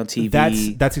we see on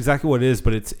TV. That's exactly what it is,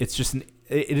 but it's just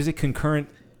it is a concurrent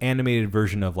animated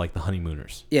version of like the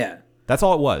Honeymooners. Yeah, that's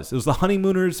all it was. It was the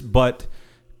Honeymooners, but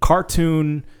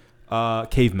cartoon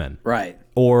cavemen, right?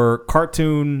 Or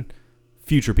cartoon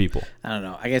future people. I don't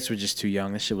know. I guess we're just too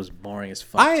young. This shit was boring as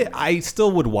fuck. I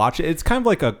still would watch it. It's kind of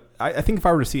like I think if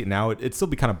I were to see it now, it'd still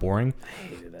be kind of boring. I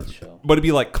hated that show. But it'd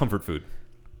be like comfort food.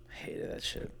 I hated that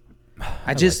shit.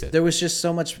 There was just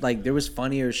so much, like, there was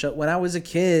funnier show. When I was a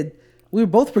kid, we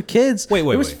both were kids. There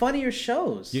was funnier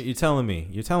shows. You're telling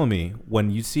me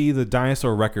when you see the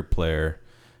dinosaur record player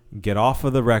get off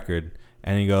of the record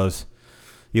and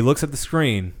he looks at the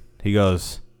screen, he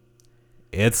goes,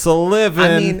 "It's a living."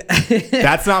 I mean,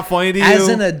 that's not funny to you. As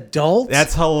an adult,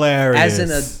 that's hilarious. As an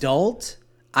adult,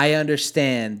 I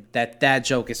understand that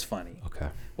joke is funny. Okay.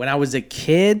 When I was a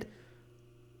kid,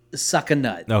 suck a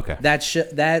nut. Okay.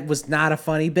 That was not a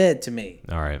funny bit to me.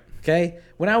 All right. Okay.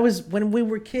 When we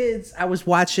were kids, I was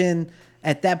watching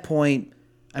at that point.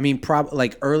 I mean, probably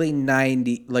like early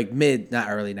 90s, like not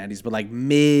early 90s, but like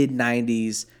mid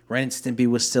 90s. Ren and Stimpy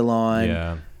was still on.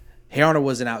 Yeah. Hey Arnold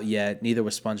wasn't out yet. Neither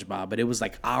was SpongeBob. But it was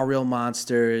like Our Real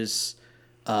Monsters.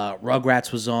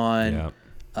 Rugrats was on.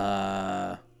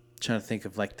 Yeah. Trying to think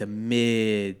of like the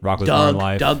mid. Rocko's Modern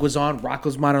Life. Doug was on.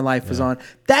 Rocko's Modern Life was on.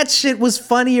 That shit was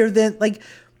funnier than like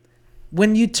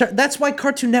when you turn. That's why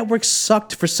Cartoon Network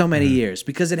sucked for so many years,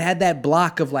 because it had that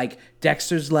block of like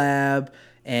Dexter's Lab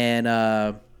and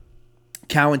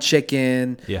Cow and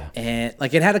Chicken. Yeah. And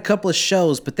like it had a couple of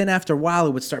shows, but then after a while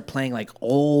it would start playing like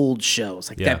old shows,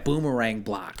 like that Boomerang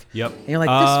block. Yep. And you're like,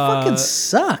 this fucking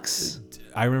sucks.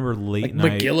 I remember late like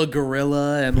night. Magilla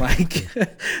Gorilla and like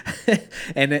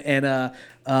and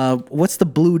what's the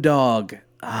blue dog?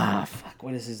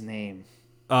 What is his name?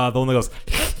 The one that goes.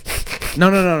 No,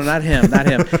 not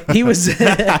him. He was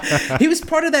he was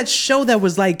part of that show that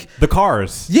was like the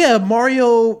Cars. Yeah,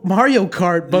 Mario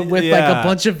Kart, but with like a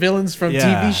bunch of villains from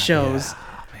TV shows. Yeah.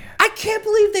 I can't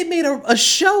believe they made a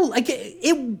show like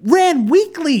it ran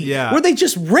weekly. Yeah. Where they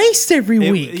just raced every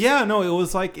week. Yeah, no, it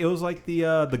was like the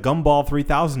Gumball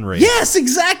 3000 race. Yes,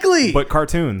 exactly. But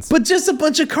cartoons. But just a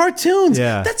bunch of cartoons.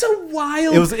 Yeah. That's a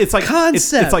wild it's like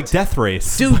concept. It's like Death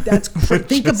Race. Dude, that's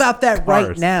think about that cars.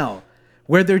 right now.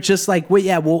 Where they're just like,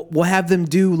 we'll have them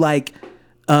do like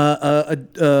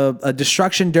a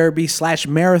destruction derby /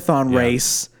 marathon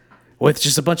race with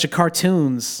just a bunch of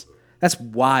cartoons. That's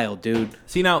wild, dude.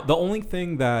 See, now the only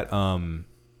thing that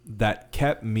that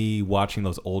kept me watching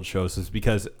those old shows is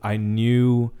because I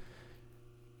knew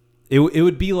it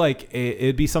would be like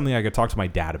it'd be something I could talk to my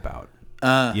dad about.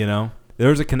 You know, there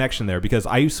was a connection there because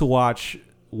I used to watch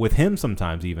with him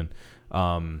sometimes even.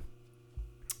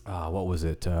 What was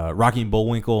it? Rocky and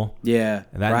Bullwinkle. Yeah,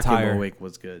 and that Rocky and Bullwinkle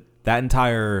was good. That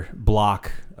entire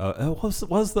block. What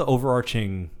was the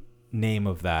overarching name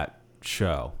of that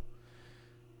show?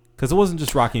 Because it wasn't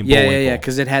just Rocky and Bullwinkle. Yeah.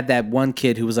 Because it had that one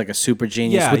kid who was like a super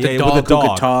genius with the dog who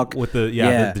could talk. With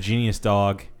the genius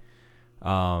dog.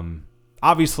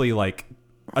 Obviously, like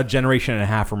a generation and a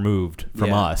half removed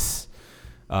from us.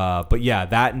 But yeah,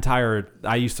 that entire.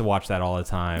 I used to watch that all the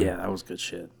time. Yeah, that was good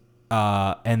shit.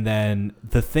 And then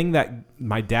the thing that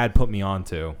my dad put me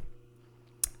onto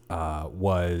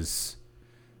was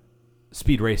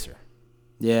Speed Racer.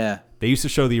 Yeah. They used to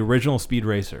show the original Speed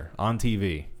Racer on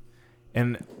TV.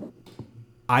 And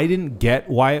I didn't get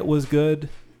why it was good,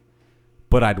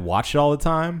 but I'd watch it all the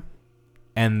time,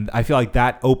 and I feel like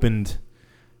that opened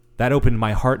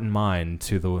my heart and mind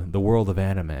to the world of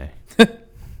anime.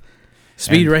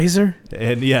 Speed Racer?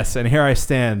 And yes, and here I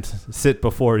sit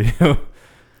before you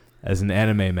as an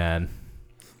anime man.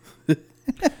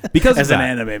 Because As of an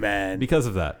that. anime man. Because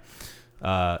of that.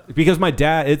 Because my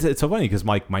dad, it's so funny because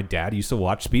my dad used to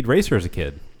watch Speed Racer as a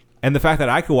kid. And the fact that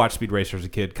I could watch Speed Racer as a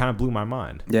kid kind of blew my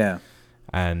mind. Yeah.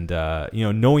 And,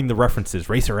 knowing the references,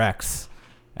 Racer X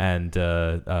and,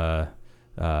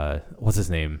 what's his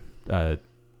name?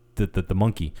 The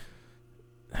monkey.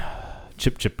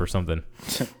 Chip or something.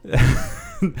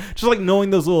 Just like knowing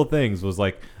those little things was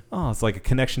like, oh, it's like a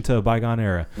connection to a bygone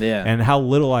era. Yeah. And how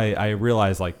little I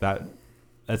realized like that.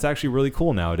 That's actually really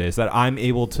cool nowadays that I'm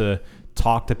able to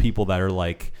talk to people that are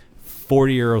like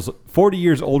 40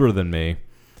 years older than me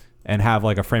and have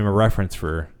like a frame of reference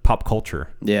for pop culture.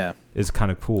 Yeah. Is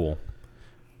kind of cool.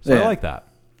 So Yeah. I like that.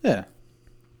 Yeah.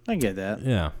 I get that.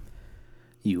 Yeah.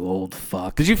 You old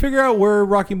fuck. Did you figure out where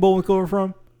Rocky and Bullwinkle were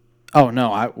from? Oh,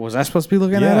 no. Was I supposed to be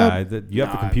looking that up? Yeah, you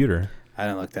have the computer. I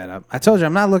didn't look that up. I told you,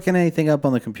 I'm not looking anything up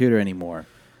on the computer anymore.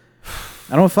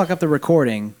 I don't fuck up the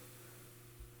recording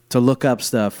to look up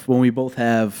stuff when we both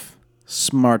have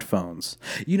smartphones.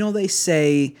 You know, they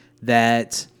say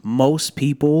that most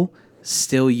people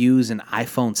still use an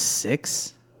iPhone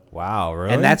 6. Wow,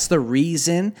 really? And that's the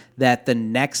reason that the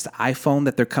next iPhone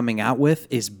that they're coming out with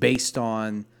is based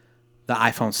on the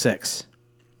iPhone 6.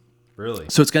 Really?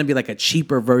 So it's going to be like a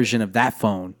cheaper version of that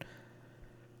phone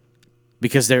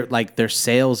because their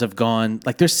sales have gone,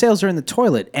 like their sales are in the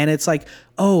toilet. And it's like,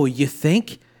 oh, you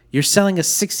think you're selling a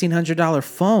 $1,600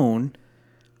 phone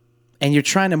and you're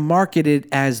trying to market it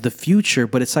as the future,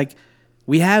 but it's like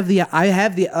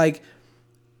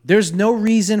there's no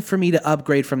reason for me to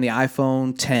upgrade from the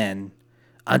iPhone 10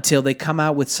 until they come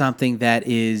out with something that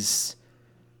is,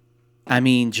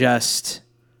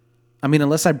 unless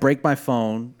I break my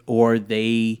phone or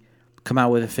they come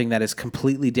out with a thing that is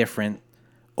completely different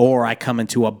or I come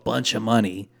into a bunch of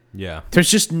money, Yeah. there's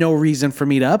just no reason for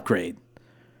me to upgrade.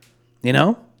 You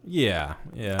know? Yeah.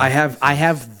 Yeah. I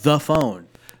have the phone.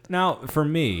 Now, for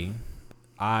me,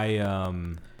 I've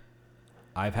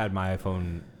had my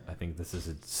iPhone. I think this is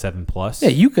a 7 Plus. Yeah,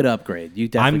 you could upgrade. You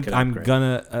definitely could upgrade.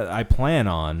 I plan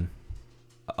on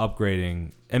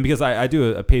upgrading, and because I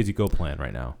do a pay-as-you-go plan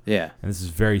right now. Yeah. And this is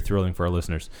very thrilling for our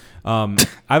listeners. I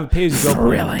have a pay-as-you-go plan.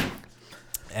 Thrilling.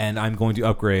 And I'm going to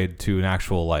upgrade to an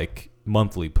actual like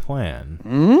monthly plan.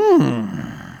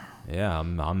 Yeah,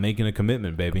 I'm making a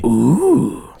commitment, baby.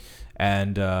 Ooh.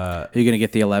 And Are you going to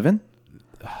get the 11?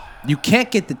 You can't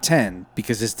get the 10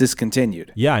 because it's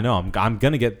discontinued. yeah, I know. I'm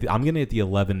gonna get the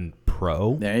 11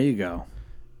 Pro, There you go.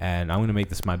 and I'm gonna make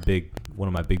this one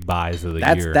of my big buys of the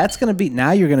year. That's going to be,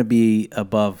 now you're going to be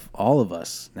above all of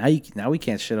us. Now we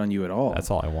can't shit on you at all. That's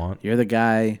all I want. You're the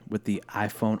guy with the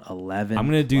iPhone 11. I'm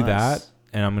gonna do Plus. that,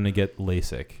 and I'm gonna get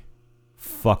LASIK.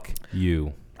 Fuck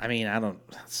you. That's a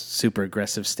super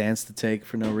aggressive stance to take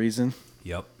for no reason.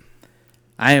 Yep.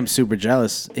 I am super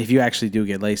jealous. If you actually do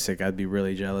get LASIK, I'd be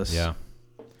really jealous. Yeah.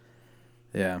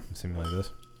 Yeah. Something like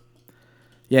this.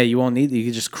 Yeah, you won't need. You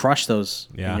can just crush those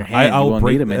in Yeah. your hand. I'll you won't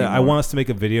break. need them anymore. I want us to make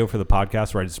a video for the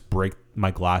podcast where I just break my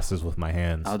glasses with my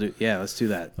hands. Yeah, let's do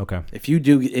that. Okay. If you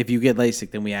get LASIK,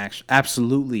 then we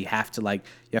absolutely have to you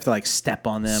have to step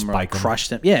on them or Spike 'em. crush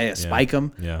them. Yeah, spike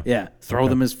them. Yeah. Throw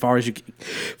them as far as you can.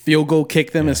 Field goal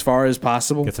kick them as far as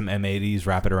possible. Get some M80s,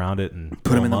 wrap it around it, and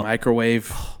Put them in the up.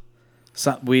 microwave.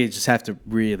 We just have to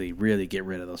really, really get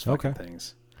rid of those fucking Okay.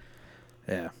 things.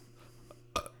 Yeah.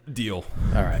 Deal.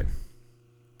 All right.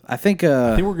 I think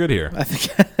I think we're good here. I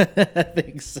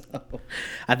think so.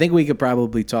 I think we could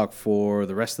probably talk for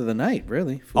the rest of the night,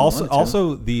 really. if we wanted to.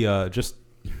 Also, the just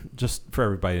for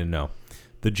everybody to know,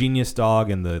 the genius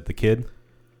dog and the kid,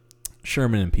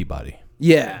 Sherman and Peabody.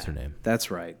 Yeah. That's her name.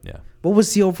 That's right. Yeah. What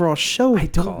was the overall show? I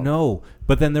don't know,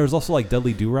 but then there was also like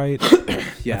Dudley Do-Right.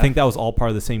 Yeah. I think that was all part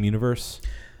of the same universe.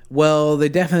 Well, they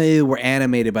definitely were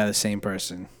animated by the same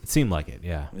person. It seemed like it.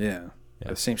 Yeah. Yeah.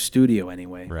 The same studio,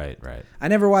 anyway. Right. I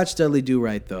never watched Dudley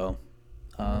Do-Right though.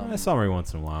 I saw him every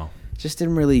once in a while. I just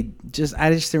didn't really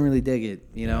dig it.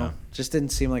 You know, Yeah. just didn't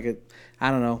seem like it. I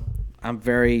don't know. I'm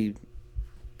very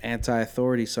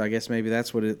anti-authority, so I guess maybe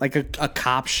that's what it like a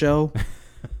cop show.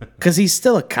 Because he's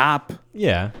still a cop.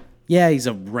 Yeah. Yeah, he's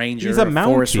a ranger. He's a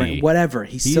forest Mountie. ranger, whatever.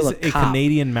 He's still a cop.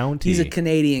 Canadian Mountie. He's a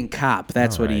Canadian cop.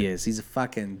 That's what he Alright. is. He's a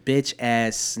fucking bitch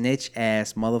ass, snitch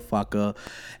ass motherfucker.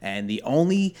 And the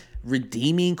only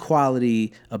redeeming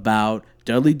quality about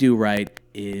Dudley Do-Right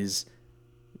is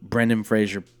Brendan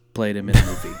Fraser played him in a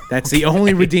movie. That's the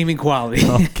only redeeming quality.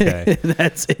 Okay.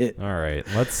 That's it. All right,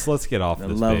 let's get off I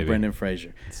this, love baby. Brendan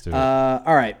Fraser. Let's do it.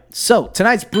 All right. So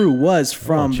tonight's brew was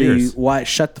from cheers.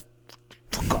 shut the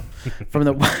fuck up. From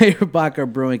the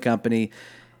Weyerbacher Brewing Company.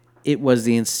 It was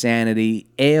the Insanity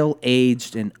Ale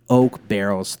Aged in Oak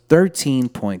Barrels,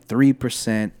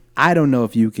 13.3%. I don't know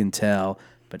if you can tell,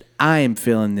 but I am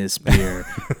feeling this beer.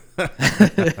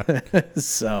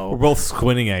 So We're both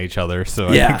squinting at each other,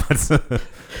 so Yeah. I think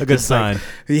that's a good sign.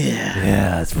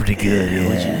 yeah, it's pretty good.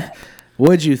 Yeah.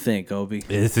 What'd you think, Obi?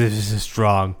 It's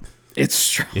strong. It's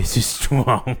strong. It's just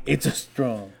strong. It's a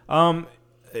strong.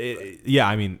 Yeah,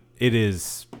 I mean, it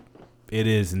is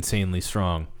insanely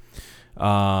strong.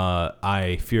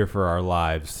 I fear for our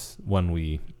lives when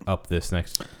we up this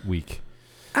next week.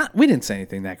 We didn't say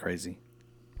anything that crazy.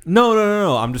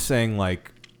 No. I'm just saying,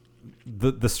 like,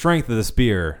 the strength of this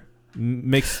beer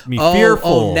makes me fearful.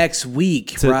 Oh, next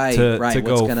week, right? To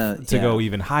What's go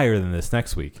even higher than this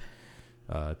next week.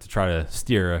 To try to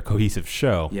steer a cohesive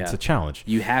show. Yeah. It's a challenge.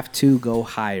 You have to go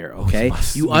higher, okay?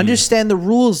 must You be. understand the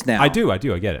rules now. I do. I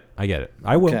get it.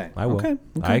 I will. Okay. I will. Okay.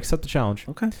 I accept the challenge.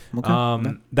 Okay.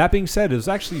 That being said, it was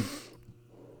actually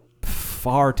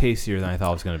far tastier than I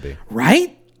thought it was going to be.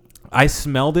 Right? I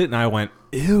smelled it and I went,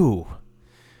 ew,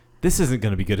 this isn't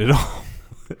going to be good at all.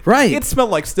 Right. It smelled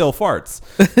like still farts.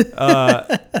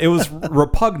 It was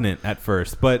repugnant at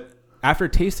first, but after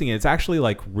tasting it, it's actually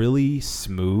like really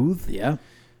smooth. Yeah.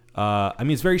 I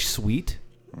mean, it's very sweet.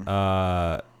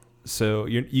 So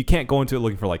you can't go into it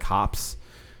looking for like hops,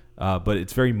 but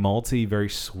it's very malty, very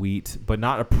sweet, but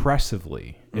not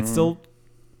oppressively. It's still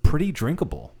pretty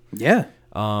drinkable. Yeah.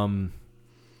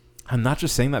 I'm not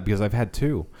just saying that because I've had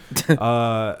two.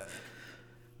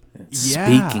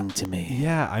 Speaking to me.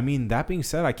 Yeah, I mean, that being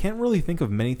said, I can't really think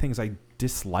of many things I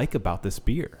dislike about this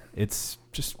beer. It's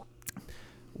just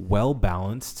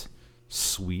well-balanced,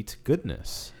 sweet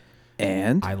goodness.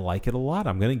 And? I like it a lot.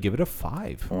 I'm going to give it a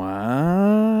 5.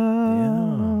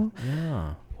 Wow.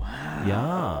 Yeah. Wow.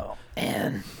 Yeah.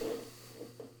 And?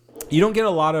 You don't get a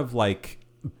lot of, like,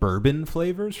 bourbon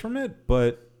flavors from it,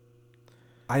 but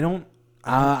I don't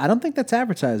think that's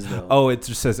advertised, though. Oh, it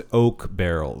just says oak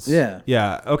barrels. Yeah.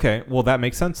 Yeah. Okay. Well, that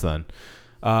makes sense then.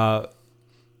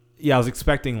 Yeah, I was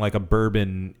expecting like a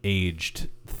bourbon aged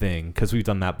thing because we've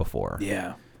done that before.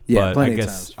 Yeah. Yeah. But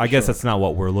I guess that's not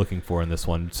what we're looking for in this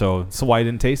one. So why I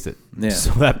didn't taste it. Yeah.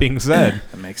 So that being said,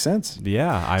 That makes sense.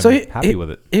 yeah, I'm So happy with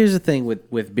it. Here's the thing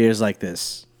with beers like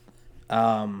this.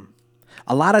 A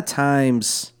lot of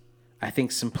times, I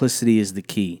think simplicity is the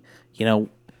key. You know,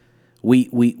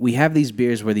 we have these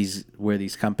beers where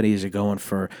these companies are going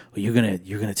for, well, you're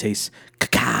gonna taste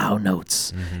cacao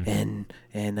notes and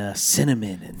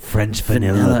cinnamon and French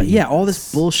vanilla yeah, all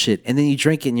this bullshit, and then you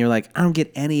drink it and you're like, I don't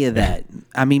get any of that.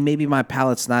 I mean, maybe my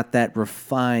palate's not that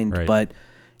refined, Right. but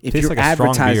if Tastes you're like a strong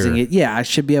advertising beer. it, yeah, I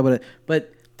should be able to.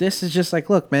 But this is just like,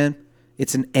 look, man,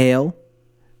 it's an ale,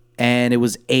 and it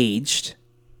was aged,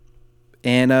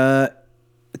 and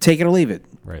take it or leave it.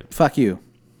 Right. Fuck you.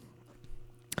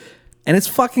 And it's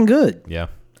fucking good. Yeah.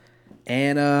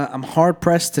 And I'm hard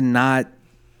pressed to not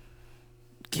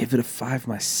give it a 5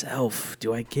 myself.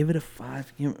 Do I give it a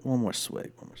 5? Give me one more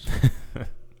swig.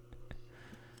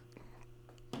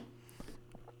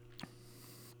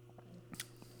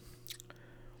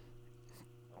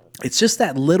 It's just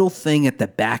that little thing at the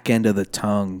back end of the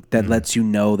tongue that lets you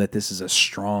know that this is a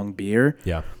strong beer.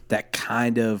 Yeah. That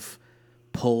kind of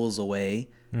pulls away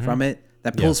from it.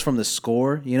 That pulls from the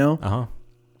score, you know? Uh-huh.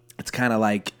 It's kind of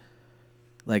like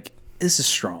this is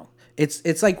strong.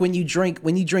 It's like when you drink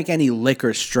any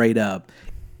liquor straight up,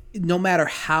 no matter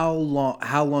how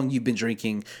long you've been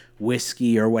drinking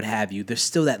whiskey or what have you, there's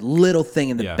still that little thing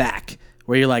in the back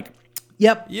where you're like,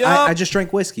 yep. I just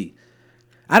drank whiskey.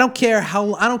 I don't care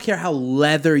how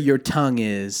leather your tongue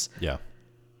is. Yeah.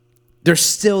 There's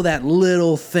still that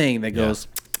little thing that goes,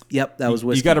 yep, that was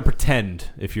whiskey. You got to pretend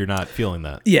if you're not feeling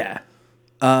that. Yeah.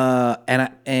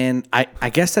 And I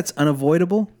guess that's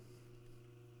unavoidable.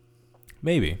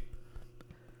 Maybe.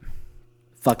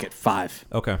 Fuck it, 5.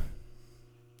 Okay.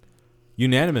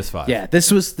 Unanimous 5. Yeah,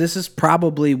 this is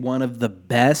probably one of the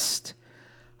best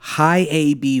high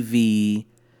ABV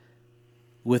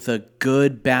with a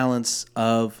good balance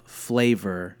of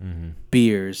flavor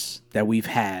beers that we've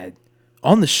had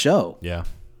on the show. Yeah,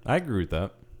 I agree with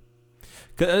that.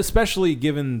 Especially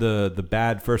given the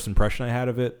bad first impression I had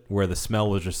of it, where the smell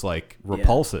was just like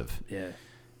repulsive. Yeah.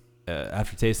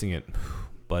 After tasting it,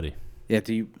 buddy. Yeah.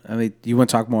 Do you want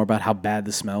to talk more about how bad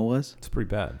the smell was? It's pretty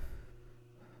bad.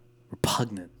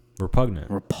 Repugnant. Repugnant.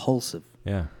 Repulsive.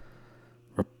 Yeah.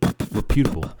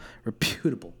 Reputable.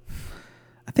 Reputable.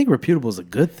 I think reputable is a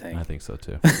good thing. I think so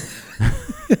too.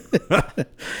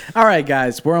 All right,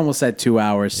 guys, we're almost at 2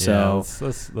 hours, so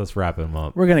let's wrap him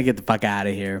up. we're gonna get the fuck out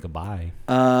of here. Goodbye.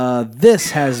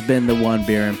 This has been the One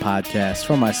Beer In podcast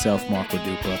for myself, Marco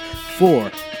Dupla,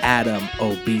 for Adam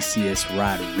Obesius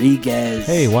Rodriguez.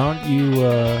 Hey, why don't you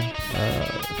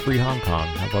free Hong Kong?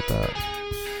 How about that?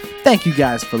 Thank you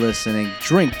guys for listening.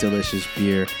 Drink delicious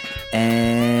beer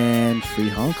and free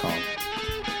Hong Kong.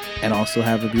 And also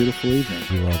have a beautiful evening.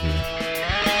 We love you.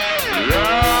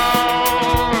 Love